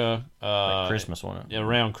America Christmas, wasn't it?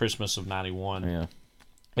 Around Christmas of 91. Yeah.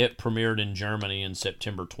 It premiered in Germany in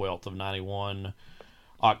September 12th of 91.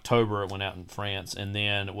 October it went out in France, and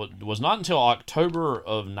then it was not until October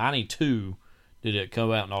of 92 did it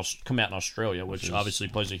come out in Australia, which obviously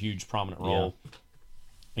plays a huge prominent role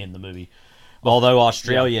in the movie. Although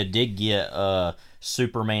Australia did get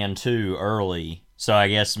Superman 2 early, so I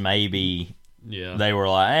guess maybe they were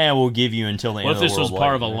like, we'll give you until the end of the world. What if this was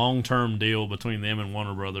part of a long-term deal between them and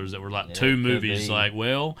Warner Brothers that were like two movies, like,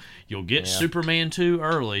 well, you'll get Superman 2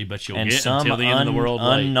 early, but you'll get until the end of the world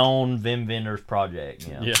late. Unknown Wim Wenders project.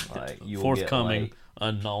 Forthcoming,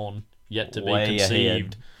 unknown, yet to be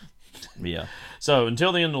conceived. Yeah. So,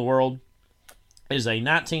 Until the End of the World is a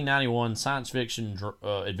 1991 science fiction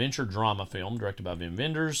adventure drama film directed by Wim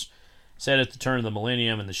Wenders. Set at the turn of the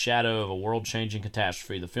millennium in the shadow of a world-changing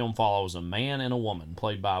catastrophe, the film follows a man and a woman,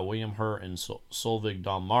 played by William Hurt and Solveig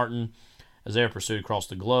Dahl Martin, as they are pursued across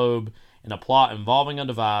the globe in a plot involving a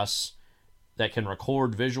device that can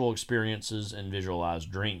record visual experiences and visualize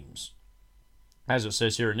dreams. As it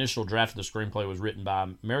says here, initial draft of the screenplay was written by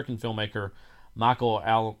American filmmaker Michael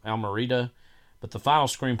Almerida, but the final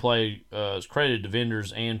screenplay is credited to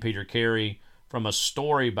Wenders and Peter Carey from a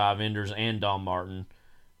story by Wenders and Dahl Martin.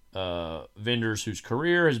 Wenders, whose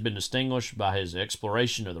career has been distinguished by his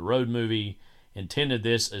exploration of the road movie, intended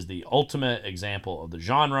this as the ultimate example of the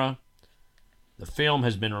genre. The film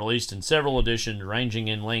has been released in several editions, ranging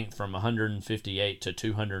in length from 158 to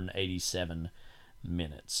 287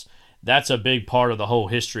 minutes. That's a big part of the whole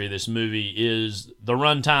history of this movie is the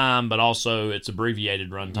runtime, but also its abbreviated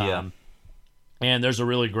runtime. Yeah. And there's a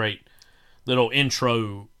really great little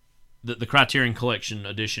intro that the Criterion Collection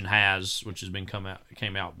edition has, which has been came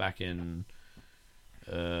out back in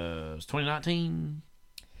 2019,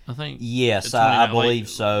 I think. Yes, I believe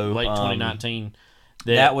so. Late 2019.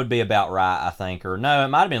 That would be about right, I think. Or no, it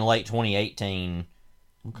might have been late 2018.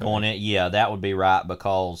 Okay. Going in, yeah, that would be right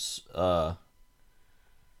because. Well,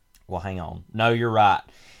 hang on. No, you're right.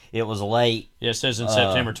 It was late. Yeah, it says in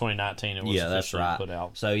September 2019 it was officially put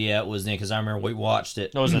out. So, yeah, it was then, because I remember we watched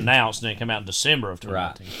it. It was announced, and it came out in December of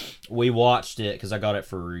 2019. Right. We watched it, because I got it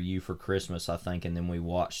for you for Christmas, I think, and then we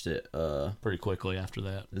watched it. Pretty quickly after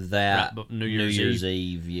that. Right, New Year's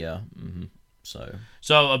Eve, yeah. Mm-hmm.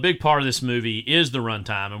 So a big part of this movie is the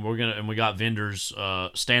runtime, and we got Wenders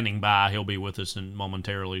standing by. He'll be with us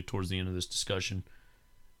momentarily towards the end of this discussion.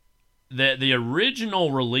 The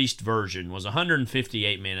original released version was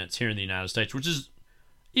 158 minutes here in the United States, which is,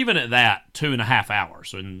 even at that, 2.5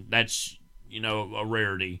 hours. And that's, a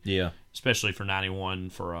rarity. Yeah. Especially for 91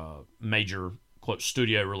 for a major, quote,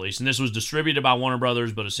 studio release. And this was distributed by Warner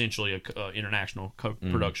Brothers, but essentially an international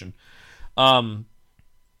co-production. The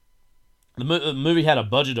movie had a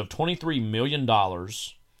budget of $23 million.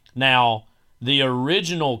 Now, the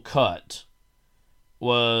original cut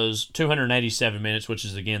was 287 minutes, which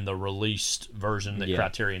is, again, the released version that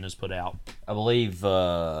Criterion has put out. I believe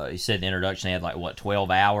he said in the introduction they had, 12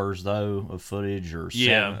 hours, though, of footage, or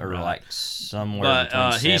somewhere between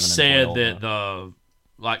 7 he and said 12.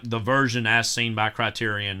 That the version as seen by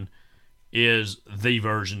Criterion is the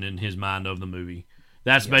version in his mind of the movie.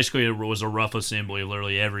 That's basically was a rough assembly of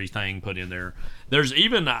literally everything put in there. There's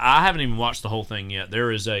even, I haven't even watched the whole thing yet.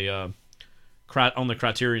 There is on the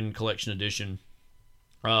Criterion Collection edition,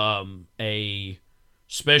 a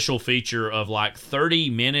special feature of 30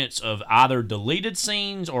 minutes of either deleted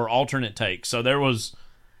scenes or alternate takes. So there was,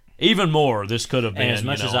 even more. This could have been. And as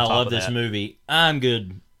much as I love this movie, I'm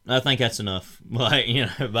good. I think that's enough. Like,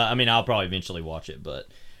 but I mean, I'll probably eventually watch it, but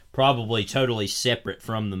probably totally separate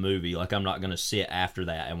from the movie. Like, I'm not going to sit after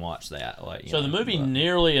that and watch that. Like, the movie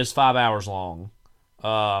nearly is 5 hours long.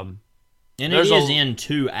 And it is in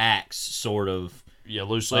 2 acts, sort of. Yeah,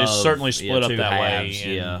 loosely. It's certainly split up that halves,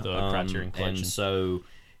 way in the Criterion Collection. And so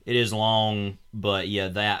it is long, but yeah,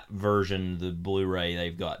 that version, the Blu-ray,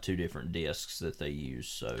 they've got 2 different discs that they use.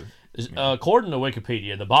 So, according to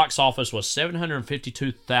Wikipedia, the box office was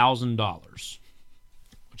 $752,000,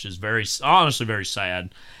 which is honestly very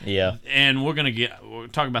sad. Yeah, and we'll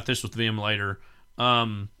talk about this with Vim later.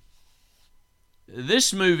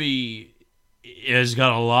 This movie has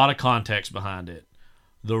got a lot of context behind it.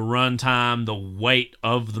 The runtime, the weight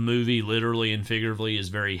of the movie, literally and figuratively, is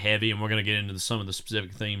very heavy, and we're going to get into some of the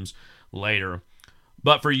specific themes later.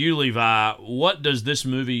 But for you, Levi, what does this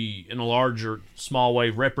movie, in a larger, small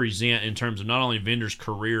way, represent in terms of not only Vinder's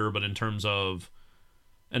career, but in terms of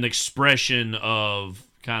an expression of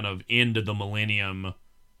kind of end of the millennium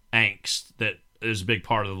angst that is a big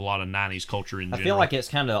part of a lot of 90s culture in general? I feel like it's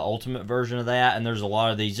kind of the ultimate version of that, and there's a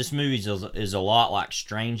lot of these. This movie is a lot like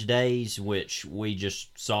Strange Days, which we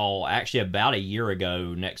just saw actually about a year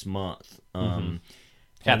ago next month. And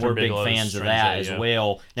we're big fans of that as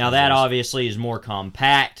well. Now, that obviously is more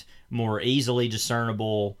compact, more easily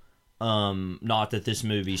discernible. Not that this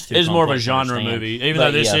movie's too. It's more of a genre movie, even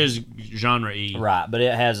though this is genre-y. Right, but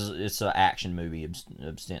it's an action movie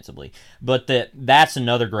ostensibly. But that's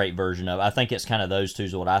another great version of it. I think it's kind of those two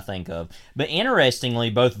is what I think of. But interestingly,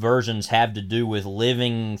 both versions have to do with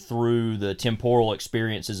living through the temporal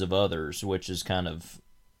experiences of others, which is kind of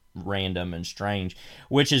random and strange,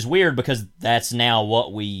 which is weird because that's now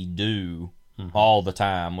what we do all the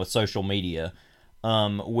time with social media.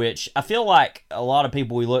 Which I feel like a lot of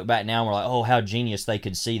people, we look back now and we're like, oh, how genius they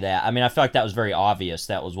could see that. I mean, I feel like that was very obvious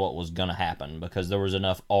that was what was going to happen because there was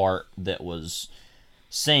enough art that was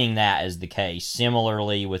seeing that as the case.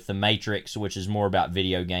 Similarly with The Matrix, which is more about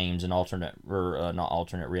video games and not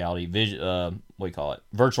alternate reality,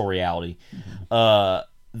 virtual reality.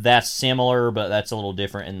 That's similar, but that's a little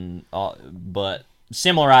different, but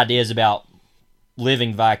similar ideas about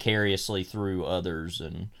living vicariously through others.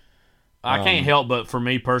 And I can't help but, for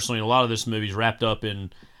me personally, a lot of this movie's wrapped up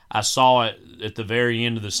in, I saw it at the very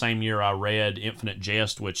end of the same year I read Infinite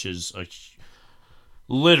Jest, which is a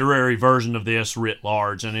literary version of this writ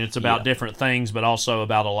large, and it's about different things, but also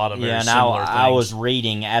about a lot of very similar things. I was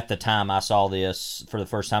reading, at the time I saw this for the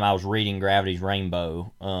first time, I was reading Gravity's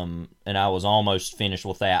Rainbow, and I was almost finished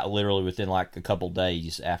with that, literally within like a couple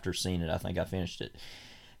days after seeing it, I think I finished it.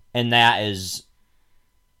 And that is,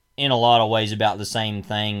 in a lot of ways, about the same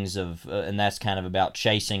things and that's kind of about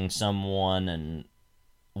chasing someone and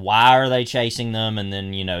why are they chasing them, and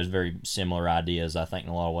then it's very similar ideas, I think,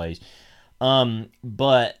 in a lot of ways.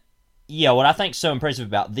 But yeah, what I think is so impressive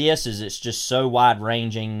about this is it's just so wide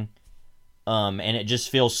ranging, and it just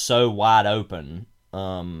feels so wide open,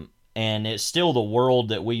 and it's still the world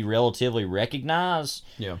that we relatively recognize.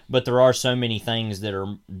 Yeah, but there are so many things that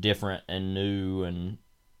are different and new, and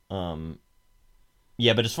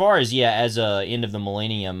yeah, but as far as as a end of the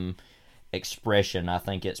millennium expression, I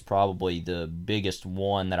think it's probably the biggest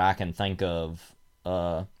one that I can think of,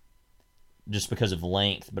 just because of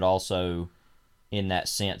length, but also in that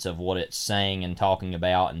sense of what it's saying and talking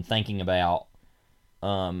about and thinking about,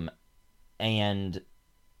 and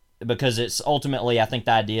because it's ultimately, I think,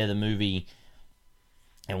 the idea of the movie,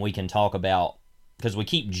 and we can talk about, because we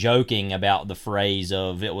keep joking about the phrase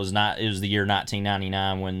of it was the year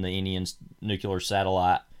 1999 when the Indian nuclear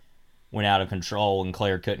satellite went out of control and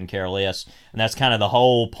Claire couldn't care less, and that's kind of the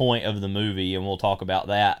whole point of the movie, and we'll talk about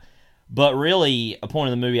that. But really, a point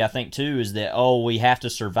of the movie, I think, too, is that, we have to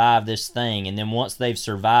survive this thing, and then once they've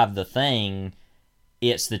survived the thing,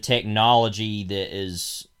 it's the technology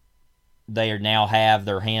that they now have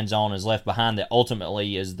their hands on is left behind that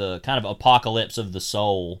ultimately is the kind of apocalypse of the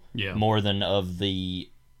soul, more than of the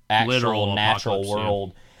actual literal natural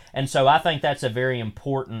world. And so I think that's a very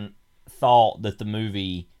important thought that the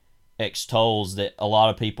movie extols, that a lot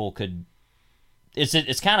of people could...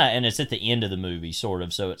 It's kind of, and it's at the end of the movie, sort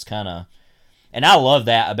of, so it's kind of... And I love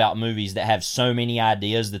that about movies that have so many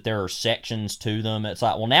ideas that there are sections to them. It's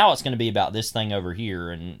like, well, now it's going to be about this thing over here,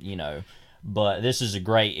 and, but this is a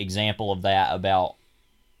great example of that, about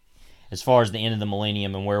as far as the end of the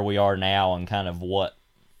millennium and where we are now and kind of what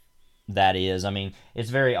that is. I mean, it's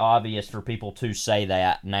very obvious for people to say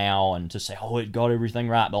that now and to say, it got everything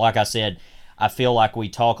right. But like I said, I feel like we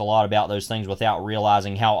talk a lot about those things without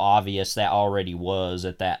realizing how obvious that already was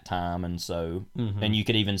at that time. And so, and you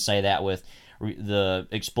could even say that with the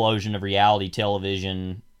explosion of reality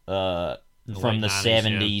television from the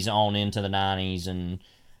 70s on into the 90s, and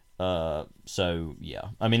so yeah,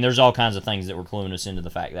 I mean, there's all kinds of things that were cluing us into the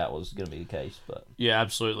fact that was going to be the case. But yeah,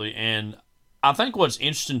 absolutely. And I think what's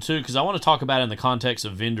interesting too, because I want to talk about it in the context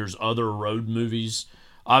of Vinder's other road movies.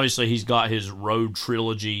 Obviously, he's got his road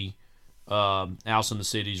trilogy, Alice in the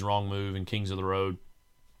Cities, Wrong Move, and Kings of the Road.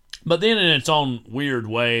 But then in its own weird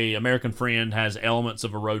way, American Friend has elements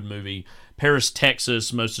of a road movie. Paris,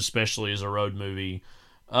 Texas, most especially, is a road movie.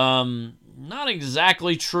 Not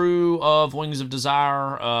exactly true of Wings of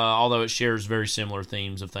Desire, although it shares very similar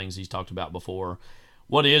themes of things he's talked about before.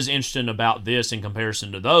 What is interesting about this in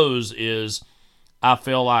comparison to those is I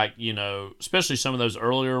feel like, you know, especially some of those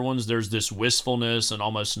earlier ones, there's this wistfulness and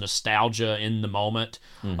almost nostalgia in the moment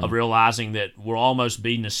of realizing that we'll almost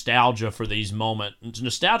be nostalgic for these moments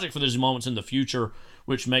in the future,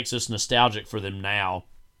 which makes us nostalgic for them now.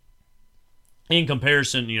 In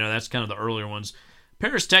comparison, you know, that's kind of the earlier ones.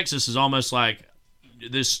 Paris, Texas is almost like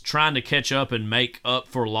this trying to catch up and make up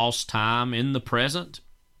for lost time in the present.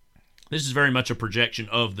 This is very much a projection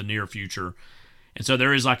of the near future. And so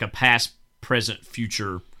there is like a past, present,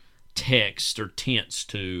 future text or tense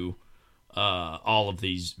to all of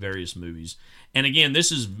these various movies. And again,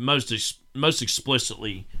 this is most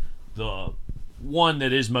explicitly the one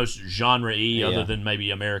that is most genre-y, other than maybe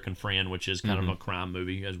American Friend, which is kind of a crime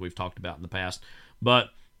movie, as we've talked about in the past. But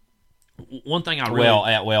one thing I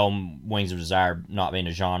really... Wings of Desire not being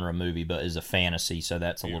a genre movie, but is a fantasy, so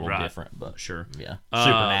that's a little different. But sure. Yeah.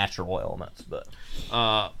 Supernatural elements. But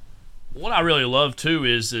what I really love, too,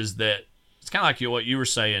 is that it's kind of like what you were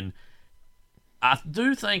saying. I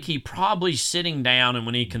do think he probably sitting down and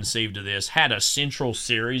when he conceived of this had a central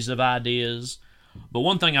series of ideas. But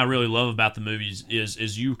one thing I really love about the movies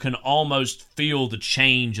is you can almost feel the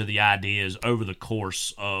change of the ideas over the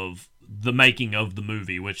course of the making of the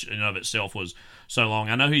movie, which in of itself was so long.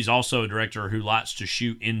 I know he's also a director who likes to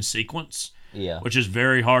shoot in sequence, which is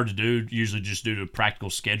very hard to do, usually just due to practical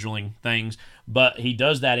scheduling things. But he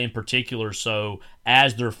does that in particular, so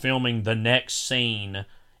as they're filming the next scene,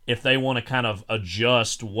 if they want to kind of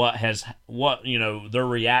adjust their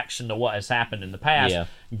reaction to what has happened in the past,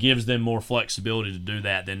 gives them more flexibility to do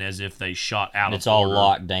that than as if they shot out of order. It's all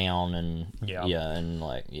locked down and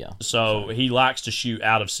So he likes to shoot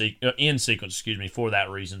in sequence, for that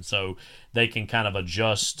reason, so they can kind of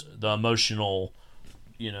adjust the emotional,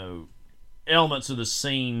 elements of the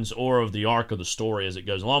scenes or of the arc of the story as it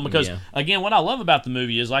goes along. Because again, what I love about the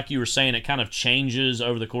movie is, like you were saying, it kind of changes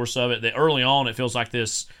over the course of it. That early on, it feels like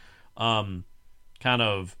this kind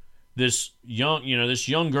of this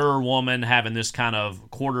younger woman having this kind of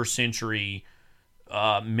quarter century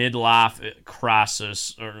midlife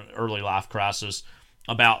crisis or early life crisis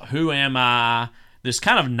about who am I, this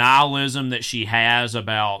kind of nihilism that she has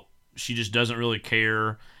about she just doesn't really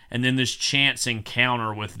care, and then this chance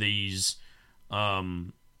encounter with these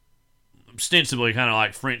ostensibly kind of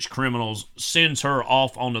like French criminals sends her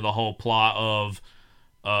off onto the whole plot of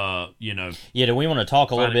do we want to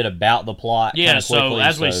talk a little bit about the plot? So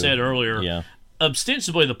as we said earlier,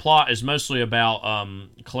 ostensibly the plot is mostly about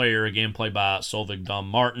Claire, again played by Solveig Dom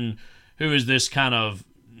Martin, who is this kind of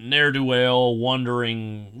ne'er-do-well,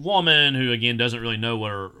 wandering woman who again doesn't really know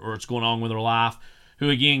what's going on with her life, who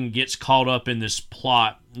again gets caught up in this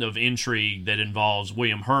plot of intrigue that involves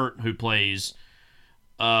William Hurt, who plays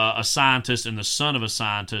a scientist and the son of a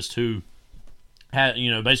scientist who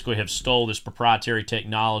basically have stole this proprietary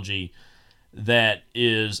technology that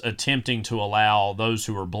is attempting to allow those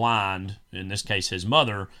who are blind, in this case his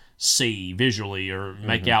mother, see visually or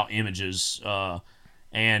make out images.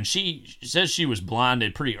 And she says she was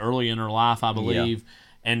blinded pretty early in her life, I believe.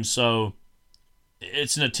 And so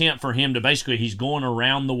it's an attempt for him to he's going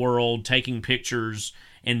around the world taking pictures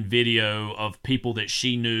and video of people that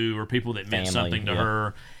she knew or people that meant something to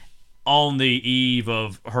her on the eve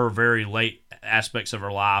of her very late aspects of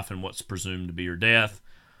her life and what's presumed to be her death.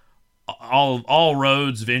 All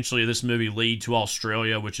roads eventually this movie lead to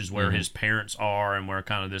Australia, which is where his parents are and where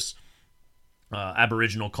kind of this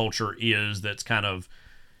Aboriginal culture is that's kind of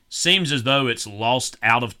seems as though it's lost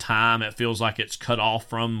out of time. It feels like it's cut off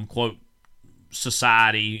from, quote,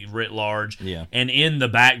 society writ large. And in the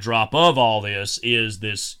backdrop of all this is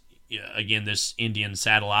this Indian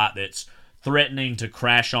satellite that's threatening to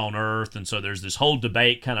crash on Earth, and so there's this whole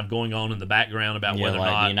debate kind of going on in the background about whether or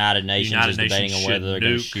not the United Nations is debating on whether they're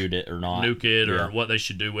going to shoot it or not, nuke it, or what they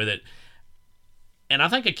should do with it. And I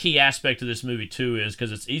think a key aspect of this movie too is,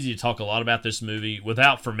 because it's easy to talk a lot about this movie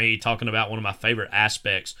without, for me, talking about one of my favorite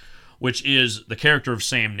aspects, which is the character of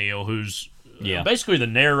Sam Neill, who's basically the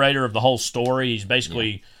narrator of the whole story. He's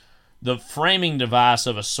basically the framing device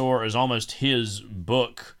of a sort is almost his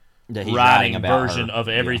book That he's writing about version her. of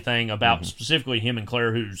everything about Mm-hmm. specifically him and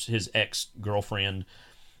Claire, who's his ex-girlfriend,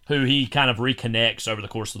 who he kind of reconnects over the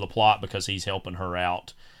course of the plot because he's helping her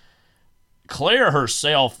out. Claire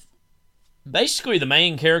herself, basically the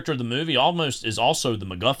main character of the movie, almost is also the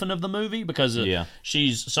MacGuffin of the movie because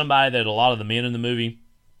she's somebody that a lot of the men in the movie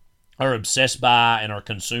are obsessed by and are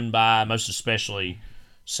consumed by, most especially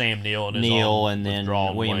Sam Neill and his own and then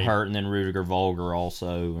withdrawal William weight. Hurt, and then Rudiger Volger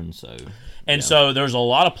also, and so... And so there's a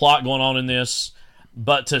lot of plot going on in this,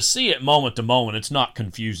 but to see it moment to moment, it's not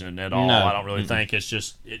confusing at all. No. I don't really think it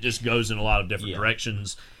just goes in a lot of different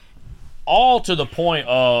directions, all to the point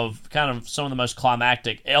of kind of some of the most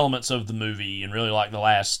climactic elements of the movie, and really like the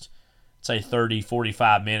last, say, 30,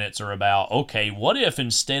 45 minutes are about, okay, what if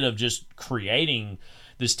instead of just creating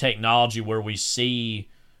this technology where we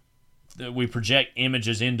project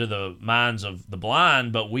images into the minds of the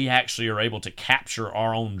blind, but we actually are able to capture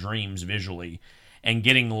our own dreams visually, and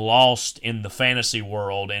getting lost in the fantasy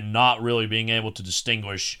world and not really being able to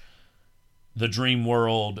distinguish the dream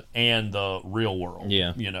world and the real world.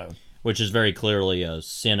 Yeah. You know. Which is very clearly a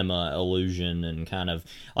cinema illusion, and kind of,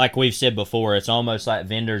 like we've said before, it's almost like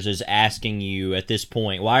Vendors is asking you at this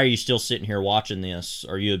point, why are you still sitting here watching this?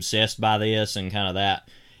 Are you obsessed by this? And kind of that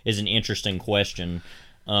is an interesting question.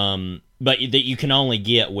 But that you can only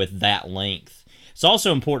get with that length. It's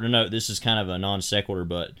also important to note, this is kind of a non sequitur,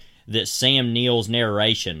 but that Sam Neill's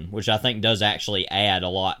narration, which I think does actually add a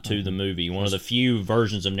lot to the movie, one of the few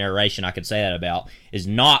versions of narration I could say that about, is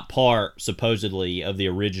not part, supposedly, of the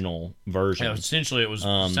original version. Yeah, essentially, it was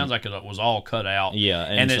sounds like it was all cut out. Yeah,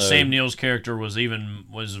 and that so, Sam Neill's character was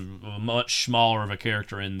much smaller of a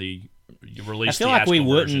character in the release. I feel like we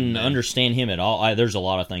wouldn't version. understand him at all. There's a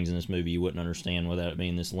lot of things in this movie you wouldn't understand without it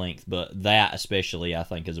being this length, but that especially I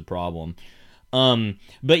think is a problem.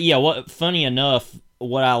 But yeah, funny enough,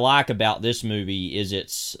 what I like about this movie is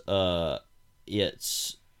its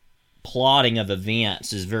plotting of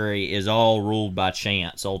events is all ruled by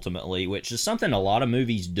chance ultimately, which is something a lot of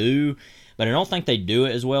movies do, but I don't think they do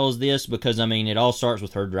it as well as this, because I mean it all starts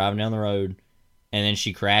with her driving down the road, and then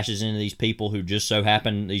she crashes into these people who just so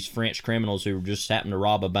happen, these French criminals who just happen to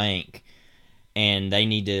rob a bank, and they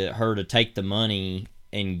need her to take the money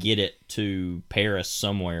and get it to Paris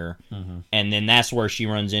somewhere. Mm-hmm. And then that's where she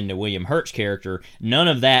runs into William Hurt's character. None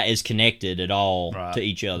of that is connected at all to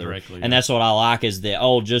each other. Directly, and that's what I like, is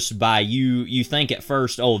that, just by you think at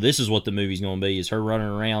first, this is what the movie's going to be, is her running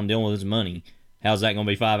around dealing with his money. How's that going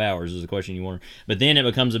to be 5 hours is the question you wonder. But then it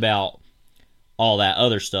becomes about all that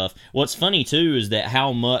other stuff. What's funny, too, is that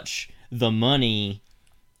how much the money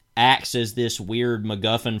acts as this weird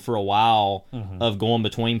MacGuffin for a while of going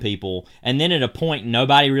between people, and then at a point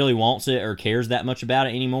nobody really wants it or cares that much about it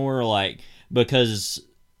anymore, like, because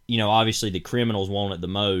obviously the criminals want it the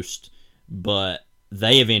most, but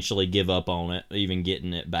they eventually give up on it, even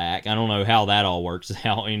getting it back. I don't know how that all works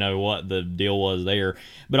out, what the deal was there,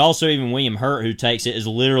 but also even William Hurt, who takes it, is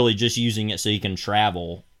literally just using it so he can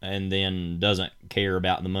travel and then doesn't care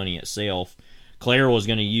about the money itself. Claire was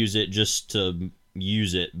going to use it just to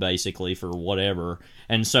use it basically for whatever,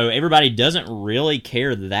 and so everybody doesn't really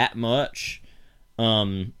care that much,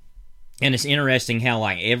 and it's interesting how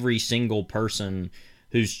like every single person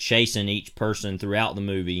who's chasing each person throughout the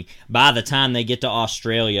movie, by the time they get to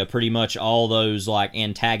Australia, pretty much all those like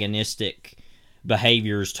antagonistic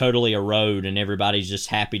behaviors totally erode, and everybody's just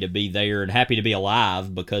happy to be there and happy to be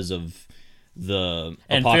alive because of the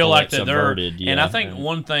and feel like that subverted. And I think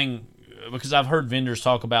one thing, because I've heard Vendors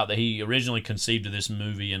talk about that he originally conceived of this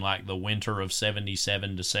movie in like the winter of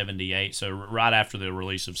 77 to 78, so right after the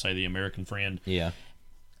release of, say, The American Friend. Yeah.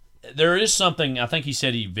 There is something, I think he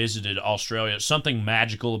said he visited Australia, something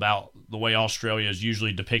magical about the way Australia is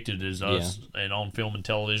usually depicted as us and on film and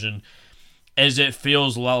television, as it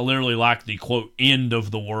feels literally like the, quote, end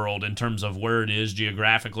of the world in terms of where it is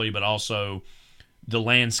geographically, but also the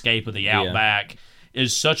landscape of the outback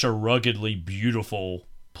is such a ruggedly beautiful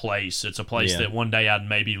place. It's a place that one day I'd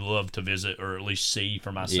maybe love to visit, or at least see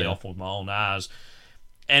for myself with my own eyes.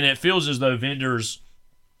 And it feels as though Vendors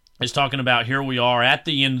is talking about, here we are at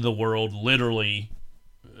the end of the world, literally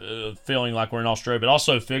feeling like we're in Australia, but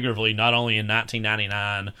also figuratively, not only in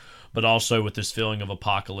 1999, but also with this feeling of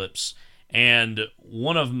apocalypse. And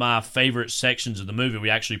one of my favorite sections of the movie, we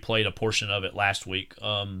actually played a portion of it last week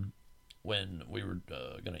when we were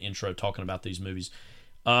going to intro talking about these movies,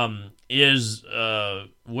 is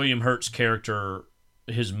William Hurt's character,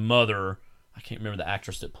 his mother, I can't remember the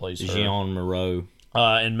actress that plays her. Jeanne Moreau.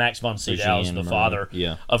 And Max von Sydow is the father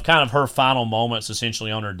of kind of her final moments,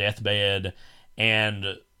 essentially on her deathbed,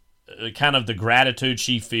 and kind of the gratitude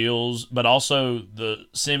she feels, but also the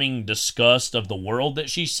seeming disgust of the world that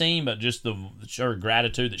she's seen, but just her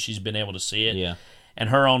gratitude that she's been able to see it. Yeah. And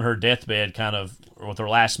her on her deathbed, kind of with her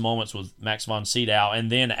last moments with Max von Sydow. And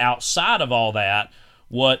then outside of all that,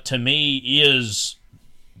 what to me is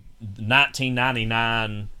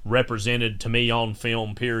 1999 represented to me on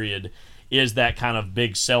film, period, is that kind of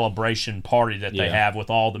big celebration party that they have with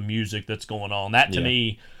all the music that's going on. That to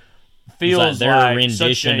me feels their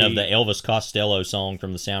rendition of the Elvis Costello song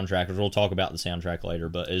from the soundtrack, which we'll talk about the soundtrack later,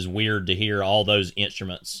 but it's weird to hear all those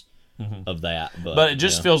instruments of that. But it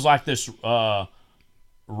just feels like this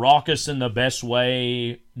raucous in the best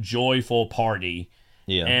way, joyful party.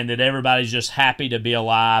 Yeah. And that everybody's just happy to be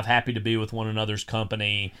alive, happy to be with one another's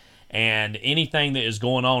company. And anything that is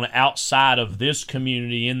going on outside of this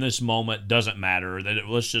community in this moment doesn't matter.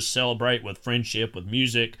 Let's just celebrate with friendship, with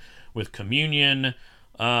music, with communion.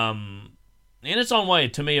 In its own way,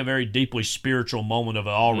 to me, a very deeply spiritual moment of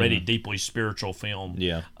an already deeply spiritual film.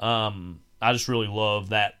 Yeah. I just really love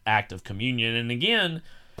that act of communion. And again,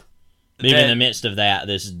 even in the midst of that,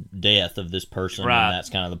 this death of this person, and that's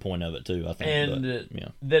kind of the point of it too, I think. And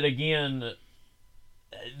that again,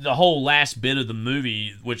 the whole last bit of the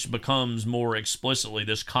movie, which becomes more explicitly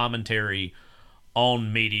this commentary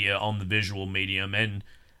on media, on the visual medium, and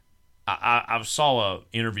I saw an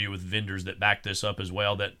interview with vendors that backed this up as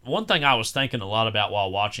well, that one thing I was thinking a lot about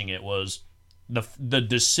while watching it was the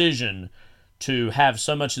decision to have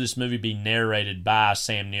so much of this movie be narrated by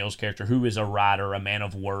Sam Neill's character, who is a writer, a man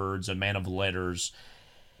of words, a man of letters,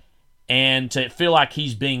 and to feel like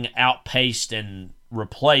he's being outpaced and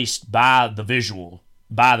replaced by the visual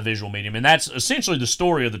medium. And that's essentially the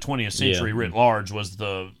story of the 20th century writ large, was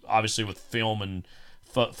obviously with film and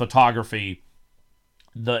photography,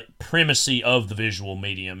 the primacy of the visual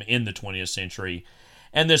medium in the 20th century,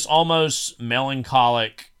 and this almost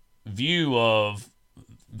melancholic view of,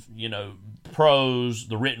 prose,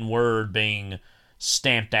 the written word, being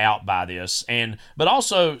stamped out by this, but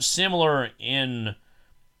also similar in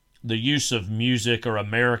the use of music or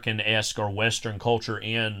American-esque or Western culture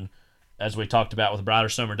in, as we talked about with Brighter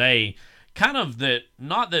Summer Day, kind of that,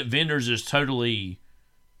 not that Vendors is totally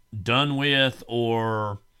done with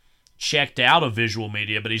or checked out of visual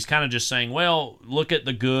media, but he's kind of just saying, well, look at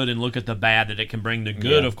the good and look at the bad that it can bring. The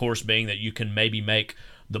good, of course, being that you can maybe make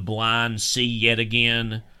the blind see yet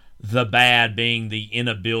again, the bad being the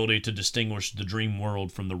inability to distinguish the dream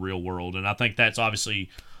world from the real world. And I think that's obviously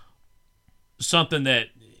something that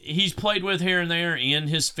he's played with here and there in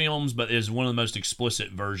his films, but is one of the most explicit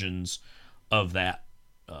versions of that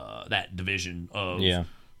division of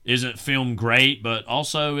isn't film great, but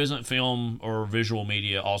also isn't film or visual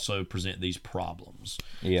media also present these problems.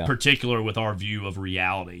 Particular with our view of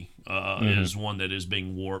reality is one that is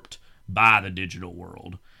being warped by the digital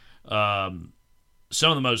world.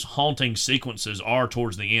 Some of the most haunting sequences are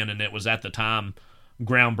towards the end, and it was at the time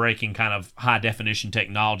groundbreaking kind of high-definition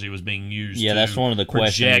technology was being used to that's one of the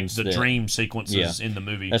project questions the dream sequences in the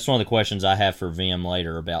movie. That's one of the questions I have for Vim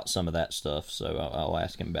later about some of that stuff, so I'll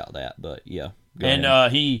ask him about that. But, go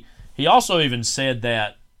ahead. He also even said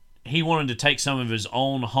that he wanted to take some of his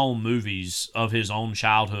own home movies of his own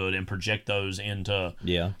childhood and project those into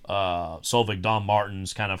Solveig Dawn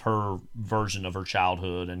Martin's kind of her version of her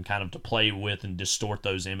childhood, and kind of to play with and distort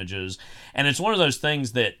those images. And it's one of those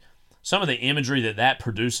things that some of the imagery that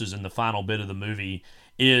produces in the final bit of the movie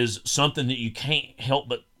is something that you can't help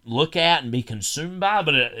but look at and be consumed by,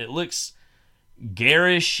 but it looks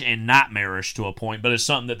garish and nightmarish to a point, but it's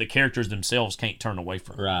something that the characters themselves can't turn away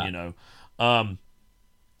from.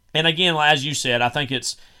 And again, as you said, I think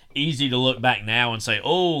it's easy to look back now and say,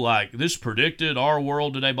 oh, like this predicted our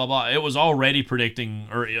world today, blah, blah. It was already predicting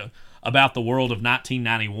about the world of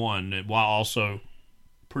 1991 while also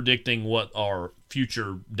predicting what our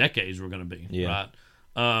future decades were going to be. Right.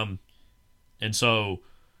 And so,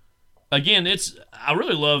 again, I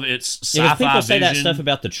really love its sci-fi people vision. Say that stuff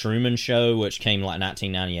about the Truman Show, which came like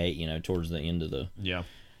 1998, towards the end of the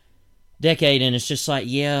decade, and it's just like,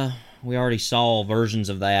 we already saw versions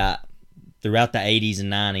of that throughout the 80s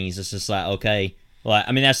and 90s. It's just like, okay,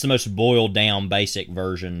 that's the most boiled down basic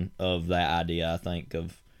version of that idea, I think,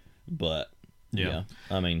 but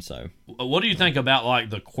so. What do you think about like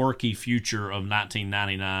the quirky future of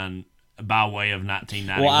 1999 by way of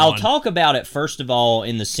 1991? Well, I'll talk about it first of all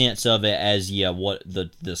in the sense of it as what the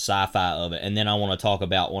sci-fi of it, and then I want to talk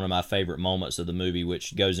about one of my favorite moments of the movie,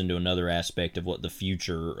 which goes into another aspect of what the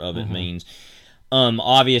future of it means.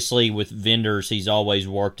 Obviously with Vendors, he's always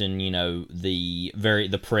worked in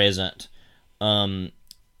the present.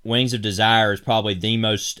 Wings of Desire is probably the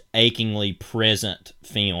most achingly present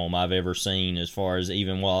film I've ever seen, as far as,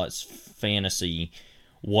 even while it's fantasy,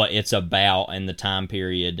 what it's about and the time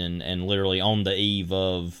period, and literally on the eve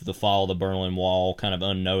of the fall of the Berlin Wall, kind of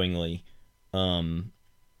unknowingly. And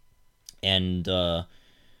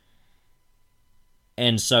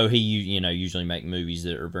so he, usually make movies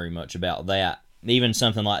that are very much about that. Even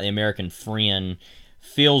something like The American Friend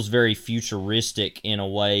feels very futuristic in a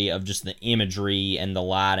way of just the imagery and the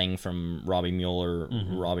lighting from Robbie Mueller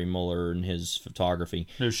and his photography.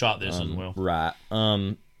 Who shot this as well. Right.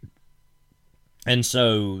 And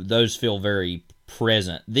so those feel very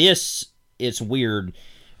present. This, it's weird,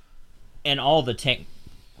 and all the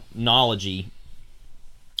technology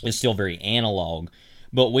is still very analog,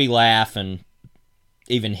 but we laugh, and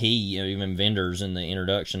even even Vendors in the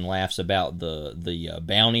introduction laughs about the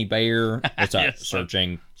bounty bear. It's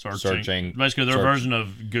searching. Basically, their version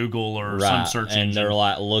of Google or some search engine. And they're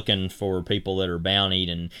like looking for people that are bountied,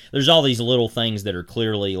 and there's all these little things that are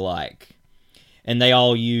clearly like, and they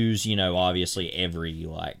all use, obviously every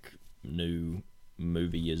like new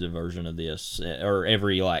movie is a version of this, or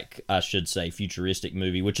every, like, I should say, futuristic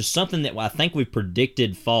movie, which is something that I think we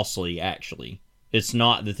predicted falsely, actually. It's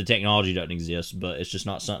not that the technology doesn't exist, but it's just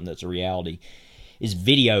not something that's a reality. Is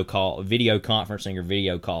video conferencing or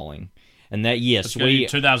video calling. And that, yes,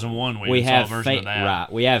 2001 we saw a version of that.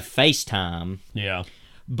 Right. We have FaceTime. Yeah.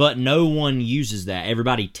 But no one uses that.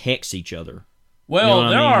 Everybody texts each other. Well,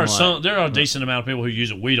 there are a decent amount of people who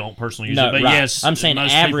use it. We don't personally use it, but right. yes, I'm saying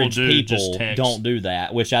most average people don't do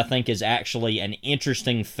that, which I think is actually an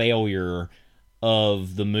interesting failure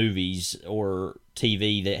of the movies or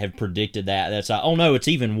TV that have predicted that. That's like, oh no, it's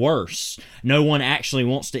even worse. No one actually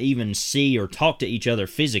wants to even see or talk to each other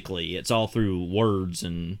physically. It's all through words,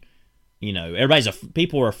 and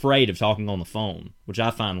people are afraid of talking on the phone, which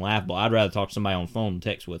I find laughable. I'd rather talk to somebody on the phone than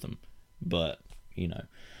text with them, but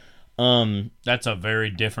that's a very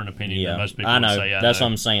different opinion than most people I know. Would say. That's what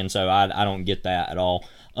I'm saying. So I don't get that at all.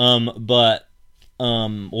 But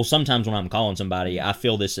sometimes when I'm calling somebody, I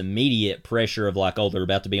feel this immediate pressure of like, oh, they're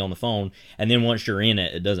about to be on the phone, and then once you're in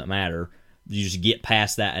it, it doesn't matter. You just get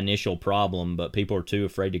past that initial problem, but people are too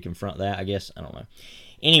afraid to confront that, I guess. I don't know.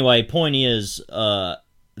 Anyway, point is,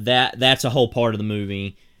 that's a whole part of the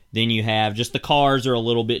movie. Then you have just the cars are a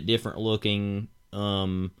little bit different looking,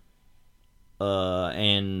 and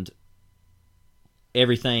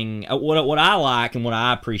everything. What I like and what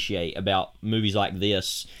I appreciate about movies like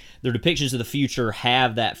this, their depictions of the future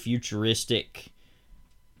have that futuristic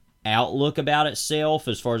outlook about itself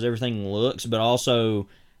as far as everything looks, but also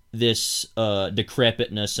this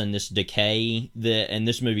decrepitness and this decay and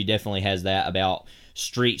this movie definitely has that about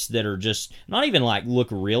streets that are just not even like look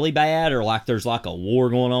really bad or like there's like a war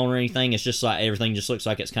going on or anything. It's just like everything just looks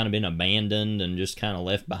like it's kind of been abandoned and just kind of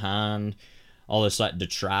left behind. All this like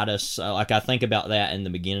detritus. Like I think about that in the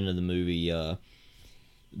beginning of the movie.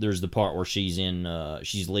 There's the part where she's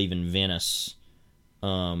leaving Venice,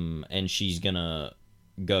 and she's gonna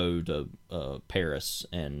go to Paris,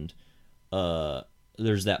 and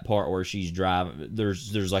there's that part where she's driving.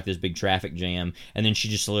 There's like this big traffic jam, and then she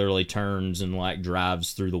just literally turns and like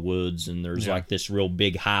drives through the woods, and there's like this real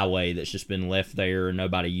big highway that's just been left there and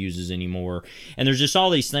nobody uses anymore. And there's just all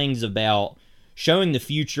these things about showing the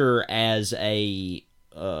future as a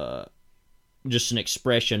just an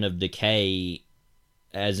expression of decay,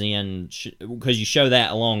 as in because you show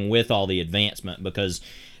that along with all the advancement, because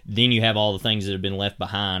then you have all the things that have been left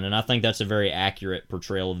behind. And I think that's a very accurate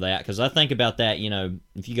portrayal of that, because I think about that,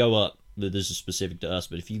 if you go up, this is specific to us,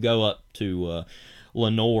 but if you go up to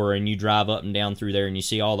Lenore and you drive up and down through there and you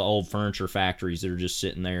see all the old furniture factories that are just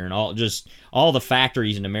sitting there, and all the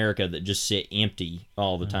factories in America that just sit empty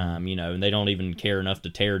all the time, and they don't even care enough to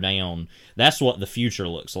tear down. That's what the future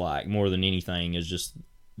looks like more than anything, is just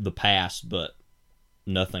the past, but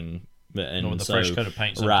nothing. And with a fresh coat of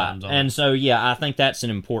paint sometimes. Right. And so, I think that's an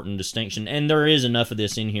important distinction. And there is enough of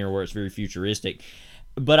this in here where it's very futuristic.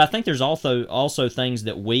 But I think there's also things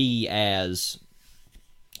that we as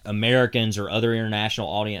Americans or other international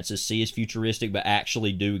audiences see as futuristic but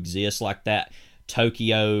actually do exist, like that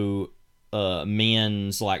Tokyo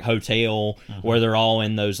men's like hotel where they're all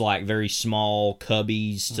in those like very small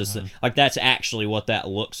cubbies like that's actually what that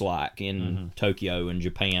looks like in Tokyo and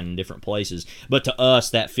Japan and different places, but to us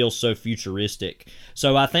that feels so futuristic.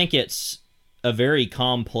 So I think it's a very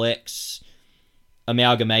complex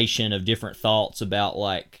amalgamation of different thoughts about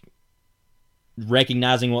like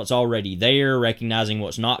recognizing what's already there, recognizing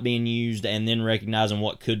what's not being used, and then recognizing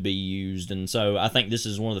what could be used. And so I think this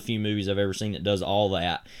is one of the few movies I've ever seen that does all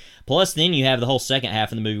that. Plus, then you have the whole second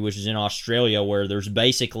half of the movie, which is in Australia, where there's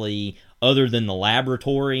basically other than the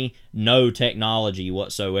laboratory, no technology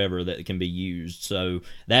whatsoever that can be used. So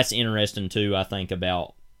that's interesting too. I think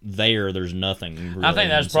about there's nothing. Really I think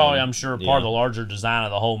that's inside. probably, I'm sure, part of the larger design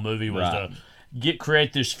of the whole movie was Right. to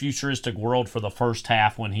create this futuristic world for the first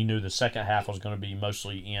half when he knew the second half was going to be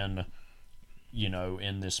mostly in,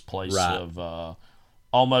 in this place Right. of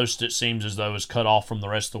almost, it seems as though it's cut off from the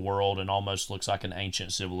rest of the world and almost looks like an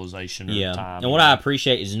ancient civilization or time. And what I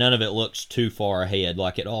appreciate is none of it looks too far ahead.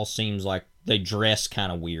 Like, it all seems like they dress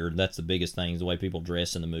kind of weird. That's the biggest thing. The way people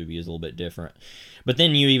dress in the movie is a little bit different. But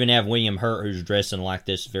then you even have William Hurt, who's dressing like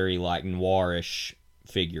this very, like, noirish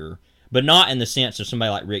figure. But not in the sense of somebody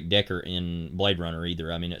like Rick Decker in Blade Runner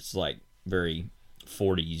either. I mean, it's like very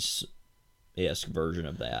 40s-esque version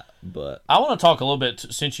of that. But I want to talk a little bit,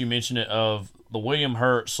 since you mentioned it, of the William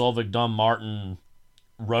Hurt, Solveig Dunn-Martin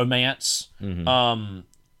romance. Mhm.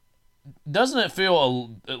 Doesn't it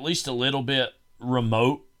feel at least a little bit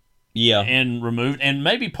remote? Yeah. And removed. And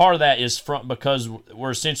maybe part of that is because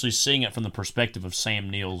we're essentially seeing it from the perspective of Sam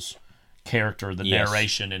Neill's character, the Yes.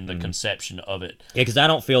 narration and the conception of it. Yeah, because I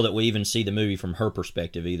don't feel that we even see the movie from her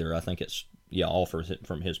perspective either. I think it's, all from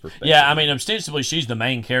his perspective. Yeah, I mean, ostensibly she's the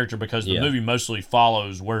main character because the movie mostly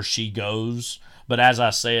follows where she goes. But as I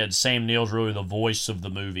said, Sam Neill's really the voice of the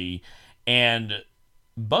movie. And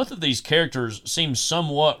both of these characters seem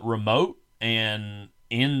somewhat remote and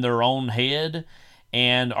in their own head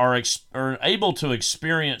and are able to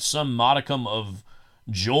experience some modicum of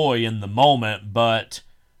joy in the moment, but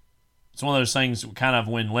it's one of those things kind of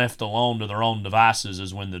when left alone to their own devices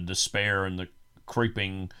is when the despair and the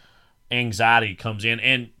creeping anxiety comes in.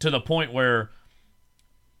 And to the point where,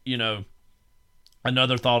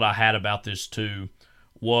 another thought I had about this too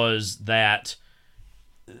was that,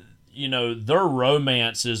 their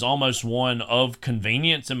romance is almost one of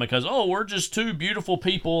convenience, and because, we're just two beautiful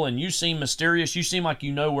people and you seem mysterious, you seem like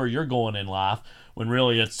you know where you're going in life, when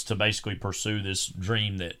really it's to basically pursue this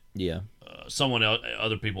dream that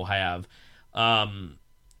other people have. And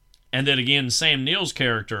then again, Sam Neill's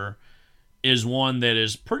character is one that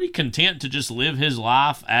is pretty content to just live his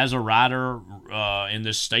life as a writer in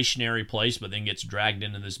this stationary place, but then gets dragged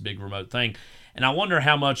into this big remote thing. And I wonder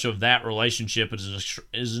how much of that relationship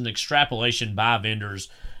is an extrapolation by vendors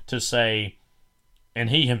to say, and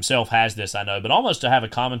he himself has this, I know, but almost to have a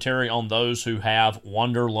commentary on those who have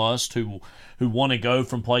wanderlust, who want to go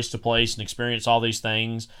from place to place and experience all these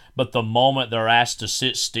things, but the moment they're asked to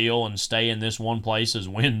sit still and stay in this one place is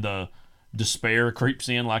when the despair creeps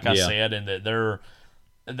in, like I said, and that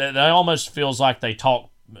they almost feels like they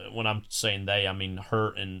talk, when I'm saying they, I mean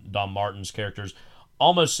Hurt and Dunn-Martin's characters,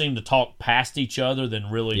 almost seem to talk past each other than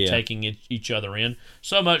really taking each other in.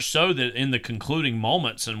 So much so that in the concluding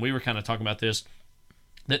moments, and we were kind of talking about this,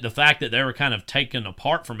 that the fact that they were kind of taken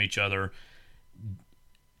apart from each other,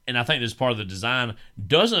 and I think this is part of the design,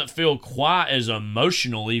 doesn't feel quite as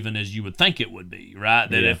emotional even as you would think it would be, right?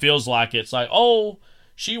 That it feels like it's like,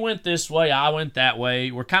 she went this way, I went that way.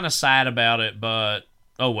 We're kind of sad about it, but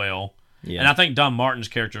oh well. Yeah. And I think Dunn-Martin's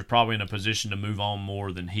character is probably in a position to move on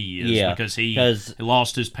more than he is because he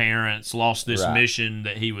lost his parents, lost this mission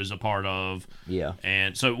that he was a part of. Yeah.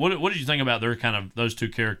 And so what did you think about their kind of those two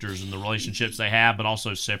characters and the relationships they have, but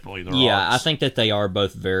also separately their arcs? I think that they are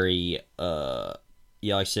both very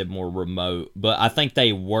like I said, more remote. But I think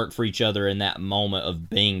they work for each other in that moment of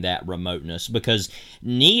being that remoteness. Because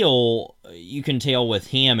Neill, you can tell with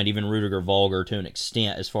him, and even Rudiger Vulgar to an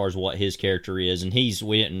extent, as far as what his character is, and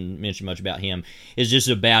we didn't mention much about him, is just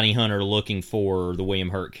a bounty hunter looking for the William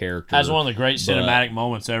Hurt character. Has one of the great cinematic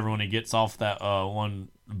moments ever when he gets off that one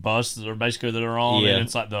bus that they're on, and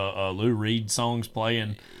it's like the Lou Reed songs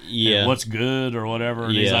playing, What's Good or whatever,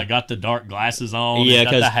 and he's like got the dark glasses on,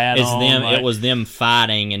 because the hat it's on, them. It was them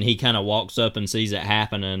fighting, and he kind of walks up and sees it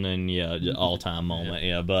happening, and all time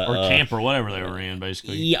moment, but or camp or whatever they were in,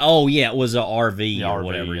 basically. It was a RV or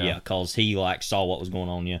whatever, because he like saw what was going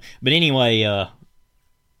on, But anyway, I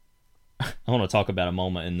want to talk about a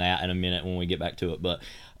moment in that in a minute when we get back to it, but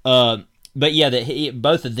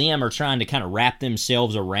both of them are trying to kind of wrap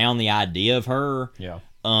themselves around the idea of her,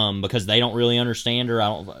 because they don't really understand her.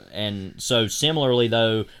 And so similarly,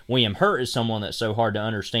 though, William Hurt is someone that's so hard to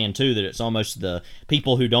understand too that it's almost the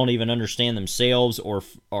people who don't even understand themselves or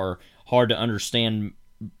are hard to understand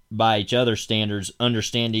by each other's standards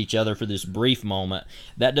understand each other for this brief moment.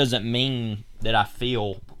 That doesn't mean that I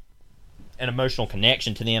feel an emotional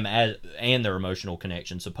connection to them and their emotional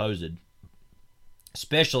connection, supposed.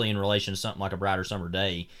 Especially in relation to something like A Brighter Summer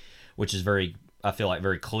Day, which is I feel like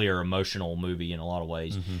very clear emotional movie in a lot of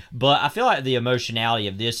ways. Mm-hmm. But I feel like the emotionality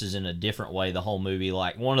of this is in a different way the whole movie.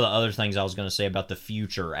 Like one of the other things I was going to say about the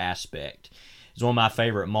future aspect is one of my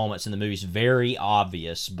favorite moments in the movie. It's very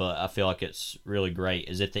obvious, but I feel like it's really great.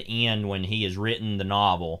 Is at the end when he has written the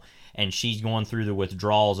novel and she's going through the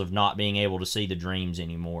withdrawals of not being able to see the dreams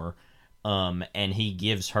anymore, and he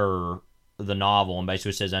gives her the novel and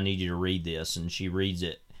basically says, "I need you to read this," and she reads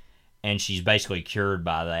it, and she's basically cured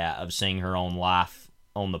by that of seeing her own life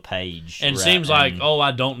on the page. And right? seems like,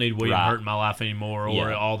 I don't need William Right. Hurt in my life anymore,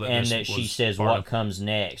 or all that. And this that she was says, part what of. comes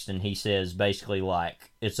next? And he says, basically,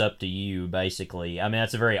 like, it's up to you, basically. I mean,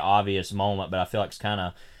 that's a very obvious moment, but I feel like it's kind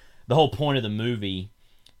of... The whole point of the movie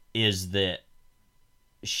is that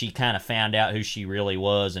she kind of found out who she really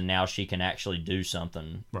was, and now she can actually do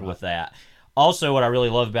something with that. Also, what I really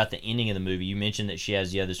love about the ending of the movie, you mentioned that she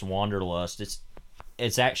has, this wanderlust.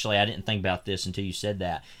 It's actually, I didn't think about this until you said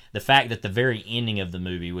that. The fact that the very ending of the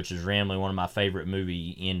movie, which is randomly one of my favorite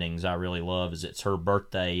movie endings I really love, is it's her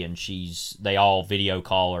birthday and they all video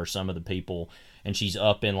call her, some of the people, and she's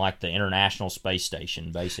up in like the International Space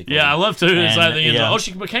Station, basically. Yeah, I love too. It's like the end. Yeah.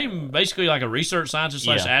 She became basically like a research scientist /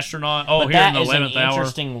 astronaut. But Here in the that is 11th an hour.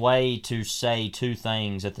 interesting way to say two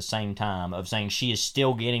things at the same time, of saying she is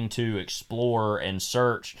still getting to explore and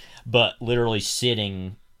search, but literally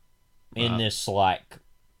sitting in this like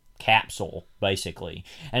capsule, basically.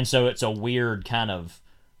 And so it's a weird kind of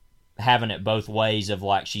having it both ways of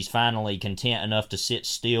like she's finally content enough to sit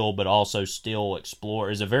still but also still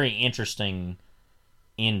explore. Is a very interesting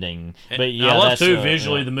ending. But yeah, I love that's, too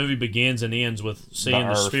visually the movie begins and ends with seeing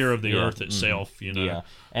the Earth, sphere of the yeah. Earth itself. Yeah,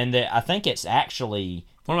 and I think it's actually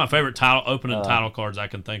one of my favorite opening title cards I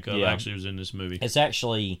can think of. Actually, was in this movie. It's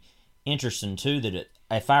actually interesting too that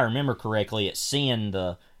if I remember correctly, it's seeing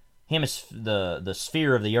the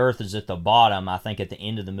sphere of the Earth is at the bottom, I think, at the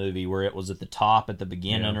end of the movie, where it was at the top at the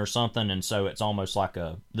beginning or something, and so it's almost like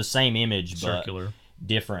the same image but circular,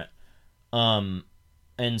 different. And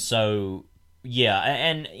so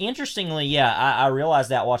and interestingly, I realized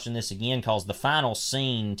that watching this again, because the final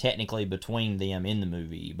scene technically between them in the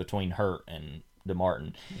movie, between Hurt and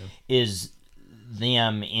DeMartin, is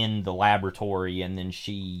them in the laboratory, and then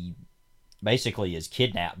she basically is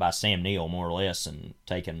kidnapped by Sam Neill, more or less, and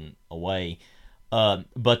taken away.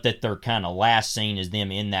 But that their kind of last scene is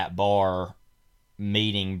them in that bar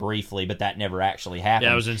meeting briefly, but that never actually happened.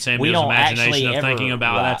 Yeah, it was in Sam Neill's imagination of thinking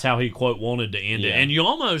about that's how he, quote, wanted to end it. And you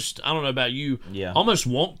almost, I don't know about you, almost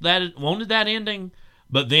wanted that ending,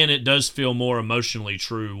 but then it does feel more emotionally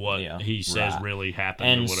true what he says really happened.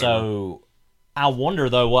 And or whatever. so I wonder,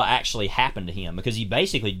 though, what actually happened to him, because he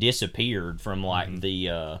basically disappeared from like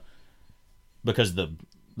because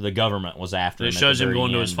the government was after him. It shows at the him very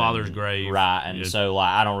going to his end, father's grave. Right, and so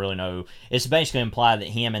like I don't really know. It's basically implied that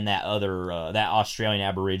him and that other that Australian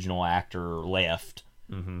Aboriginal actor left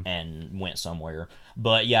and went somewhere.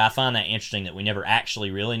 But yeah, I find that interesting that we never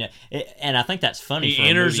actually really know. And I think that's funny. He for a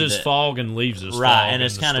enters movie his fog and leaves his fog. And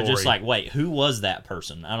it's kind of just like, wait, who was that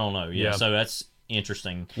person? I don't know. Yeah. So that's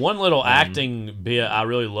interesting. One little acting bit I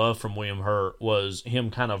really loved from William Hurt was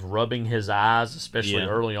him kind of rubbing his eyes, especially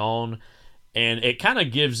early on. And it kind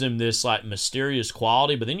of gives him this like mysterious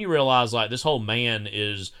quality, but then you realize like this whole man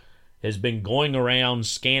has been going around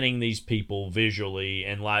scanning these people visually,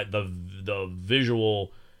 and like the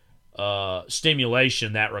visual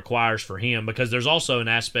stimulation that requires for him, because there's also an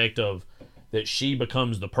aspect of that she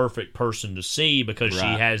becomes the perfect person to see, because she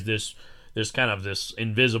has this kind of this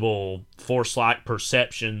invisible force-like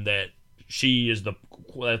perception that she is I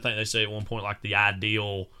think they say at one point like the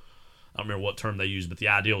ideal, I don't remember what term they use, but the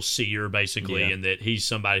ideal seer, basically, and that he's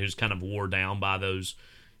somebody who's kind of wore down by those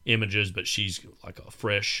images, but she's like a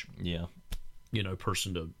fresh,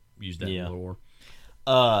 person to use that lore.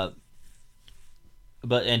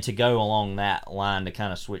 But and to go along that line, to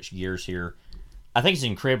kind of switch gears here, I think it's an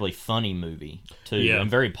incredibly funny movie too, and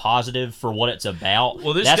very positive for what it's about.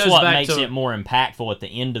 Well, that's what makes it more impactful at the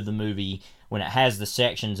end of the movie, when it has the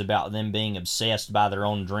sections about them being obsessed by their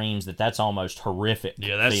own dreams. That's almost horrific.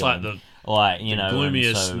 Yeah, that's feeling. like the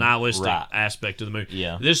gloomiest, nihilistic aspect of the movie.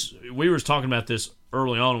 Yeah, we were talking about this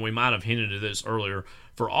early on, and we might have hinted at this earlier.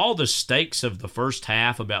 For all the stakes of the first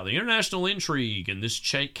half about the international intrigue and this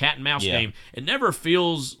cat and mouse game, it never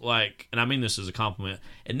feels like, and I mean this as a compliment,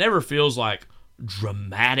 it never feels like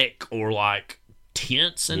dramatic or like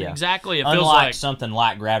tense and exactly. It feels unlike like something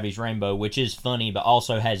like Gravity's Rainbow, which is funny but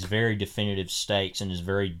also has very definitive stakes and is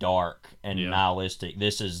very dark and nihilistic.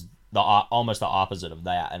 This is almost the opposite of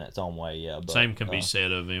that in its own way. But, same can be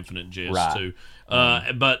said of Infinite Jest too.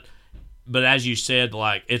 But as you said,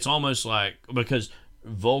 like it's almost like, because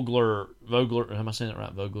Vogler, am I saying that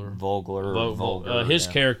right? Vogler. His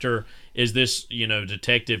character is this,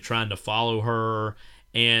 detective trying to follow her,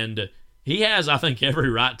 and he has, I think, every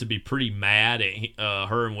right to be pretty mad at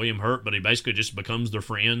her and William Hurt, but he basically just becomes their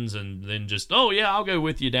friends and then just, oh, yeah, I'll go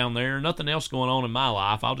with you down there. Nothing else going on in my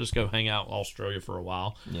life. I'll just go hang out in Australia for a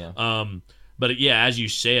while. Yeah. But, yeah, as you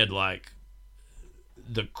said, like,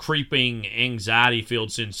 the creeping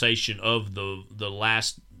anxiety-filled sensation of the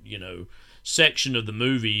last, section of the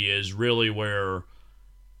movie is really where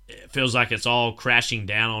it feels like it's all crashing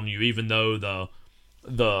down on you, even though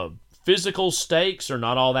the physical stakes are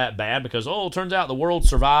not all that bad because, it turns out the world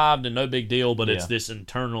survived and no big deal, but it's this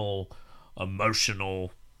internal,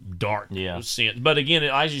 emotional, dark sense. But again,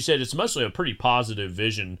 as you said, it's mostly a pretty positive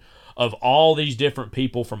vision of all these different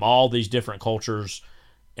people from all these different cultures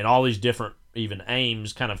and all these different even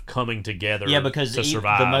aims kind of coming together because to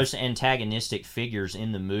survive. The most antagonistic figures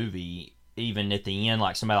in the movie, even at the end,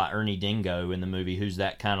 like somebody like Ernie Dingo in the movie, who's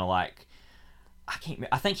that kind of like,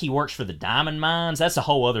 I think he works for the diamond mines. That's a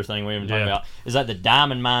whole other thing we haven't talked about. Is that the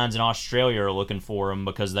diamond mines in Australia are looking for him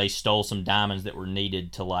because they stole some diamonds that were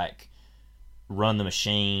needed to like run the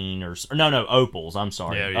machine or no opals. I'm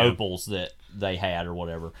sorry, opals that they had or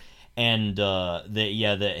whatever. And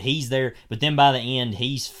that he's there, but then by the end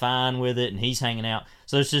he's fine with it and he's hanging out.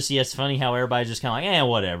 So it's just it's funny how everybody's just kind of like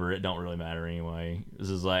whatever, it don't really matter anyway. This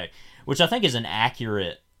is like, which I think is an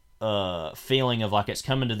accurate feeling of like it's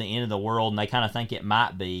coming to the end of the world and they kind of think it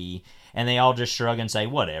might be, and they all just shrug and say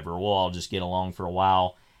whatever, we'll all just get along for a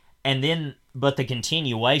while. And then but the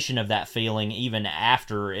continuation of that feeling even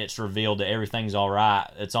after it's revealed that everything's all right,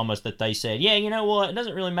 it's almost that they said, yeah, you know what, it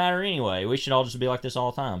doesn't really matter anyway, we should all just be like this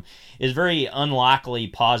all the time. It's very unlikely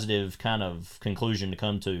positive kind of conclusion to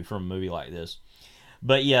come to from a movie like this.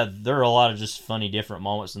 But yeah, there are a lot of just funny different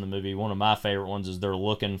moments in the movie. One of my favorite ones is they're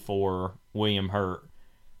looking for William Hurt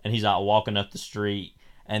and he's like walking up the street,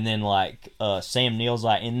 and then like Sam Neill's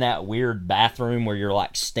like in that weird bathroom where you're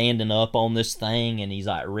like standing up on this thing and he's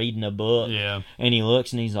like reading a book. Yeah. And he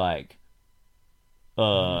looks and he's like,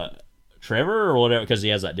 Trevor or whatever, because he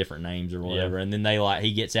has like different names or whatever. Yeah. And then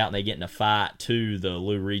he gets out and they get in a fight to the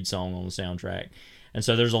Lou Reed song on the soundtrack. And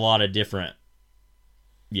so there's a lot of different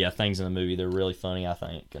things in the movie. They're really funny, I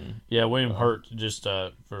think. And William Hurt, just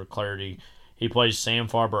for clarity, he plays Sam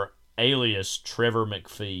Farber alias Trevor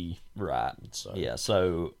McPhee. Right.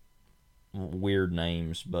 So weird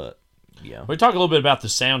names, but yeah. We talk a little bit about the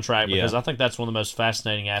soundtrack because I think that's one of the most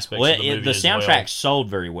fascinating aspects of the movie. The soundtrack sold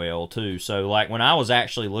very well too. So like when I was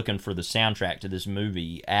actually looking for the soundtrack to this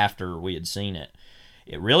movie after we had seen it,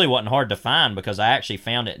 it really wasn't hard to find because I actually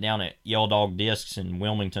found it down at Yellow Dog Discs in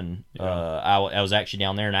Wilmington. Yeah. I was actually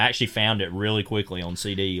down there and I actually found it really quickly on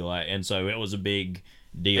CD, and so it was a big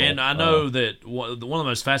deal. And I know that one of the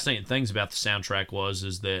most fascinating things about the soundtrack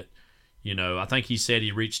is that, I think he said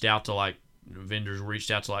he reached out to like vendors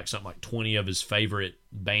reached out to like something like 20 of his favorite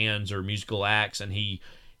bands or musical acts, and he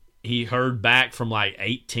heard back from like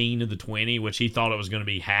 18 of the 20, which he thought it was going to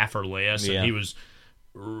be half or less, and he was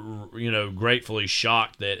gratefully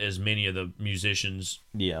shocked that as many of the musicians,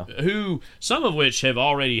 who some of which have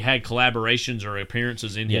already had collaborations or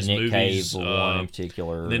appearances in his Nick movies, Cave, one in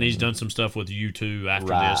particular. Then he's done some stuff with U2 after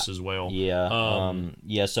this as well.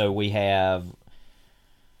 So we have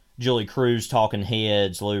Julie Cruz, Talking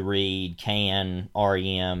Heads, Lou Reed, Can,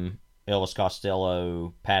 R.E.M., Elvis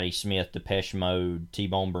Costello, Patti Smith, Depeche Mode,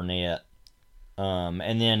 T-Bone Burnett,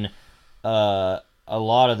 and then a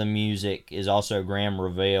lot of the music is also Graham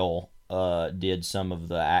Revelle did some of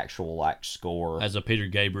the actual like score. Has a Peter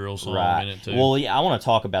Gabriel song in it too. Well, I want to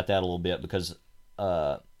talk about that a little bit because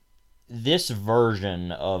this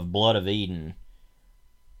version of Blood of Eden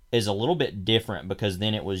is a little bit different because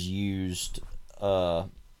then it was used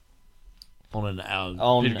on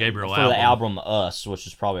Peter Gabriel for the album Us, which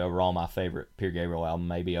is probably overall my favorite Peter Gabriel album,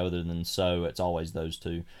 maybe other than So. It's always those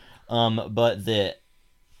two. But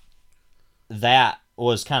that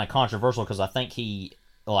was kind of controversial because I think he,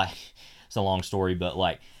 it's a long story, but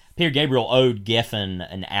Peter Gabriel owed Geffen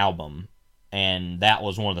an album, and that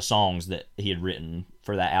was one of the songs that he had written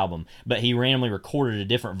for that album. But he randomly recorded a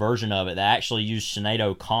different version of it that actually used Sinead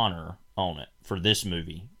O'Connor on it for this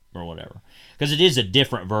movie or whatever. Because it is a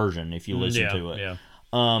different version if you listen to it.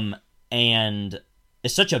 Yeah. And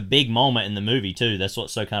it's such a big moment in the movie too. That's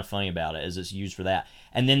what's so kind of funny about it, is it's used for that.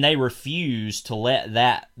 And then they refused to let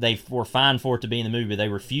that, they were fine for it to be in the movie, but they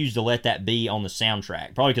refused to let that be on the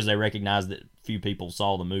soundtrack. Probably because they recognized that few people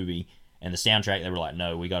saw the movie, and the soundtrack, they were like,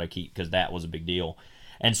 no, we got to keep, because that was a big deal.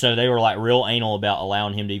 And so they were real anal about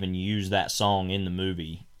allowing him to even use that song in the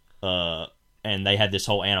movie. And they had this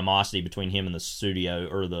whole animosity between him and the studio,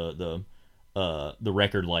 or the the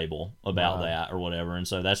record label about that or whatever, and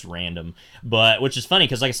so that's random. But which is funny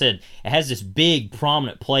because, like I said, it has this big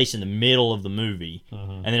prominent place in the middle of the movie,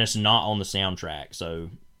 and then it's not on the soundtrack. So,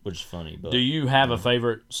 which is funny. But do you have a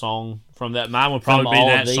favorite song from that? Mine would probably be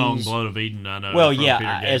that song "Blood of Eden." I know. Well,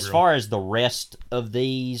 yeah. As far as the rest of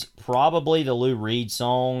these, probably the Lou Reed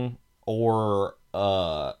song, or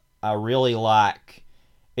I really like.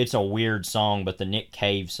 It's a weird song, but the Nick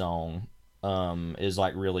Cave song. Is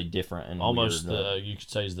like really different and almost weird. You could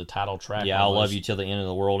say is the title track. Yeah, I'll Love You Till the End of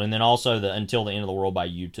the World, and then also the Until the End of the World by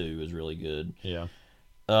U2 is really good. Yeah.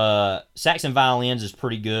 Saxon Violins is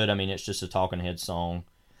pretty good. I mean, it's just a Talking Heads song.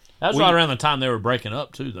 That was right around the time they were breaking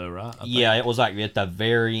up too, though, right? Yeah, it was like at the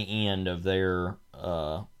very end of their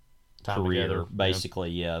career, together,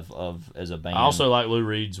 basically. Of as a band. I also like Lou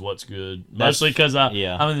Reed's "What's Good," mostly because I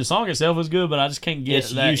mean the song itself was good, but I just can't get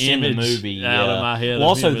that image in the movie out of my head. Well,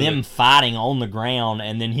 also them fighting on the ground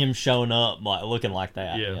and then him showing up like looking like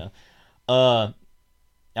that. Yeah.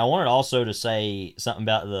 I wanted also to say something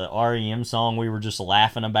about the REM song we were just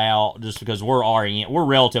laughing about, just because we're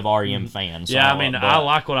relative REM fans. So yeah, I mean, I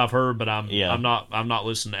like what I've heard, but I'm not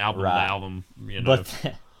listening to album to album. You know,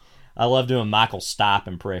 but I love doing Michael Stipe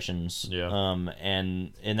impressions. Yeah.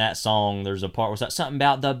 And in that song, there's a part where it's like something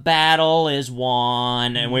about the battle is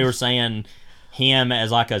won, and we were saying him as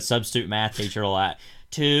like a substitute math teacher, like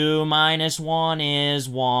 2 minus 1 is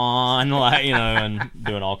 1, like and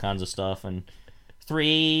doing all kinds of stuff, and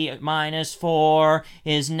 3 minus 4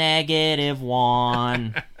 is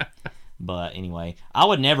 -1. But anyway, I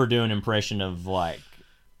would never do an impression of like.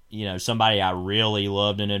 Somebody I really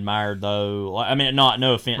loved and admired, though. I mean,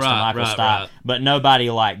 no offense to Michael Stipe, but nobody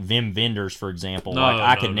like Wim Wenders, for example.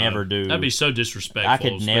 I could never do. That'd be so disrespectful. I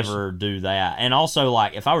could never do that. And also,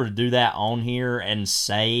 like, if I were to do that on here and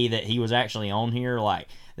say that he was actually on here, like,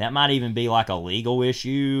 that might even be like a legal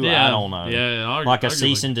issue. Yeah, I don't know. Yeah, like a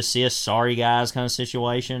cease and desist, sorry guys kind of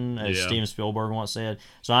situation, as Steven Spielberg once said.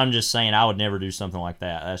 So I'm just saying I would never do something like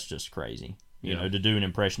that. That's just crazy. To do an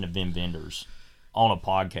impression of Wim Wenders on a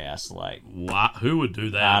podcast, like who would do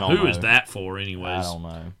that? Who is that for, anyways? I don't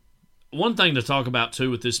know. One thing to talk about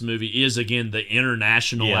too with this movie is again the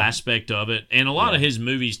international aspect of it, and a lot of his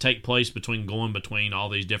movies take place between all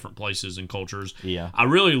these different places and cultures. Yeah, I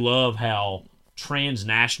really love how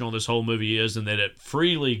transnational this whole movie is, and that it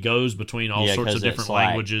freely goes between all sorts of different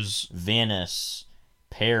languages. Like Venice,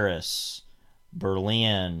 Paris,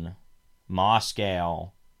 Berlin,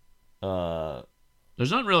 Moscow. There's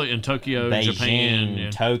not really in Tokyo, Beijing, Japan,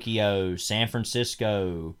 Tokyo, San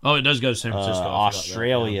Francisco. Oh, it does go to San Francisco.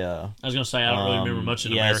 Australia. I was going to say I don't really remember much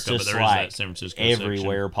in America, but there is that San Francisco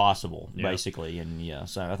everywhere section. Possible, basically, and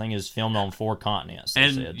so I think it's filmed on 4 continents.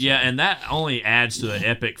 And and that only adds to the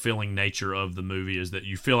epic feeling nature of the movie, is that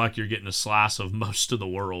you feel like you're getting a slice of most of the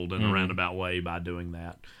world in a roundabout way by doing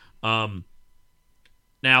that.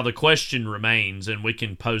 Now the question remains, and we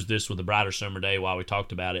can pose this with A Brighter Summer Day while we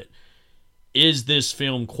talked about it. Is this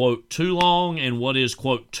film, quote, too long? And what is,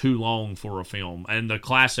 quote, too long for a film? And the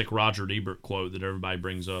classic Roger Ebert quote that everybody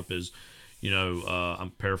brings up is,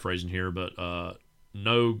 I'm paraphrasing here, but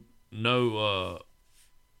no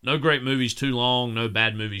great movie's too long, no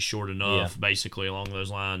bad movie's short enough, basically along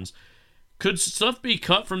those lines. Could stuff be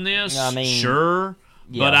cut from this? I mean, sure.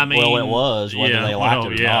 Yeah, but I mean, well, it was, whether they liked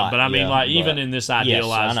it or not. But I mean, even in this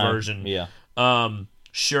idealized version,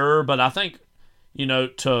 sure, but I think,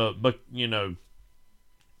 to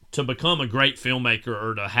become a great filmmaker,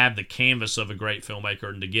 or to have the canvas of a great filmmaker,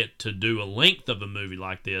 and to get to do a length of a movie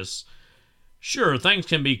like this, sure, things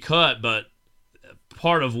can be cut, but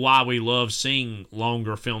part of why we love seeing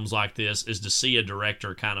longer films like this is to see a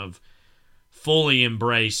director kind of fully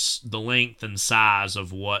embrace the length and size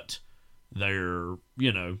of what they're,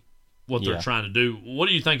 they're trying to do. What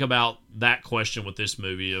do you think about that question with this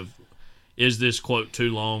movie of, is this, quote, too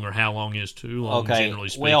long, or how long is too long, generally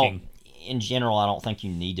speaking? Well, in general, I don't think you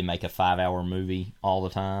need to make a 5-hour movie all the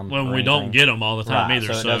time. Well, we don't get them all the time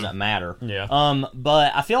either. So it doesn't matter. Yeah.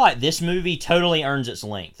 But I feel like this movie totally earns its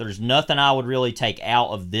length. There's nothing I would really take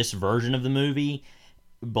out of this version of the movie,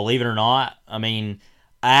 believe it or not. I mean,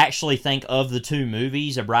 I actually think of the 2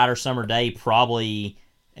 movies, A Brighter Summer Day probably...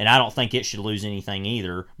 And I don't think it should lose anything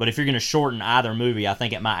either. But if you're going to shorten either movie, I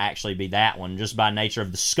think it might actually be that one, just by nature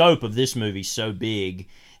of the scope of this movie so big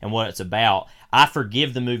and what it's about. I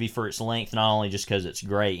forgive the movie for its length, not only just because it's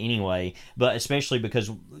great anyway, but especially because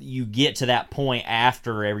you get to that point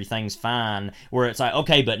after everything's fine where it's like,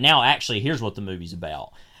 okay, but now actually here's what the movie's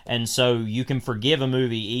about. And so you can forgive a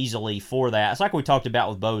movie easily for that. It's like we talked about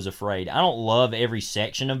with Beau's Afraid. I don't love every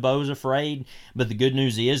section of Beau's Afraid, but the good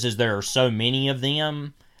news is there are so many of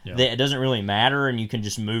them Yeah. that it doesn't really matter, and you can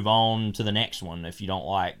just move on to the next one if you don't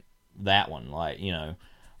like that one. Like, you know,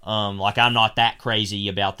 like I'm not that crazy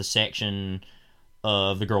about the section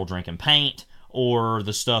of the girl drinking paint or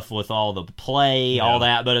the stuff with all the play, all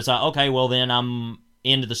that, but it's like, okay, well then I'm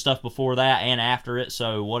into the stuff before that and after it,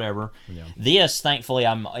 so whatever. Yeah. This, thankfully,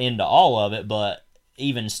 I'm into all of it, but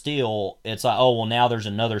even still, it's like, oh, well, now there's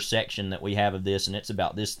another section that we have of this, and it's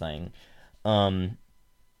about this thing. And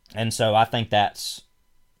so I think that's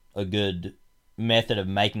a good method of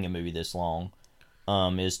making a movie this long,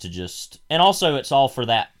 is to just... And also, it's all for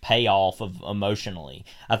that payoff of emotionally.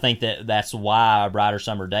 I think that's why A Brighter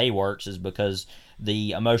Summer Day works, is because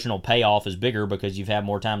the emotional payoff is bigger because you've had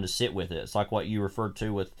more time to sit with it. It's like what you referred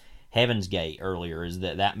to with Heaven's Gate earlier, is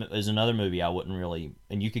that is another movie I wouldn't really...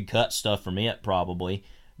 And you could cut stuff from it, probably,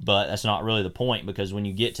 but that's not really the point, because when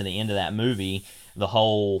you get to the end of that movie, the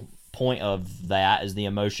whole point of that is the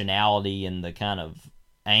emotionality and the kind of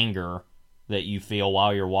anger that you feel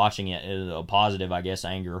while you're watching it, is a positive, I guess,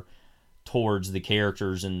 anger towards the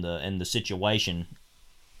characters and the situation.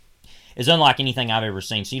 It's unlike anything I've ever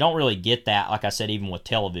seen. So you don't really get that, like I said, even with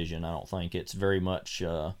television, I don't think. It's very much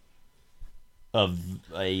of a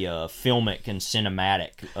filmic and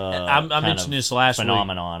cinematic I mentioned this last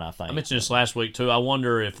phenomenon, week. I think. I mentioned this last week, too. I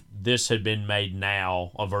wonder if this had been made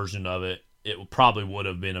now, a version of it, it probably would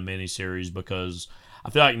have been a miniseries, because I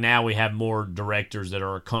feel like now we have more directors that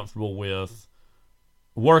are comfortable with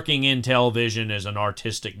working in television as an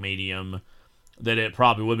artistic medium that it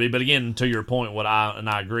probably would be. But again, to your point,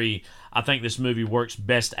 I agree, I think this movie works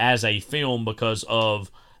best as a film because of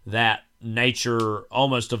that nature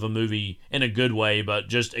almost of a movie in a good way, but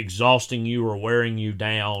just exhausting you or wearing you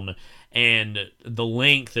down. And the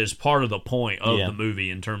length is part of the point of the movie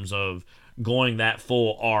in terms of going that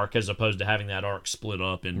full arc as opposed to having that arc split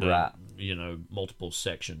up into, you know, multiple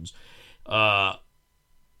sections.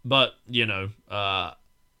 But, you know,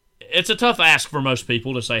 it's a tough ask for most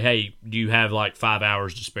people to say, hey, do you have like 5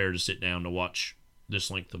 hours to spare to sit down to watch this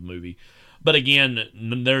length of movie? But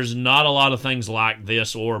again, there's not a lot of things like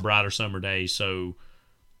this or A Brighter Summer Day, so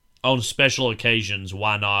on special occasions,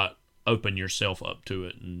 why not open yourself up to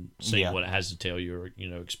it and see what it has to tell you, or, you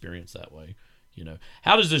know, experience that way. You know,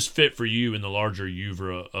 how does this fit for you in the larger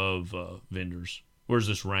oeuvre of vendors? Where's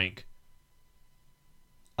this rank?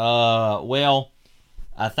 Well,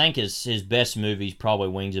 I think his best movie's probably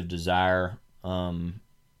Wings of Desire, and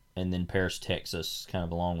then Paris, Texas, kind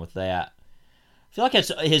of along with that. I feel like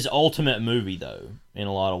it's his ultimate movie, though, in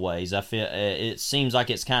a lot of ways. I feel it seems like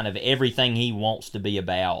it's kind of everything he wants to be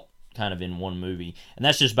about, kind of in one movie, and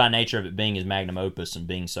that's just by nature of it being his magnum opus and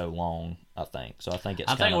being so long, I think. So I think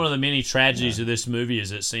it's. I think one of the many tragedies of this movie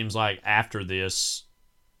is it seems like after this,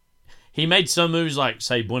 he made some movies like,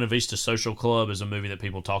 say, Buena Vista Social Club is a movie that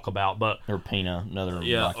people talk about, but or Pina, another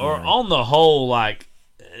or on the whole, like,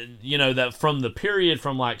 you know, that from the period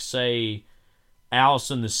from like, say,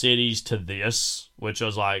 Alice in the Cities to this, which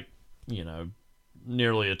was like, you know,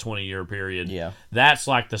 nearly a 20-year period. Yeah, that's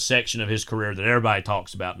like the section of his career that everybody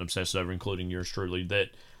talks about and obsesses over, including yours truly. That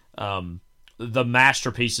the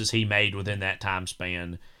masterpieces he made within that time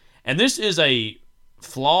span, and this is a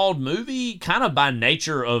flawed movie, kind of by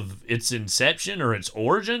nature of its inception or its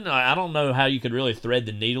origin. I don't know how you could really thread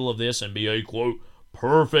the needle of this and be a quote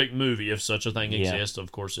perfect movie, if such a thing exists.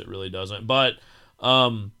 Of course, it really doesn't. But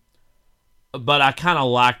I kind of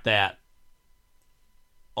like that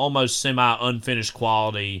almost semi-unfinished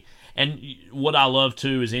quality. And what I love,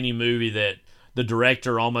 too, is any movie that the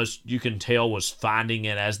director almost, you can tell, was finding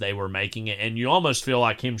it as they were making it. And you almost feel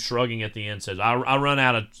like him shrugging at the end says, I run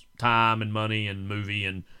out of time and money and movie,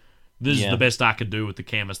 and this is the best I could do with the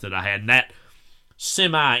canvas that I had. And that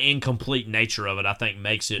semi-incomplete nature of it, I think,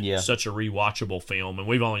 makes it such a rewatchable film. And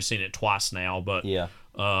we've only seen it twice now, but...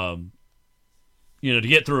 you know, to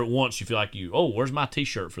get through it once, you feel like where's my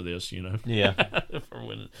T-shirt for this? You know, for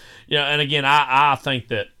when, and again, I think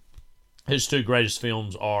that his two greatest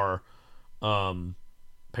films are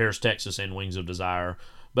Paris, Texas, and Wings of Desire.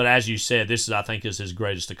 But as you said, this I think is his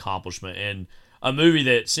greatest accomplishment, and a movie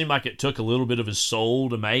that seemed like it took a little bit of his soul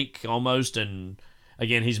to make, almost. And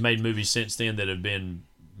again, he's made movies since then that have been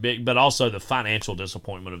big, but also the financial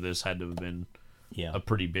disappointment of this had to have been a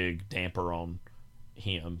pretty big damper on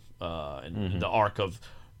him, and the arc of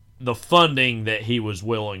the funding that he was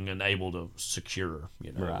willing and able to secure,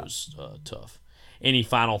 was tough. Any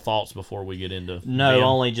final thoughts before we get into No,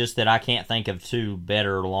 only just that I can't think of two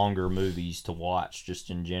better, longer movies to watch just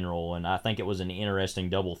in general, and I think it was an interesting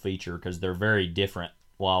double feature because they're very different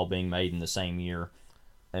while being made in the same year.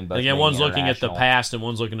 And both again, one's looking at the past and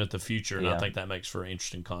one's looking at the future, and I think that makes for an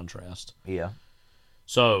interesting contrast. Yeah.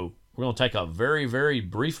 So, We're going to take a very, very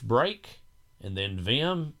brief break, and then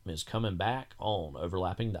Vim is coming back on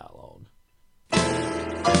Overlapping Dialogue.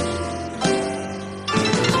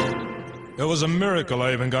 It was a miracle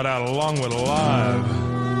I even got out of Longwood alive.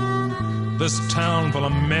 This town full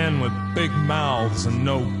of men with big mouths and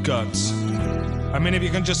no guts. I mean, if you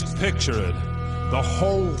can just picture it. The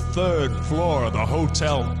whole third floor of the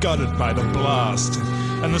hotel gutted by the blast,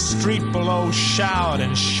 and the street below showered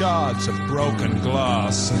in shards of broken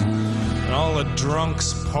glass, and all the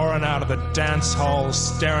drunks pouring out of the dance halls,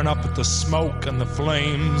 staring up at the smoke and the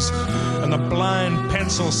flames, and the blind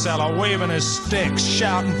pencil seller waving his stick,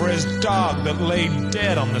 shouting for his dog that lay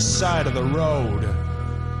dead on the side of the road.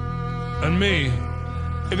 And me,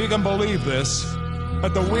 if you can believe this,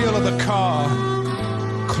 at the wheel of the car,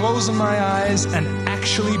 closing my eyes and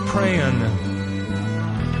actually praying,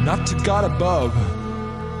 not to God above,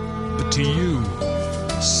 but to you,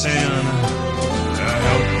 saying,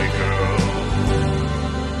 help me, girl.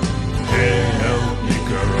 Hey, help me,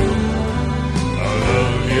 girl. I'll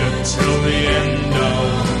love you till the end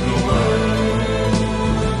of the world.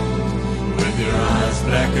 With your eyes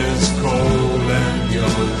black as coal and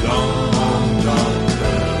your long dark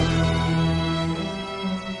hair.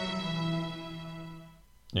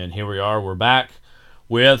 And here we are. We're back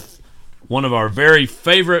with one of our very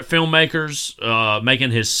favorite filmmakers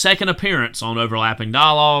making his second appearance on Overlapping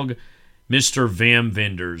Dialogue, Mr. Wim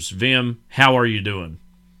Wenders. Wim, how are you doing?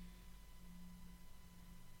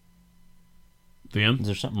 Wim? Is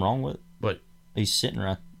there something wrong with it? What? He's sitting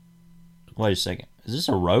right... Wait a second. Is this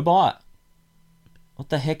a robot? What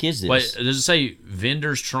the heck is this? Wait, does it say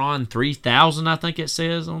Venderstron 3000, I think it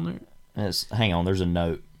says on there? Hang on, there's a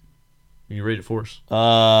note. Can you read it for us?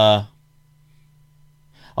 I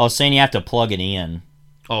was saying you have to plug it in.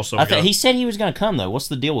 Also, he said he was going to come, though. What's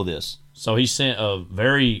the deal with this? So he sent a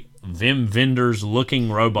very Wim Wenders looking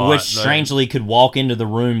robot. Which strangely could walk into the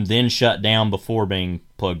room, then shut down before being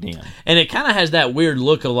plugged in. And it kind of has that weird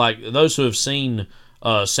look of like those who have seen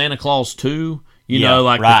Santa Claus 2, you know,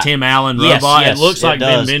 like the Tim Allen robot. Yes, it looks like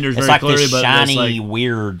does. Wim Wenders it's very like clearly, this but shiny, it's like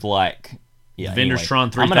weird, like... Yeah,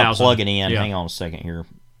 Venderstron 3000. I'm going to plug it in. Yeah. Hang on a second here.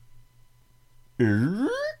 Hello,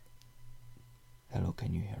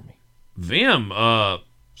 can you hear me? Vim, are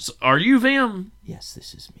you Vim? Yes,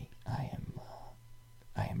 this is me. I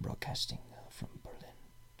am broadcasting from Berlin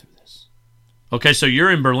through this. Okay, so you're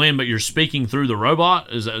in Berlin, but you're speaking through the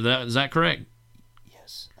robot. Is that correct?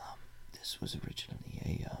 Yes. This was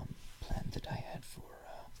originally a plan that I had for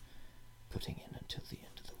putting in until the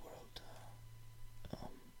end of the world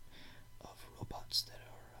of robots that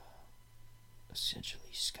are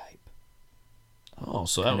essentially Skype. Oh,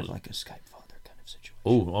 so kind that was like a Skype father kind of situation.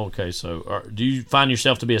 Oh, okay. So, do you find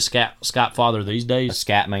yourself to be a Skype father these days? A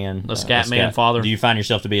scat man. A scat man father. Do you find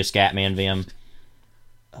yourself to be a scat man, Vim?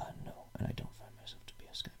 No, and I don't find myself to be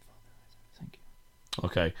a Skype father either. Thank you.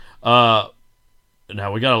 Okay.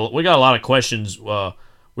 Now we got a lot of questions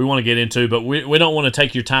we want to get into, but we don't want to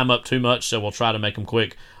take your time up too much, so we'll try to make them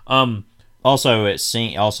quick. Also,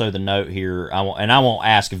 the note here, I won't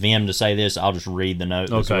ask Vim to say this. I'll just read the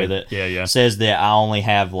note. Okay. With it. Yeah. It says that I only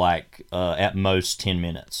have at most 10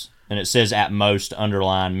 minutes, and it says at most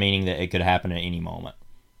underlined, meaning that it could happen at any moment.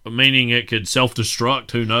 Meaning it could self-destruct.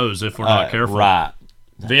 Who knows if we're not careful? Right.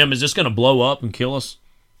 Vim, is this going to blow up and kill us?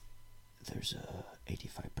 There's a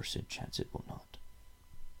 85% chance it will not,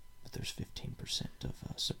 but there's 15%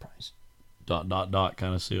 of surprise. ...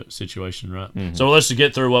 kind of situation, right? Mm-hmm. So let's just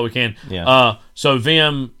get through what we can. Yeah. So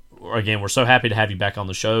Vim, again, we're so happy to have you back on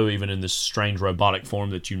the show, even in this strange robotic form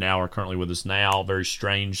that you now are currently with us now. Very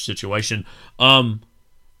strange situation.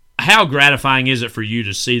 How gratifying is it for you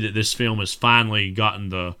to see that this film has finally gotten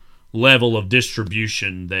the level of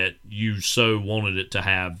distribution that you so wanted it to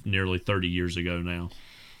have nearly 30 years ago now?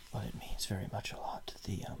 Well, it means very much a lot.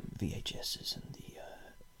 The VHSs and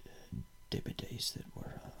the DVDs that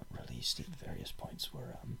were released at various points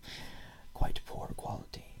were quite poor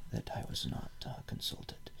quality, that I was not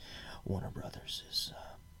consulted. Warner Brothers is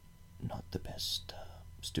not the best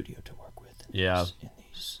studio to work with in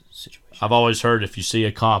these situations. I've always heard if you see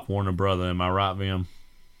a cop, warn a brother. Am I right, Vim?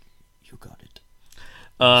 You got it.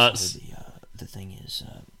 So the thing is,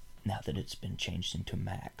 now that it's been changed into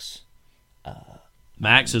Max...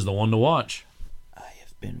 Max is the one to watch. I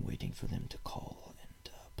have been waiting for them to call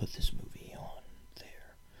and put this movie on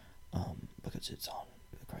there, because it's on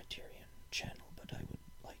the Criterion channel, but I would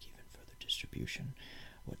like even further distribution.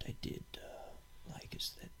 What I did like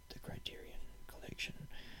is that the Criterion Collection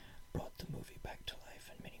brought the movie back to life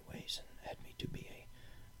in many ways and had me to be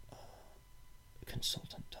a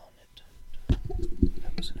consultant on it. And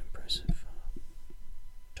that was an impressive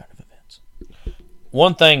turn of events.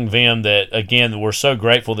 one thing, Vim, that again we're so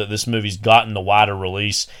grateful that this movie's gotten the wider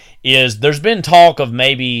release is there's been talk of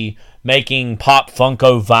maybe making Pop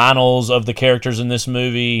Funko vinyls of the characters in this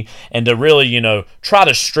movie, and to really, try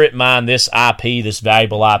to strip mine this IP, this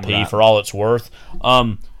valuable IP, Right. for all it's worth.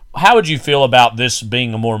 How would you feel about this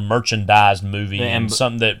being a more merchandised movie and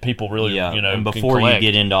something that people really, And can before you collect?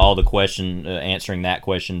 get into all the question, answering that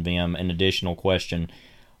question, Vim, an additional question: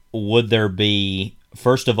 would there be,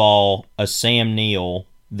 first of all, a Sam Neill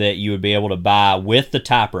that you would be able to buy with the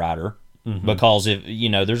typewriter? Mhm. Because if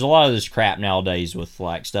there's a lot of this crap nowadays with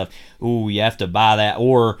like stuff. Ooh, you have to buy that,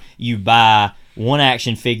 or you buy one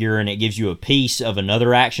action figure and it gives you a piece of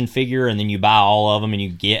another action figure, and then you buy all of them and you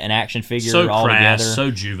get an action figure So all crass, together.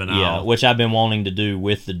 so juvenile. Yeah, which I've been wanting to do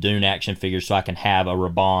with the Dune action figures, so I can have a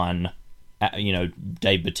Raban,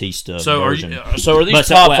 Dave Batista version. So are these But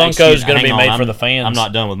Pop well, Funkos going to hang be on, made for the fans? I'm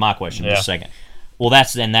not done with my question. Yeah. Just a second. Well,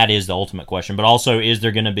 that is the ultimate question. But also, is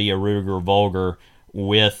there going to be a Rudiger Vogler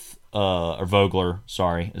with or Vogler?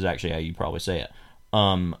 Sorry, is actually how you probably say it.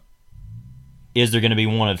 Is there going to be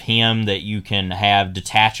one of him that you can have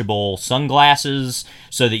detachable sunglasses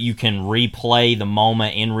so that you can replay the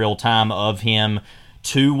moment in real time of him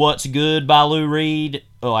to What's Good by Lou Reed?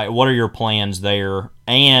 Like, what are your plans there?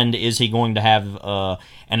 And is he going to have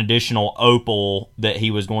an additional opal that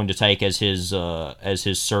he was going to take as his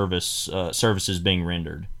services being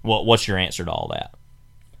rendered? What's your answer to all that?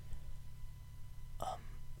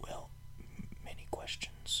 Well, many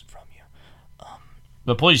questions from you.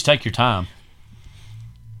 But please take your time.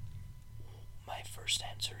 My first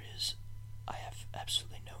answer is I have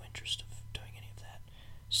absolutely no interest of doing any of that.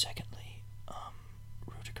 Secondly,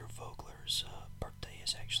 Rudiger Vogler's birthday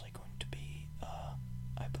is actually going to be,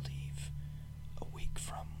 I believe, a week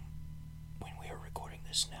from when we are recording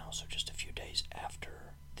this now, so just a few days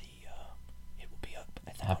after it will be up.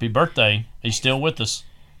 I think. Happy birthday. He's still with us.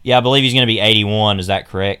 Yeah, I believe he's going to be 81. Is that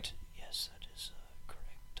correct? Yes, that is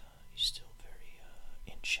correct. He's still very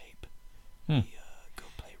in shape. Hmm. Go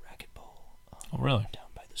play racquetball. Oh, really? Down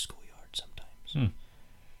by the schoolyard sometimes. Hmm.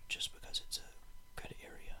 Just because it's a good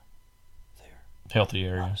area there. Healthy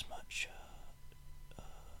area. Not as much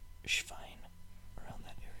Schwein around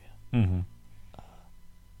that area. Mm-hmm.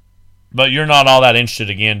 But you're not all that interested,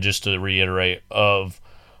 again, just to reiterate, of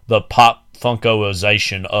the Pop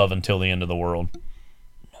Funkoization of Until the End of the World?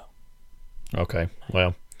 No. Okay.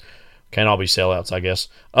 Well, can't all be sellouts, I guess.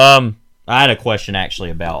 I had a question actually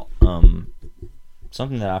about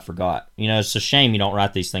something that I forgot. It's a shame you don't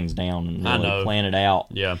write these things down and I really know. plan it out.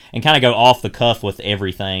 Yeah. And kind of go off the cuff with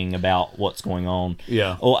everything about what's going on.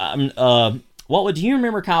 Yeah. Oh, do you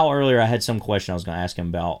remember, Kyle, earlier I had some question I was going to ask him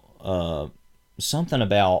about something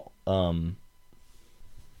about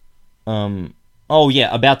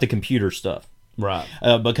about the computer stuff. Right.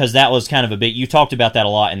 Because that was kind of a bit. You talked about that a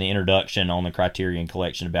lot in the introduction on the Criterion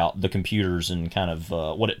Collection about the computers and kind of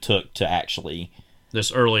what it took to actually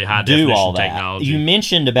This early high do definition all that. technology. You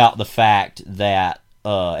mentioned about the fact that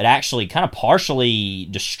it actually kind of partially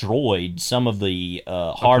destroyed some of the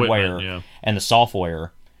hardware yeah. and the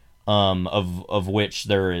software, of which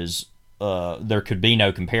there could be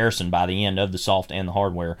no comparison by the end of the soft and the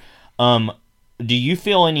hardware. Do you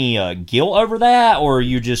feel any guilt over that, or are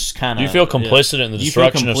you just kind of... Do you feel complicit in the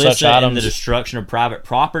destruction of such items? in the destruction of private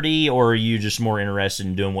property, or are you just more interested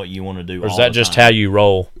in doing what you want to do? Or is that just how you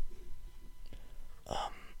roll?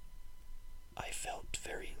 I felt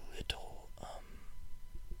very little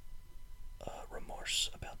remorse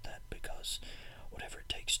about that, because whatever it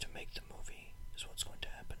takes to make the movie is what's going to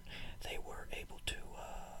happen. They were able to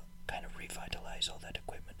kind of revitalize all that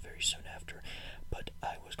equipment very soon after, but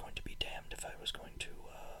I was going to be damned if I was going to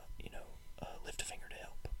lift a finger to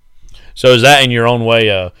help. So is that, in your own way,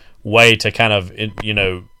 a way to kind of,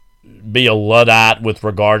 be a Luddite with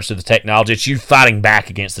regards to the technology? It's you fighting back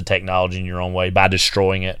against the technology in your own way by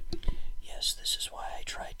destroying it. Yes, this is why I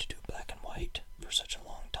tried to do black and white for such a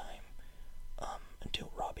long time,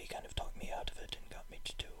 until Robbie kind of talked me out of it and got me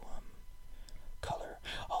to do color.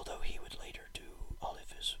 Although he would later do a lot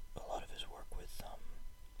of his work with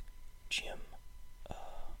Jim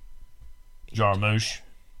Jarmusch.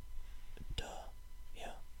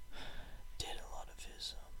 Did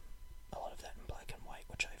a lot of that in black and white,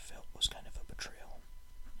 which I felt was kind of a betrayal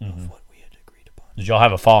of what we had agreed upon. Did y'all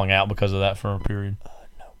have a falling out because of that for a period?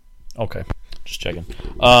 No. Okay, just checking.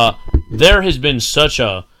 There has been such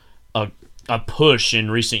a push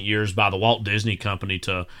in recent years by the Walt Disney Company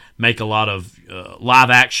to make a lot of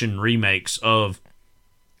live-action remakes of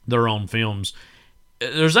their own films.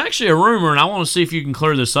 There's actually a rumor, and I want to see if you can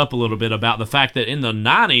clear this up a little bit, about the fact that in the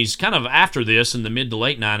 90s, kind of after this, in the mid to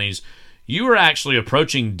late 90s, you were actually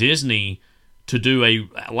approaching Disney to do a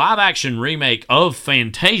live-action remake of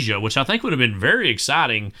Fantasia, which I think would have been very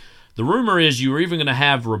exciting. The rumor is you were even going to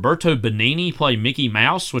have Roberto Benigni play Mickey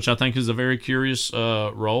Mouse, which I think is a very curious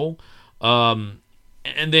role. And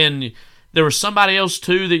then there was somebody else,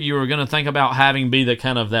 too, that you were going to think about having be the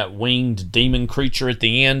kind of that winged demon creature at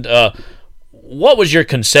the end. What was your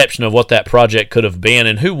conception of what that project could have been,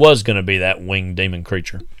 and who was going to be that winged demon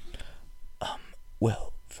creature?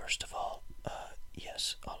 Well, first of all,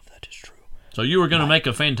 yes, all of that is true. So you were going to make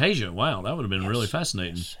a Fantasia. Wow, that would have been really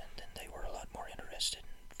fascinating. Yes, and then they were a lot more interested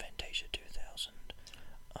in Fantasia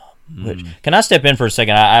 2000. Which, can I step in for a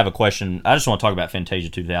second? I have a question. I just want to talk about Fantasia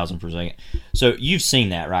 2000 for a second. So you've seen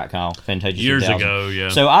that, right, Kyle? Fantasia 2000. Years ago, yeah.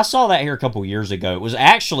 So I saw that here a couple years ago. It was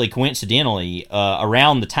actually coincidentally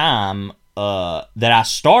around the time that I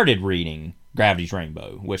started reading Gravity's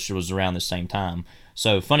Rainbow, which was around the same time.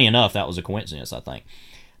 So funny enough, that was a coincidence, I think.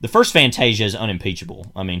 The first Fantasia is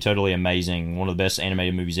unimpeachable. I mean, totally amazing. One of the best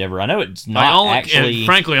animated movies ever. I know it's not actually...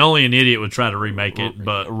 Frankly, only an idiot would try to remake it,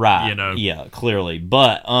 but, right, you know. Yeah, clearly.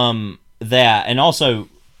 But that, and also,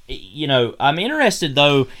 you know, I'm interested,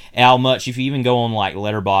 though, how much, if you even go on, like,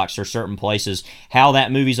 Letterboxd or certain places, how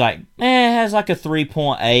that movie's like, has like a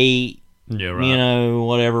 3.8, yeah, right. You know,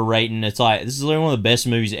 whatever rating. It's like, this is literally one of the best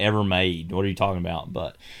movies ever made. What are you talking about?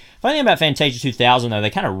 But funny thing about Fantasia 2000, though, they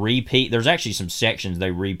kind of repeat. There's actually some sections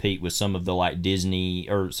they repeat with some of the, like, Disney,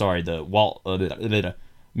 or, sorry, the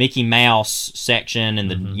Mickey Mouse section and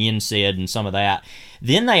the Yen Sid and some of that.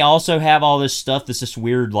 Then they also have all this stuff that's this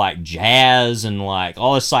weird, like, jazz and, like,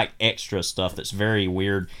 all this, like, extra stuff that's very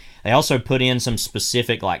weird. They also put in some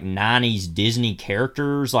specific, like, 90s Disney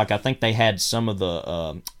characters. Like, I think they had some of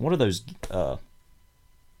the, what are those,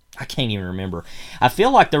 I can't even remember. I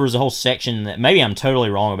feel like there was a whole section that, maybe I'm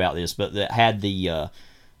totally wrong about this, but that had the,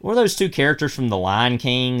 what are those two characters from The Lion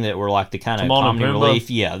King that were like the kind of comedy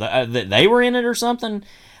relief? Yeah, they were in it or something?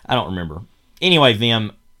 I don't remember. Anyway,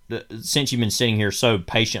 Vim, since you've been sitting here so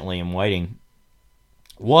patiently and waiting,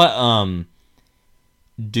 what,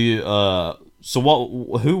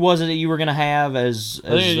 who was it that you were going to have as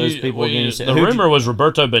those people were going to say? The rumor was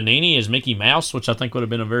Roberto Benigni as Mickey Mouse, which I think would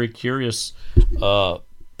have been a very curious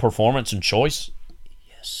performance and choice.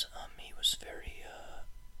 Yes, he was very,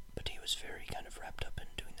 but he was very kind of wrapped up in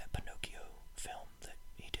doing that Pinocchio film that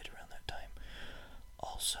he did around that time.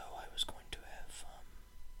 Also, I was going to have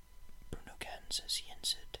Bruno Ganz as Yen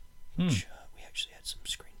Sid, which we actually had some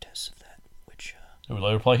screen tests of that, which who would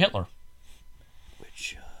later play Hitler.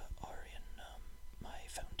 Which are in my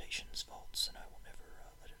foundation's vaults, and I will never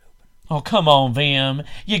let it open. Oh, come on, Vim.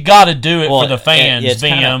 You got to do it for the fans, Vim.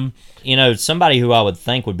 Kinda, you know, somebody who I would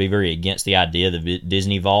think would be very against the idea of the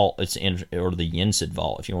Disney Vault, or the Yen Sid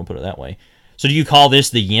Vault, if you want to put it that way. So do you call this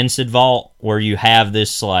the Yen Sid Vault, where you have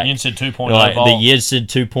this, like... Yen Sid 2.0 like, Vault? The Yen Sid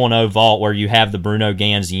 2.0 Vault, where you have the Bruno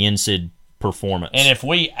Ganz Yen Sid performance. And if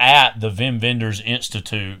we at the Vim Vendors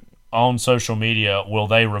Institute on social media, will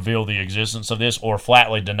they reveal the existence of this, or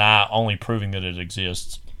flatly deny, only proving that it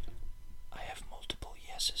exists? I have multiple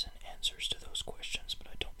yeses and answers to those questions, but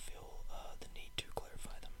I don't feel the need to clarify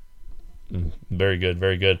them. Very good,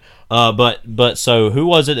 very good. But so who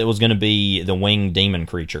was it that was going to be the winged demon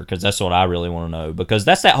creature? Because that's what I really want to know. Because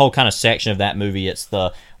that's that whole kind of section of that movie. It's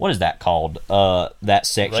the, what is that called? That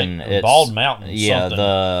section. It's Bald Mountain. Yeah,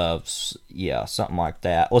 something. Something like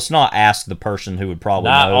that. Let's not ask the person who would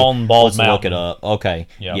probably Not know. on Bald Mountain. Look it up. Okay.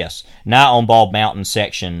 Yep. Yes. Not on Bald Mountain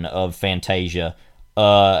section of Fantasia.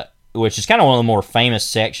 Which is kind of one of the more famous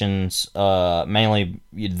sections, mainly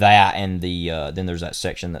that and the, then there's that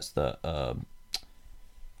section that's the,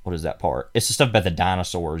 what is that part? It's the stuff about the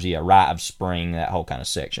dinosaurs, Rite of Spring, that whole kind of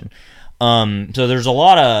section. So there's a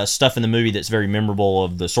lot of stuff in the movie that's very memorable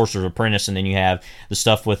of the Sorcerer's Apprentice, and then you have the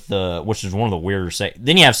stuff with the, which is one of the weirder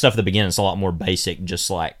then you have stuff at the beginning that's a lot more basic, just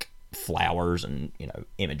like flowers and, you know,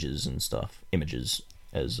 images and stuff. Images,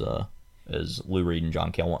 as Lou Reed and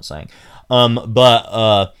John Kell once sang.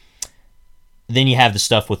 Then you have the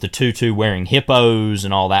stuff with the tutu wearing hippos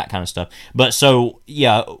and all that kind of stuff. But so,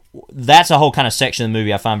 yeah, that's a whole kind of section of the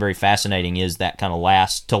movie I find very fascinating, is that kind of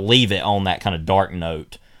to leave it on that kind of dark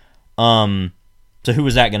note. So who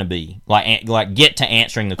is that going to be? Like get to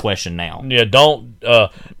answering the question now. Yeah, don't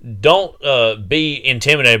be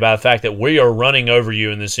intimidated by the fact that we are running over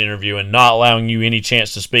you in this interview and not allowing you any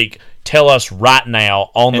chance to speak. Tell us right now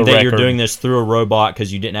on the record. And that you're doing this through a robot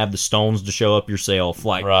because you didn't have the stones to show up yourself.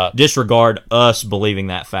 Right. Disregard us believing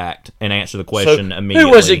that fact and answer the question immediately.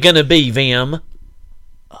 Who was it going to be, Vim? It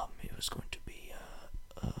was going to be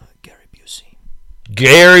Gary Busey.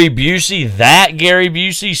 Gary Busey? That Gary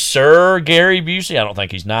Busey? Sir Gary Busey? I don't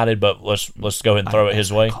think he's knighted, but let's go ahead and throw it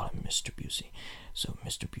his way. I call him Mr. Busey. So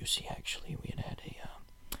Mr. Busey, actually, we had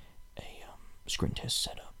a screen test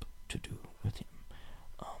set up to do with him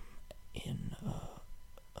in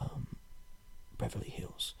Beverly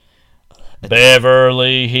Hills.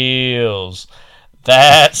 Beverly Hills.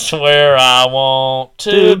 That's where I want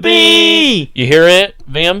to be. You hear it,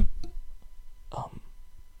 Vim?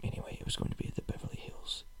 Anyway, it was going to be at the Beverly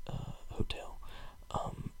Hills Hotel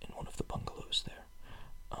in one of the bungalows there.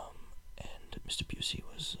 And Mr. Busey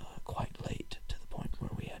was quite late to the point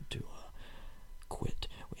where we had to quit.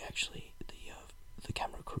 We actually, the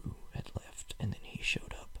camera crew had left, and then he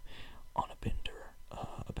showed up on a bender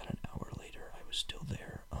about an hour later. I was still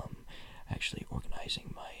there, actually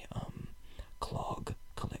organizing my clog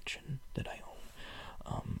collection that I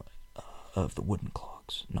own, of the wooden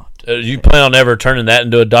clogs. Not. You plan on ever turning that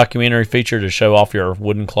into a documentary feature to show off your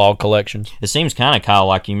wooden clog collections? It seems kind of, Kyle,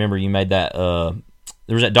 like you remember you made that.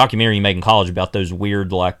 There was that documentary you made in college about those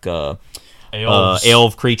weird like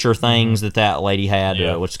elf creature things that lady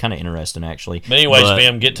had, which is kind of interesting actually. But anyways,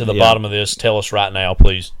 Vim, get to the bottom of this. Tell us right now,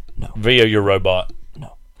 please. No. Via your robot.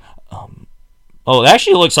 No. Oh, it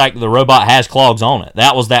actually looks like the robot has clogs on it.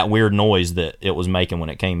 That was that weird noise that it was making when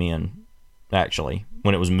it came in, actually.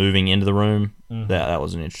 When it was moving into the room. Mm-hmm. That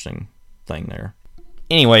was an interesting thing there.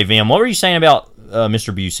 Anyway, Vim, what were you saying about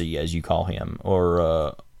Mr. Busey, as you call him?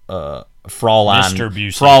 Or Fraulein... Mr.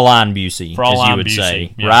 Busey. Fraulein Busey, Fraulein as you would Busey,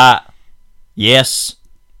 say. yeah. Right? Yes?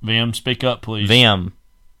 Vim, speak up, please. Vim.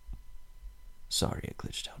 Sorry, it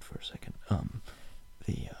glitched out for a second.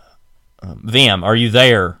 Vim, are you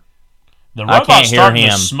there? The robot's starting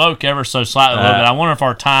to smoke ever so slightly a little bit. I wonder if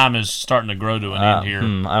our time is starting to grow to an end here. I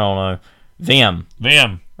don't know. Vim.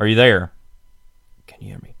 Are you there? Can you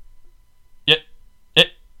hear me?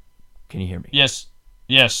 Can you hear me? Yes.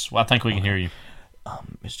 Well, I think we can hear you.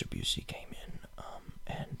 Mr. Busey came in,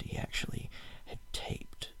 and he actually had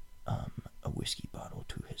taped a whiskey bottle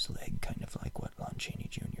to his leg, kind of like what Lon Chaney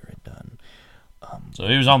Jr. had done. So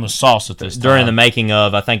he was on the sauce at this time. During the making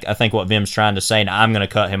of, I think what Vim's trying to say, and I'm going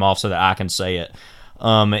to cut him off so that I can say it,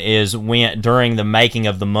 is when during the making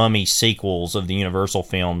of the Mummy sequels of the Universal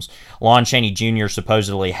films, Lon Chaney Jr.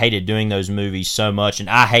 supposedly hated doing those movies so much, and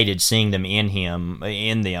I hated seeing them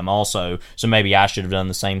in them also, so maybe I should have done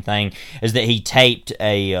the same thing, is that he taped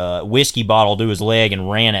a whiskey bottle to his leg and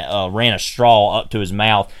ran a straw up to his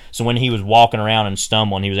mouth, so when he was walking around and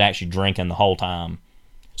stumbling, he was actually drinking the whole time.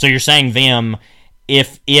 So you're saying, Vim,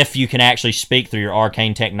 if you can actually speak through your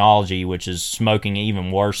arcane technology, which is smoking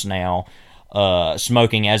even worse now,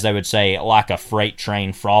 smoking, as they would say, like a freight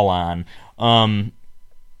train Fraulein,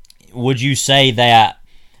 would you say that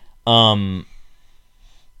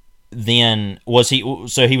then he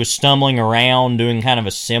was stumbling around doing kind of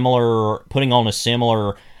putting on a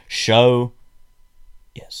similar show?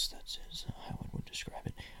 Yes, that's how I would describe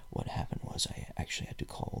it. What happened was I actually had to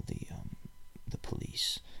call the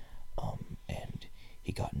police, and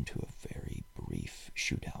he got into a very brief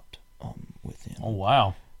shootout with him. Oh,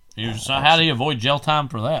 wow. How did he avoid jail time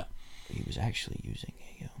for that? He was actually using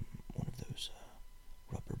one of those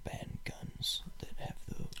rubber band guns that have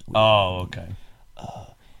the... Oh, okay.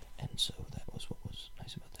 And so that was what was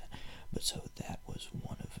nice about that. But so that was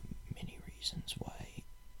one of many reasons why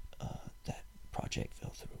that project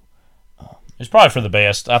fell through. It's probably for the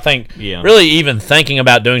best. I think really even thinking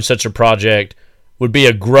about doing such a project would be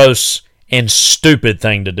a gross and stupid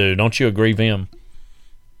thing to do. Don't you agree, Vim?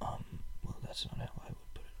 Well, that's not how I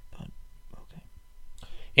would put it, but okay.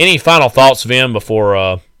 Any final thoughts, Vim,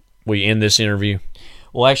 before we end this interview?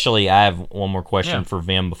 Well, actually, I have one more question for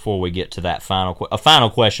Vim before we get to that final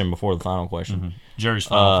question before the final question. Mm-hmm. Jerry's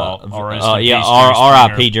final thought.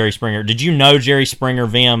 R.I.P. Jerry Springer. Did you know Jerry Springer,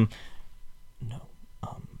 Vim? No,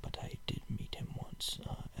 but I did meet him once.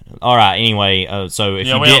 All right. Anyway, so if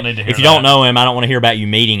you don't know him, I don't want to hear about you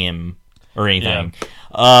meeting him or anything.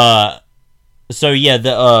 Yeah. So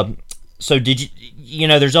did you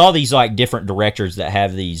know? There's all these like different directors that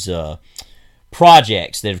have these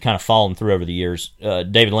projects that have kind of fallen through over the years.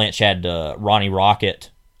 David Lynch had Ronnie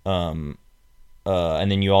Rocket, and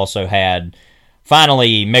then you also had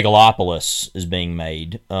finally Megalopolis is being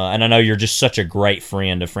made. And I know you're just such a great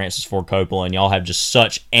friend of Francis Ford Coppola, and y'all have just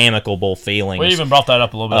such amicable feelings. We even brought that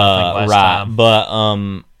up a little bit, I think, last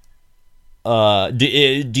time. But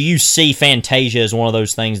do you see Fantasia as one of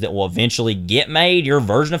those things that will eventually get made? Your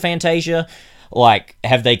version of Fantasia, like,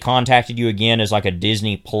 have they contacted you again as like a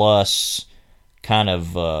Disney Plus kind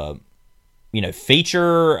of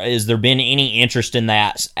feature? Has there been any interest in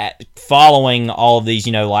that following all of these,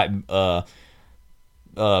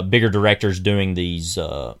 bigger directors doing these,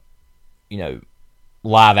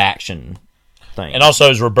 live action things? And also,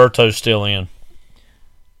 is Roberto still in?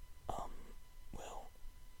 Well,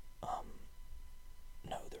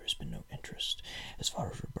 As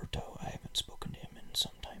far as Roberto, I haven't spoken to him in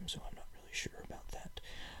some time, so I'm not really sure about that.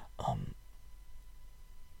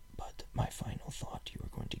 But my final thought you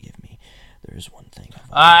were going to give me, there is one thing.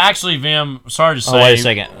 Actually, Vim, sorry to say. Oh, wait a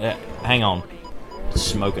second. Hang on. It's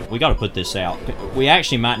smoking. We got to put this out. We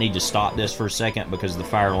actually might need to stop this for a second because the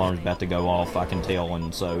fire alarm's about to go off, I can tell,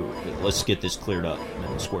 and so let's get this cleared up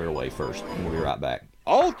and squared away first. We'll be right back.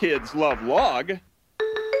 All kids love log.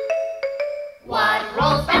 What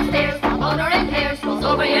rolls downstairs, owner and pairs, rolls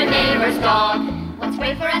over your neighbor's dog? What's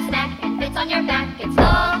great for a snack and fits on your back? It's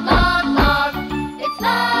log, log, log. It's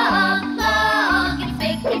log, log. It's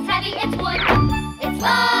big, it's heavy, it's wood. It's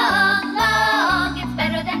log, log. It's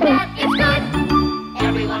better than that, it's good.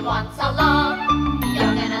 Everyone wants a log.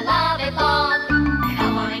 You're gonna love it, log.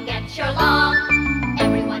 Come on and get your log.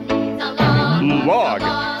 Everyone needs a log.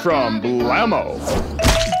 Log from Blammo.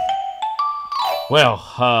 Well,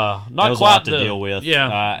 not was quite a lot to deal with.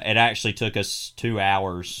 Yeah, it actually took us 2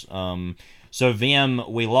 hours. So Vim,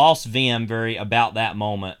 we lost Vim about that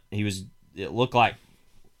moment. It looked like,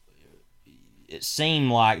 it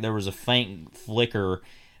seemed like there was a faint flicker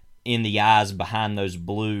in the eyes behind those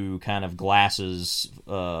blue kind of glasses,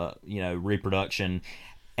 reproduction,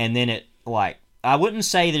 and then it, like, I wouldn't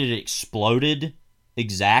say that it exploded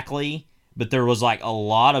exactly, but there was like a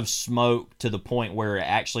lot of smoke to the point where it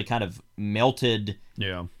actually kind of melted.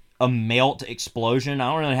 Yeah. A melt explosion.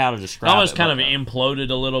 I don't know how to describe it. Almost kind of imploded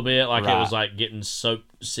a little bit, like Right. it was like getting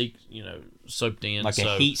soaked in. Like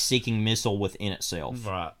a heat-seeking missile within itself.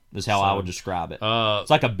 Right. Is how I would describe it. It's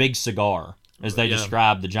like a big cigar, as they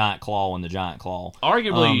describe the giant claw and the giant claw.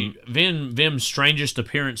 Arguably, Vim's strangest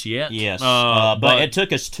appearance yet. Yes, but it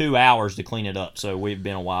took us 2 hours to clean it up, so we've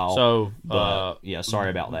been a while. So,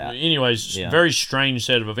 sorry about that. Anyways, very strange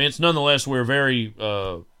set of events. Nonetheless, we're very,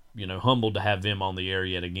 humbled to have Vim on the air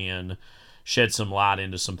yet again. Shed some light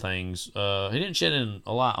into some things. He didn't shed in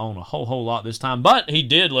a lot on a whole lot this time, but he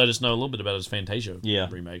did let us know a little bit about his Fantasia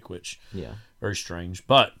remake, which very strange.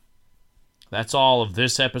 But that's all of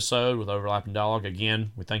this episode with Overlapping Dialogue.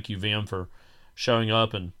 Again, we thank you, Vim, for showing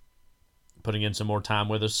up and putting in some more time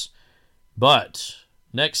with us. But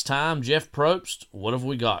next time, Jeff Probst, what have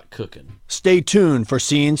we got cooking? Stay tuned for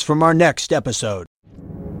scenes from our next episode.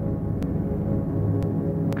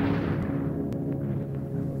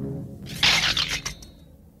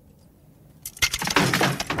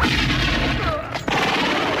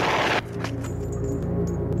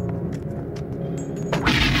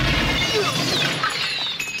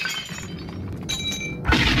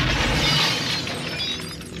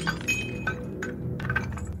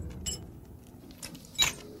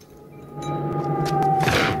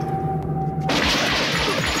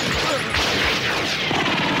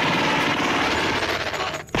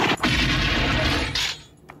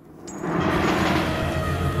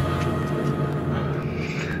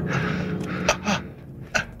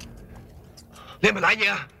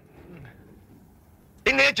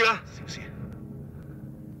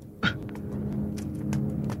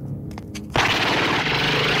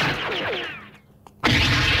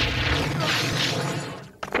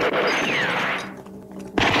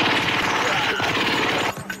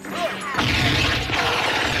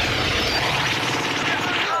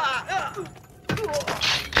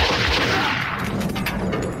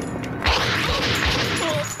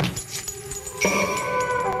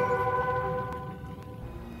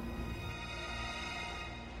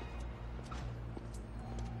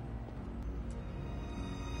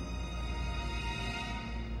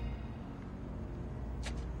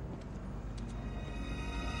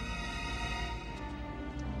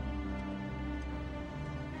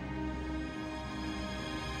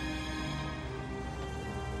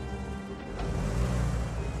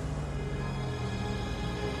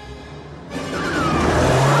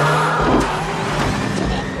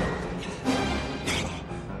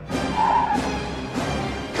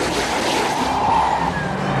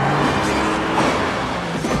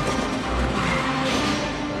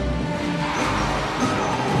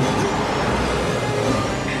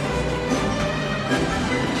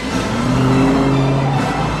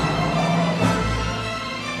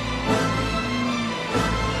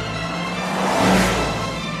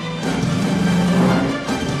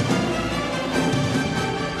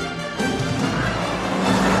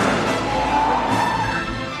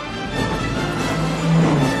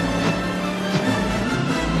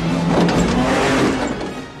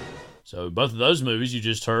 Both of those movies you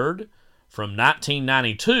just heard from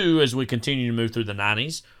 1992 as we continue to move through the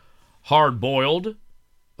 90s. Hard Boiled,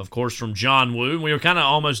 of course, from John Woo. We were kind of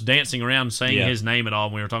almost dancing around saying his name at all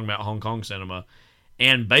when we were talking about Hong Kong cinema.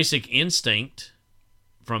 And Basic Instinct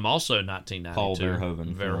from also 1992. Paul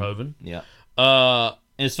Verhoeven. Verhoeven. Yeah.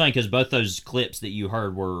 It's funny because both those clips that you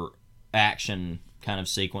heard were action kind of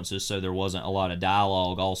sequences, so there wasn't a lot of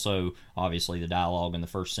dialogue. Also, obviously, the dialogue in the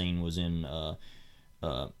first scene was in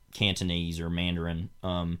Cantonese or Mandarin.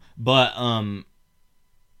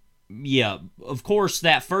 Yeah, of course,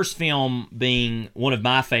 that first film being one of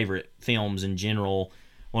my favorite films in general,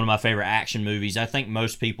 one of my favorite action movies. I think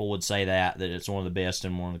most people would say that it's one of the best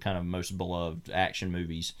and one of the kind of most beloved action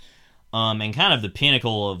movies. And kind of the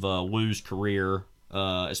pinnacle of Woo's career,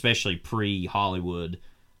 especially pre-Hollywood.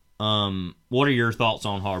 What are your thoughts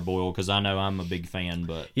on Hard Boiled? Because I know I'm a big fan,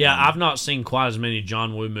 but... Yeah, I've not seen quite as many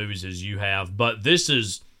John Woo movies as you have, but this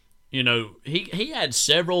is... You know, he had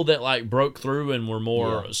several that like broke through and were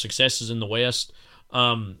more successes in the West.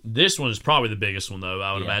 This one is probably the biggest one, though.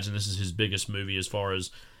 I would imagine this is his biggest movie as far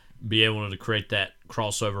as be able to create that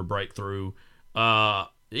crossover breakthrough.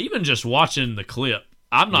 Even just watching the clip,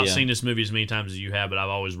 I've not seen this movie as many times as you have, but I've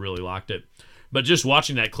always really liked it. But just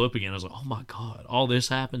watching that clip again, I was like, oh my God, all this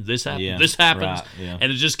happened, this happens, this happens. Right, and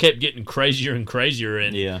it just kept getting crazier and crazier.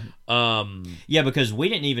 And because we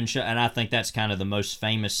didn't even show, and I think that's kind of the most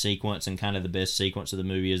famous sequence and kind of the best sequence of the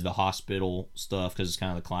movie is the hospital stuff because it's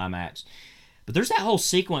kind of the climax. But there's that whole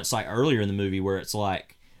sequence like earlier in the movie where it's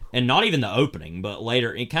like, and not even the opening, but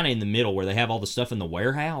later, kind of in the middle where they have all the stuff in the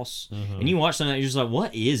warehouse. And you watch something, you're just like,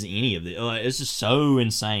 what is any of this? It's just so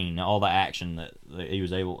insane, all the action that he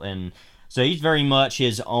was able, and so he's very much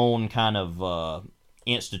his own kind of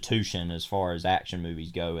institution as far as action movies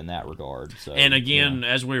go in that regard. So, and again,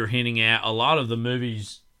 as we were hinting at, a lot of the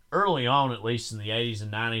movies early on, at least in the 80s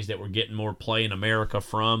and 90s, that were getting more play in America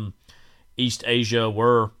from East Asia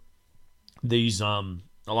were these a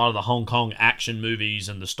lot of the Hong Kong action movies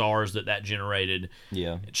and the stars that generated.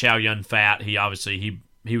 Yeah, Chow Yun-fat, he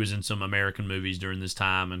was in some American movies during this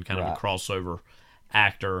time and kind of a crossover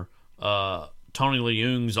actor. Tony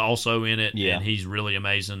Leung's also in it, and he's really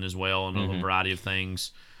amazing as well in a variety of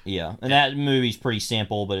things. Yeah, and that movie's pretty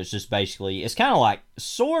simple, but it's just basically, it's kind of like,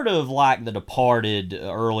 sort of like The Departed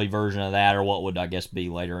early version of that, or what would, I guess, be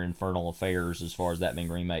later Infernal Affairs as far as that being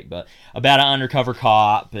remake, but about an undercover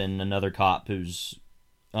cop and another cop who's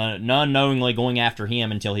unknowingly going after him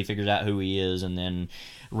until he figures out who he is, and then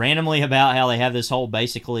randomly about how they have this whole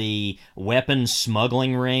basically weapons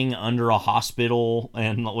smuggling ring under a hospital,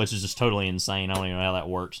 and which is just totally insane. I don't even know how that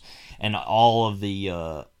works. And all of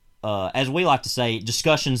the, as we like to say,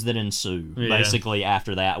 discussions that ensue basically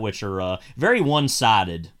after that, which are very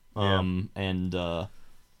one-sided and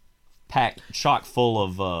packed, chock full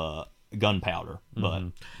of gunpowder, but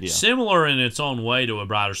similar in its own way to A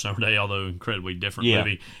Brighter Summer Day, although incredibly different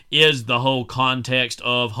movie, is the whole context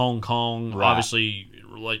of Hong Kong. Obviously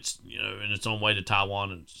relates, in its own way to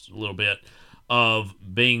Taiwan a little bit, of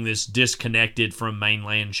being this disconnected from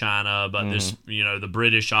mainland China, but this, the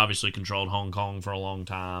British obviously controlled Hong Kong for a long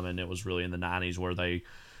time, and it was really in the 90s where they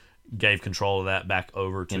gave control of that back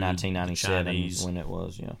over to in 1997 the Chinese. When it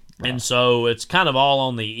was, And so it's kind of all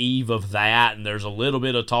on the eve of that, and there's a little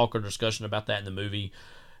bit of talk or discussion about that in the movie.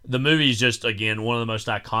 The movie's just, again, one of the most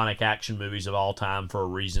iconic action movies of all time for a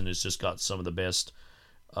reason. It's just got some of the best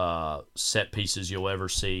set pieces you'll ever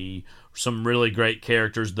see. Some really great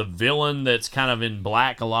characters. The villain that's kind of in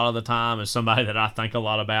black a lot of the time is somebody that I think a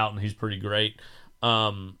lot about, and he's pretty great.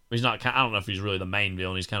 He's not. I don't know if he's really the main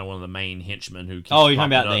villain. He's kind of one of the main henchmen who. Keeps you're talking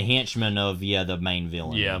about the henchman of the main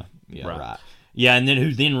villain. Yeah, right. Yeah, and then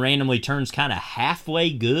who then randomly turns kind of halfway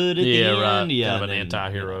good at the end. Right. Yeah, kind of an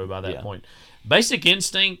anti-hero by that point. Basic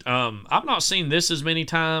Instinct. I've not seen this as many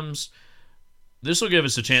times. This will give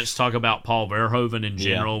us a chance to talk about Paul Verhoeven in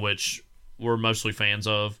general, which we're mostly fans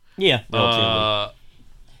of. Yeah, relatively.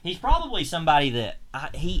 He's probably somebody that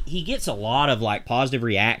he gets a lot of like positive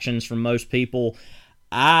reactions from most people.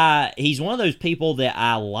 He's one of those people that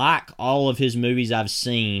I like all of his movies I've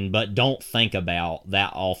seen, but don't think about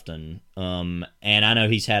that often. And I know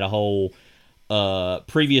he's had a whole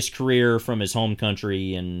previous career from his home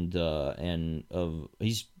country, and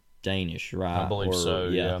he's Danish, right? I believe so.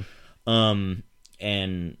 Yeah.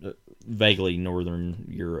 And vaguely Northern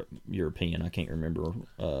European. I can't remember.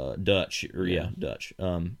 Dutch. Dutch.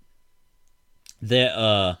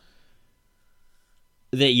 That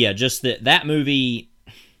movie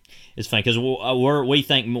is funny because we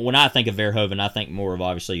think, when I think of Verhoeven, I think more of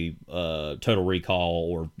obviously Total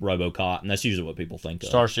Recall or RoboCop, and that's usually what people think of.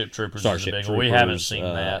 Starship Troopers. We haven't seen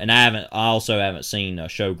that, and I also haven't seen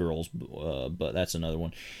Showgirls, but that's another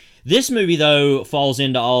one. This movie, though, falls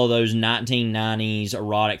into all of those 1990s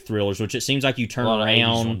erotic thrillers, which it seems like you turn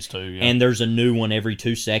around too, and there's a new one every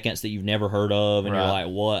 2 seconds that you've never heard of, and you're like,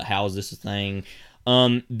 what? How is this a thing?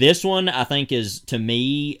 This one I think is, to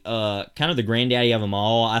me, kind of the granddaddy of them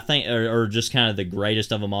all. I think, or just kind of the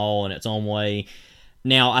greatest of them all in its own way.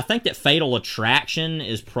 Now, I think that Fatal Attraction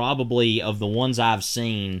is probably, of the ones I've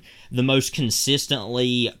seen, the most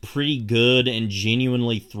consistently pretty good and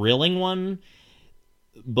genuinely thrilling one.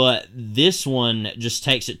 But this one just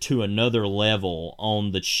takes it to another level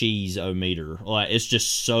on the cheese-o-meter. Like, it's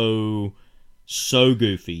just so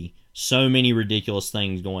goofy. So many ridiculous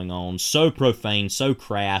things going on. So profane, so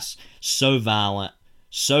crass, so violent,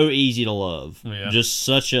 so easy to love. Yeah. Just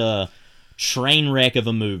such a train wreck of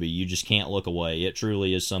a movie. You just can't look away. It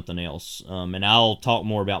truly is something else. And I'll talk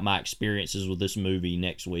more about my experiences with this movie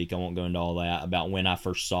next week. I won't go into all that, about when I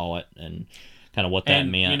first saw it and kind of what that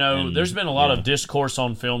meant. You know, there's been a lot of discourse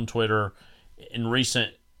on film Twitter in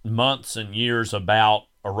recent months and years about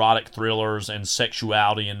erotic thrillers and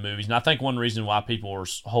sexuality in movies. And I think one reason why people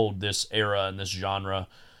hold this era and this genre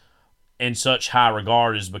in such high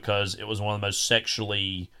regard is because it was one of the most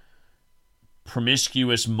sexually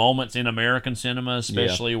promiscuous moments in American cinema,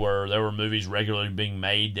 especially where there were movies regularly being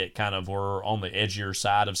made that kind of were on the edgier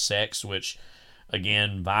side of sex, which,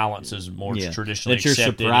 again, violence is more traditionally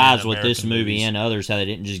accepted. That you're surprised with American this movie movies. and others how they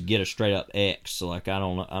didn't just get a straight up X. Like,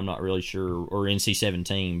 I'm not really sure, or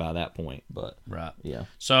NC-17 by that point, but right, yeah.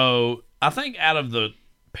 So I think out of the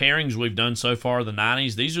pairings we've done so far, the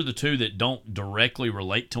 90s, these are the two that don't directly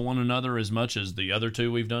relate to one another as much as the other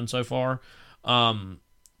two we've done so far.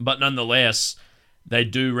 But nonetheless, they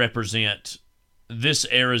do represent this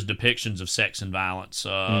era's depictions of sex and violence.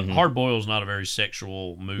 Hard Boiled is not a very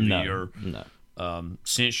sexual movie or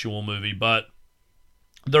sensual movie, but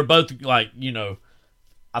they're both, like, you know,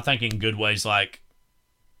 I think in good ways, like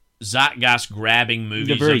zeitgeist grabbing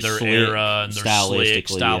movies of their era, and they're slick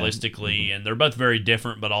stylistically, and they're both very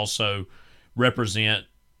different, but also represent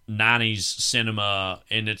 90s cinema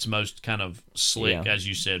in its most kind of slick, as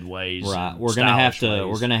you said, ways. Right. We're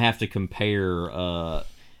gonna have to compare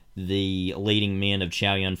the leading men of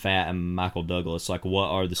Chow Yun-fat and Michael Douglas. Like, what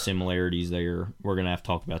are the similarities there? We're gonna have to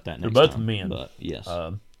talk about that next time. They're both men, but yes,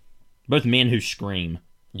 both men who scream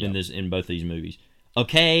in both these movies.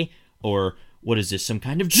 Okay, or what is this? Some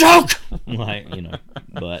kind of joke? Like, you know,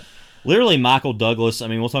 but literally Michael Douglas. I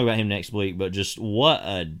mean, we'll talk about him next week. But just what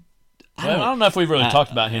a I don't know if we've really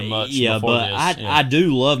talked about him much. Yeah, before but this. I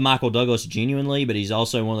do love Michael Douglas genuinely, but he's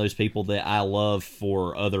also one of those people that I love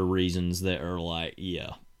for other reasons that are like,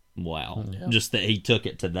 wow. Yeah. Just that he took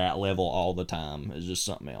it to that level all the time is just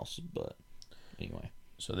something else. But anyway.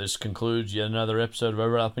 So this concludes yet another episode of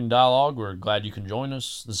Overlapping Dialogue. We're glad you can join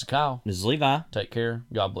us. This is Kyle. This is Levi. Take care.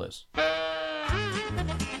 God bless.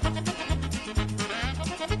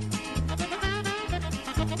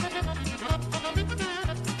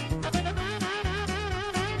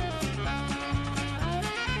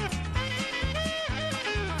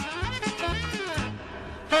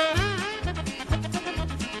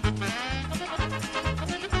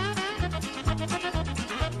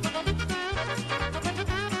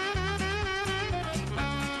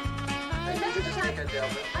 Thank you for taking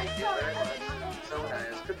Delta. Thank you very much. So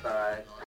nice. Goodbye.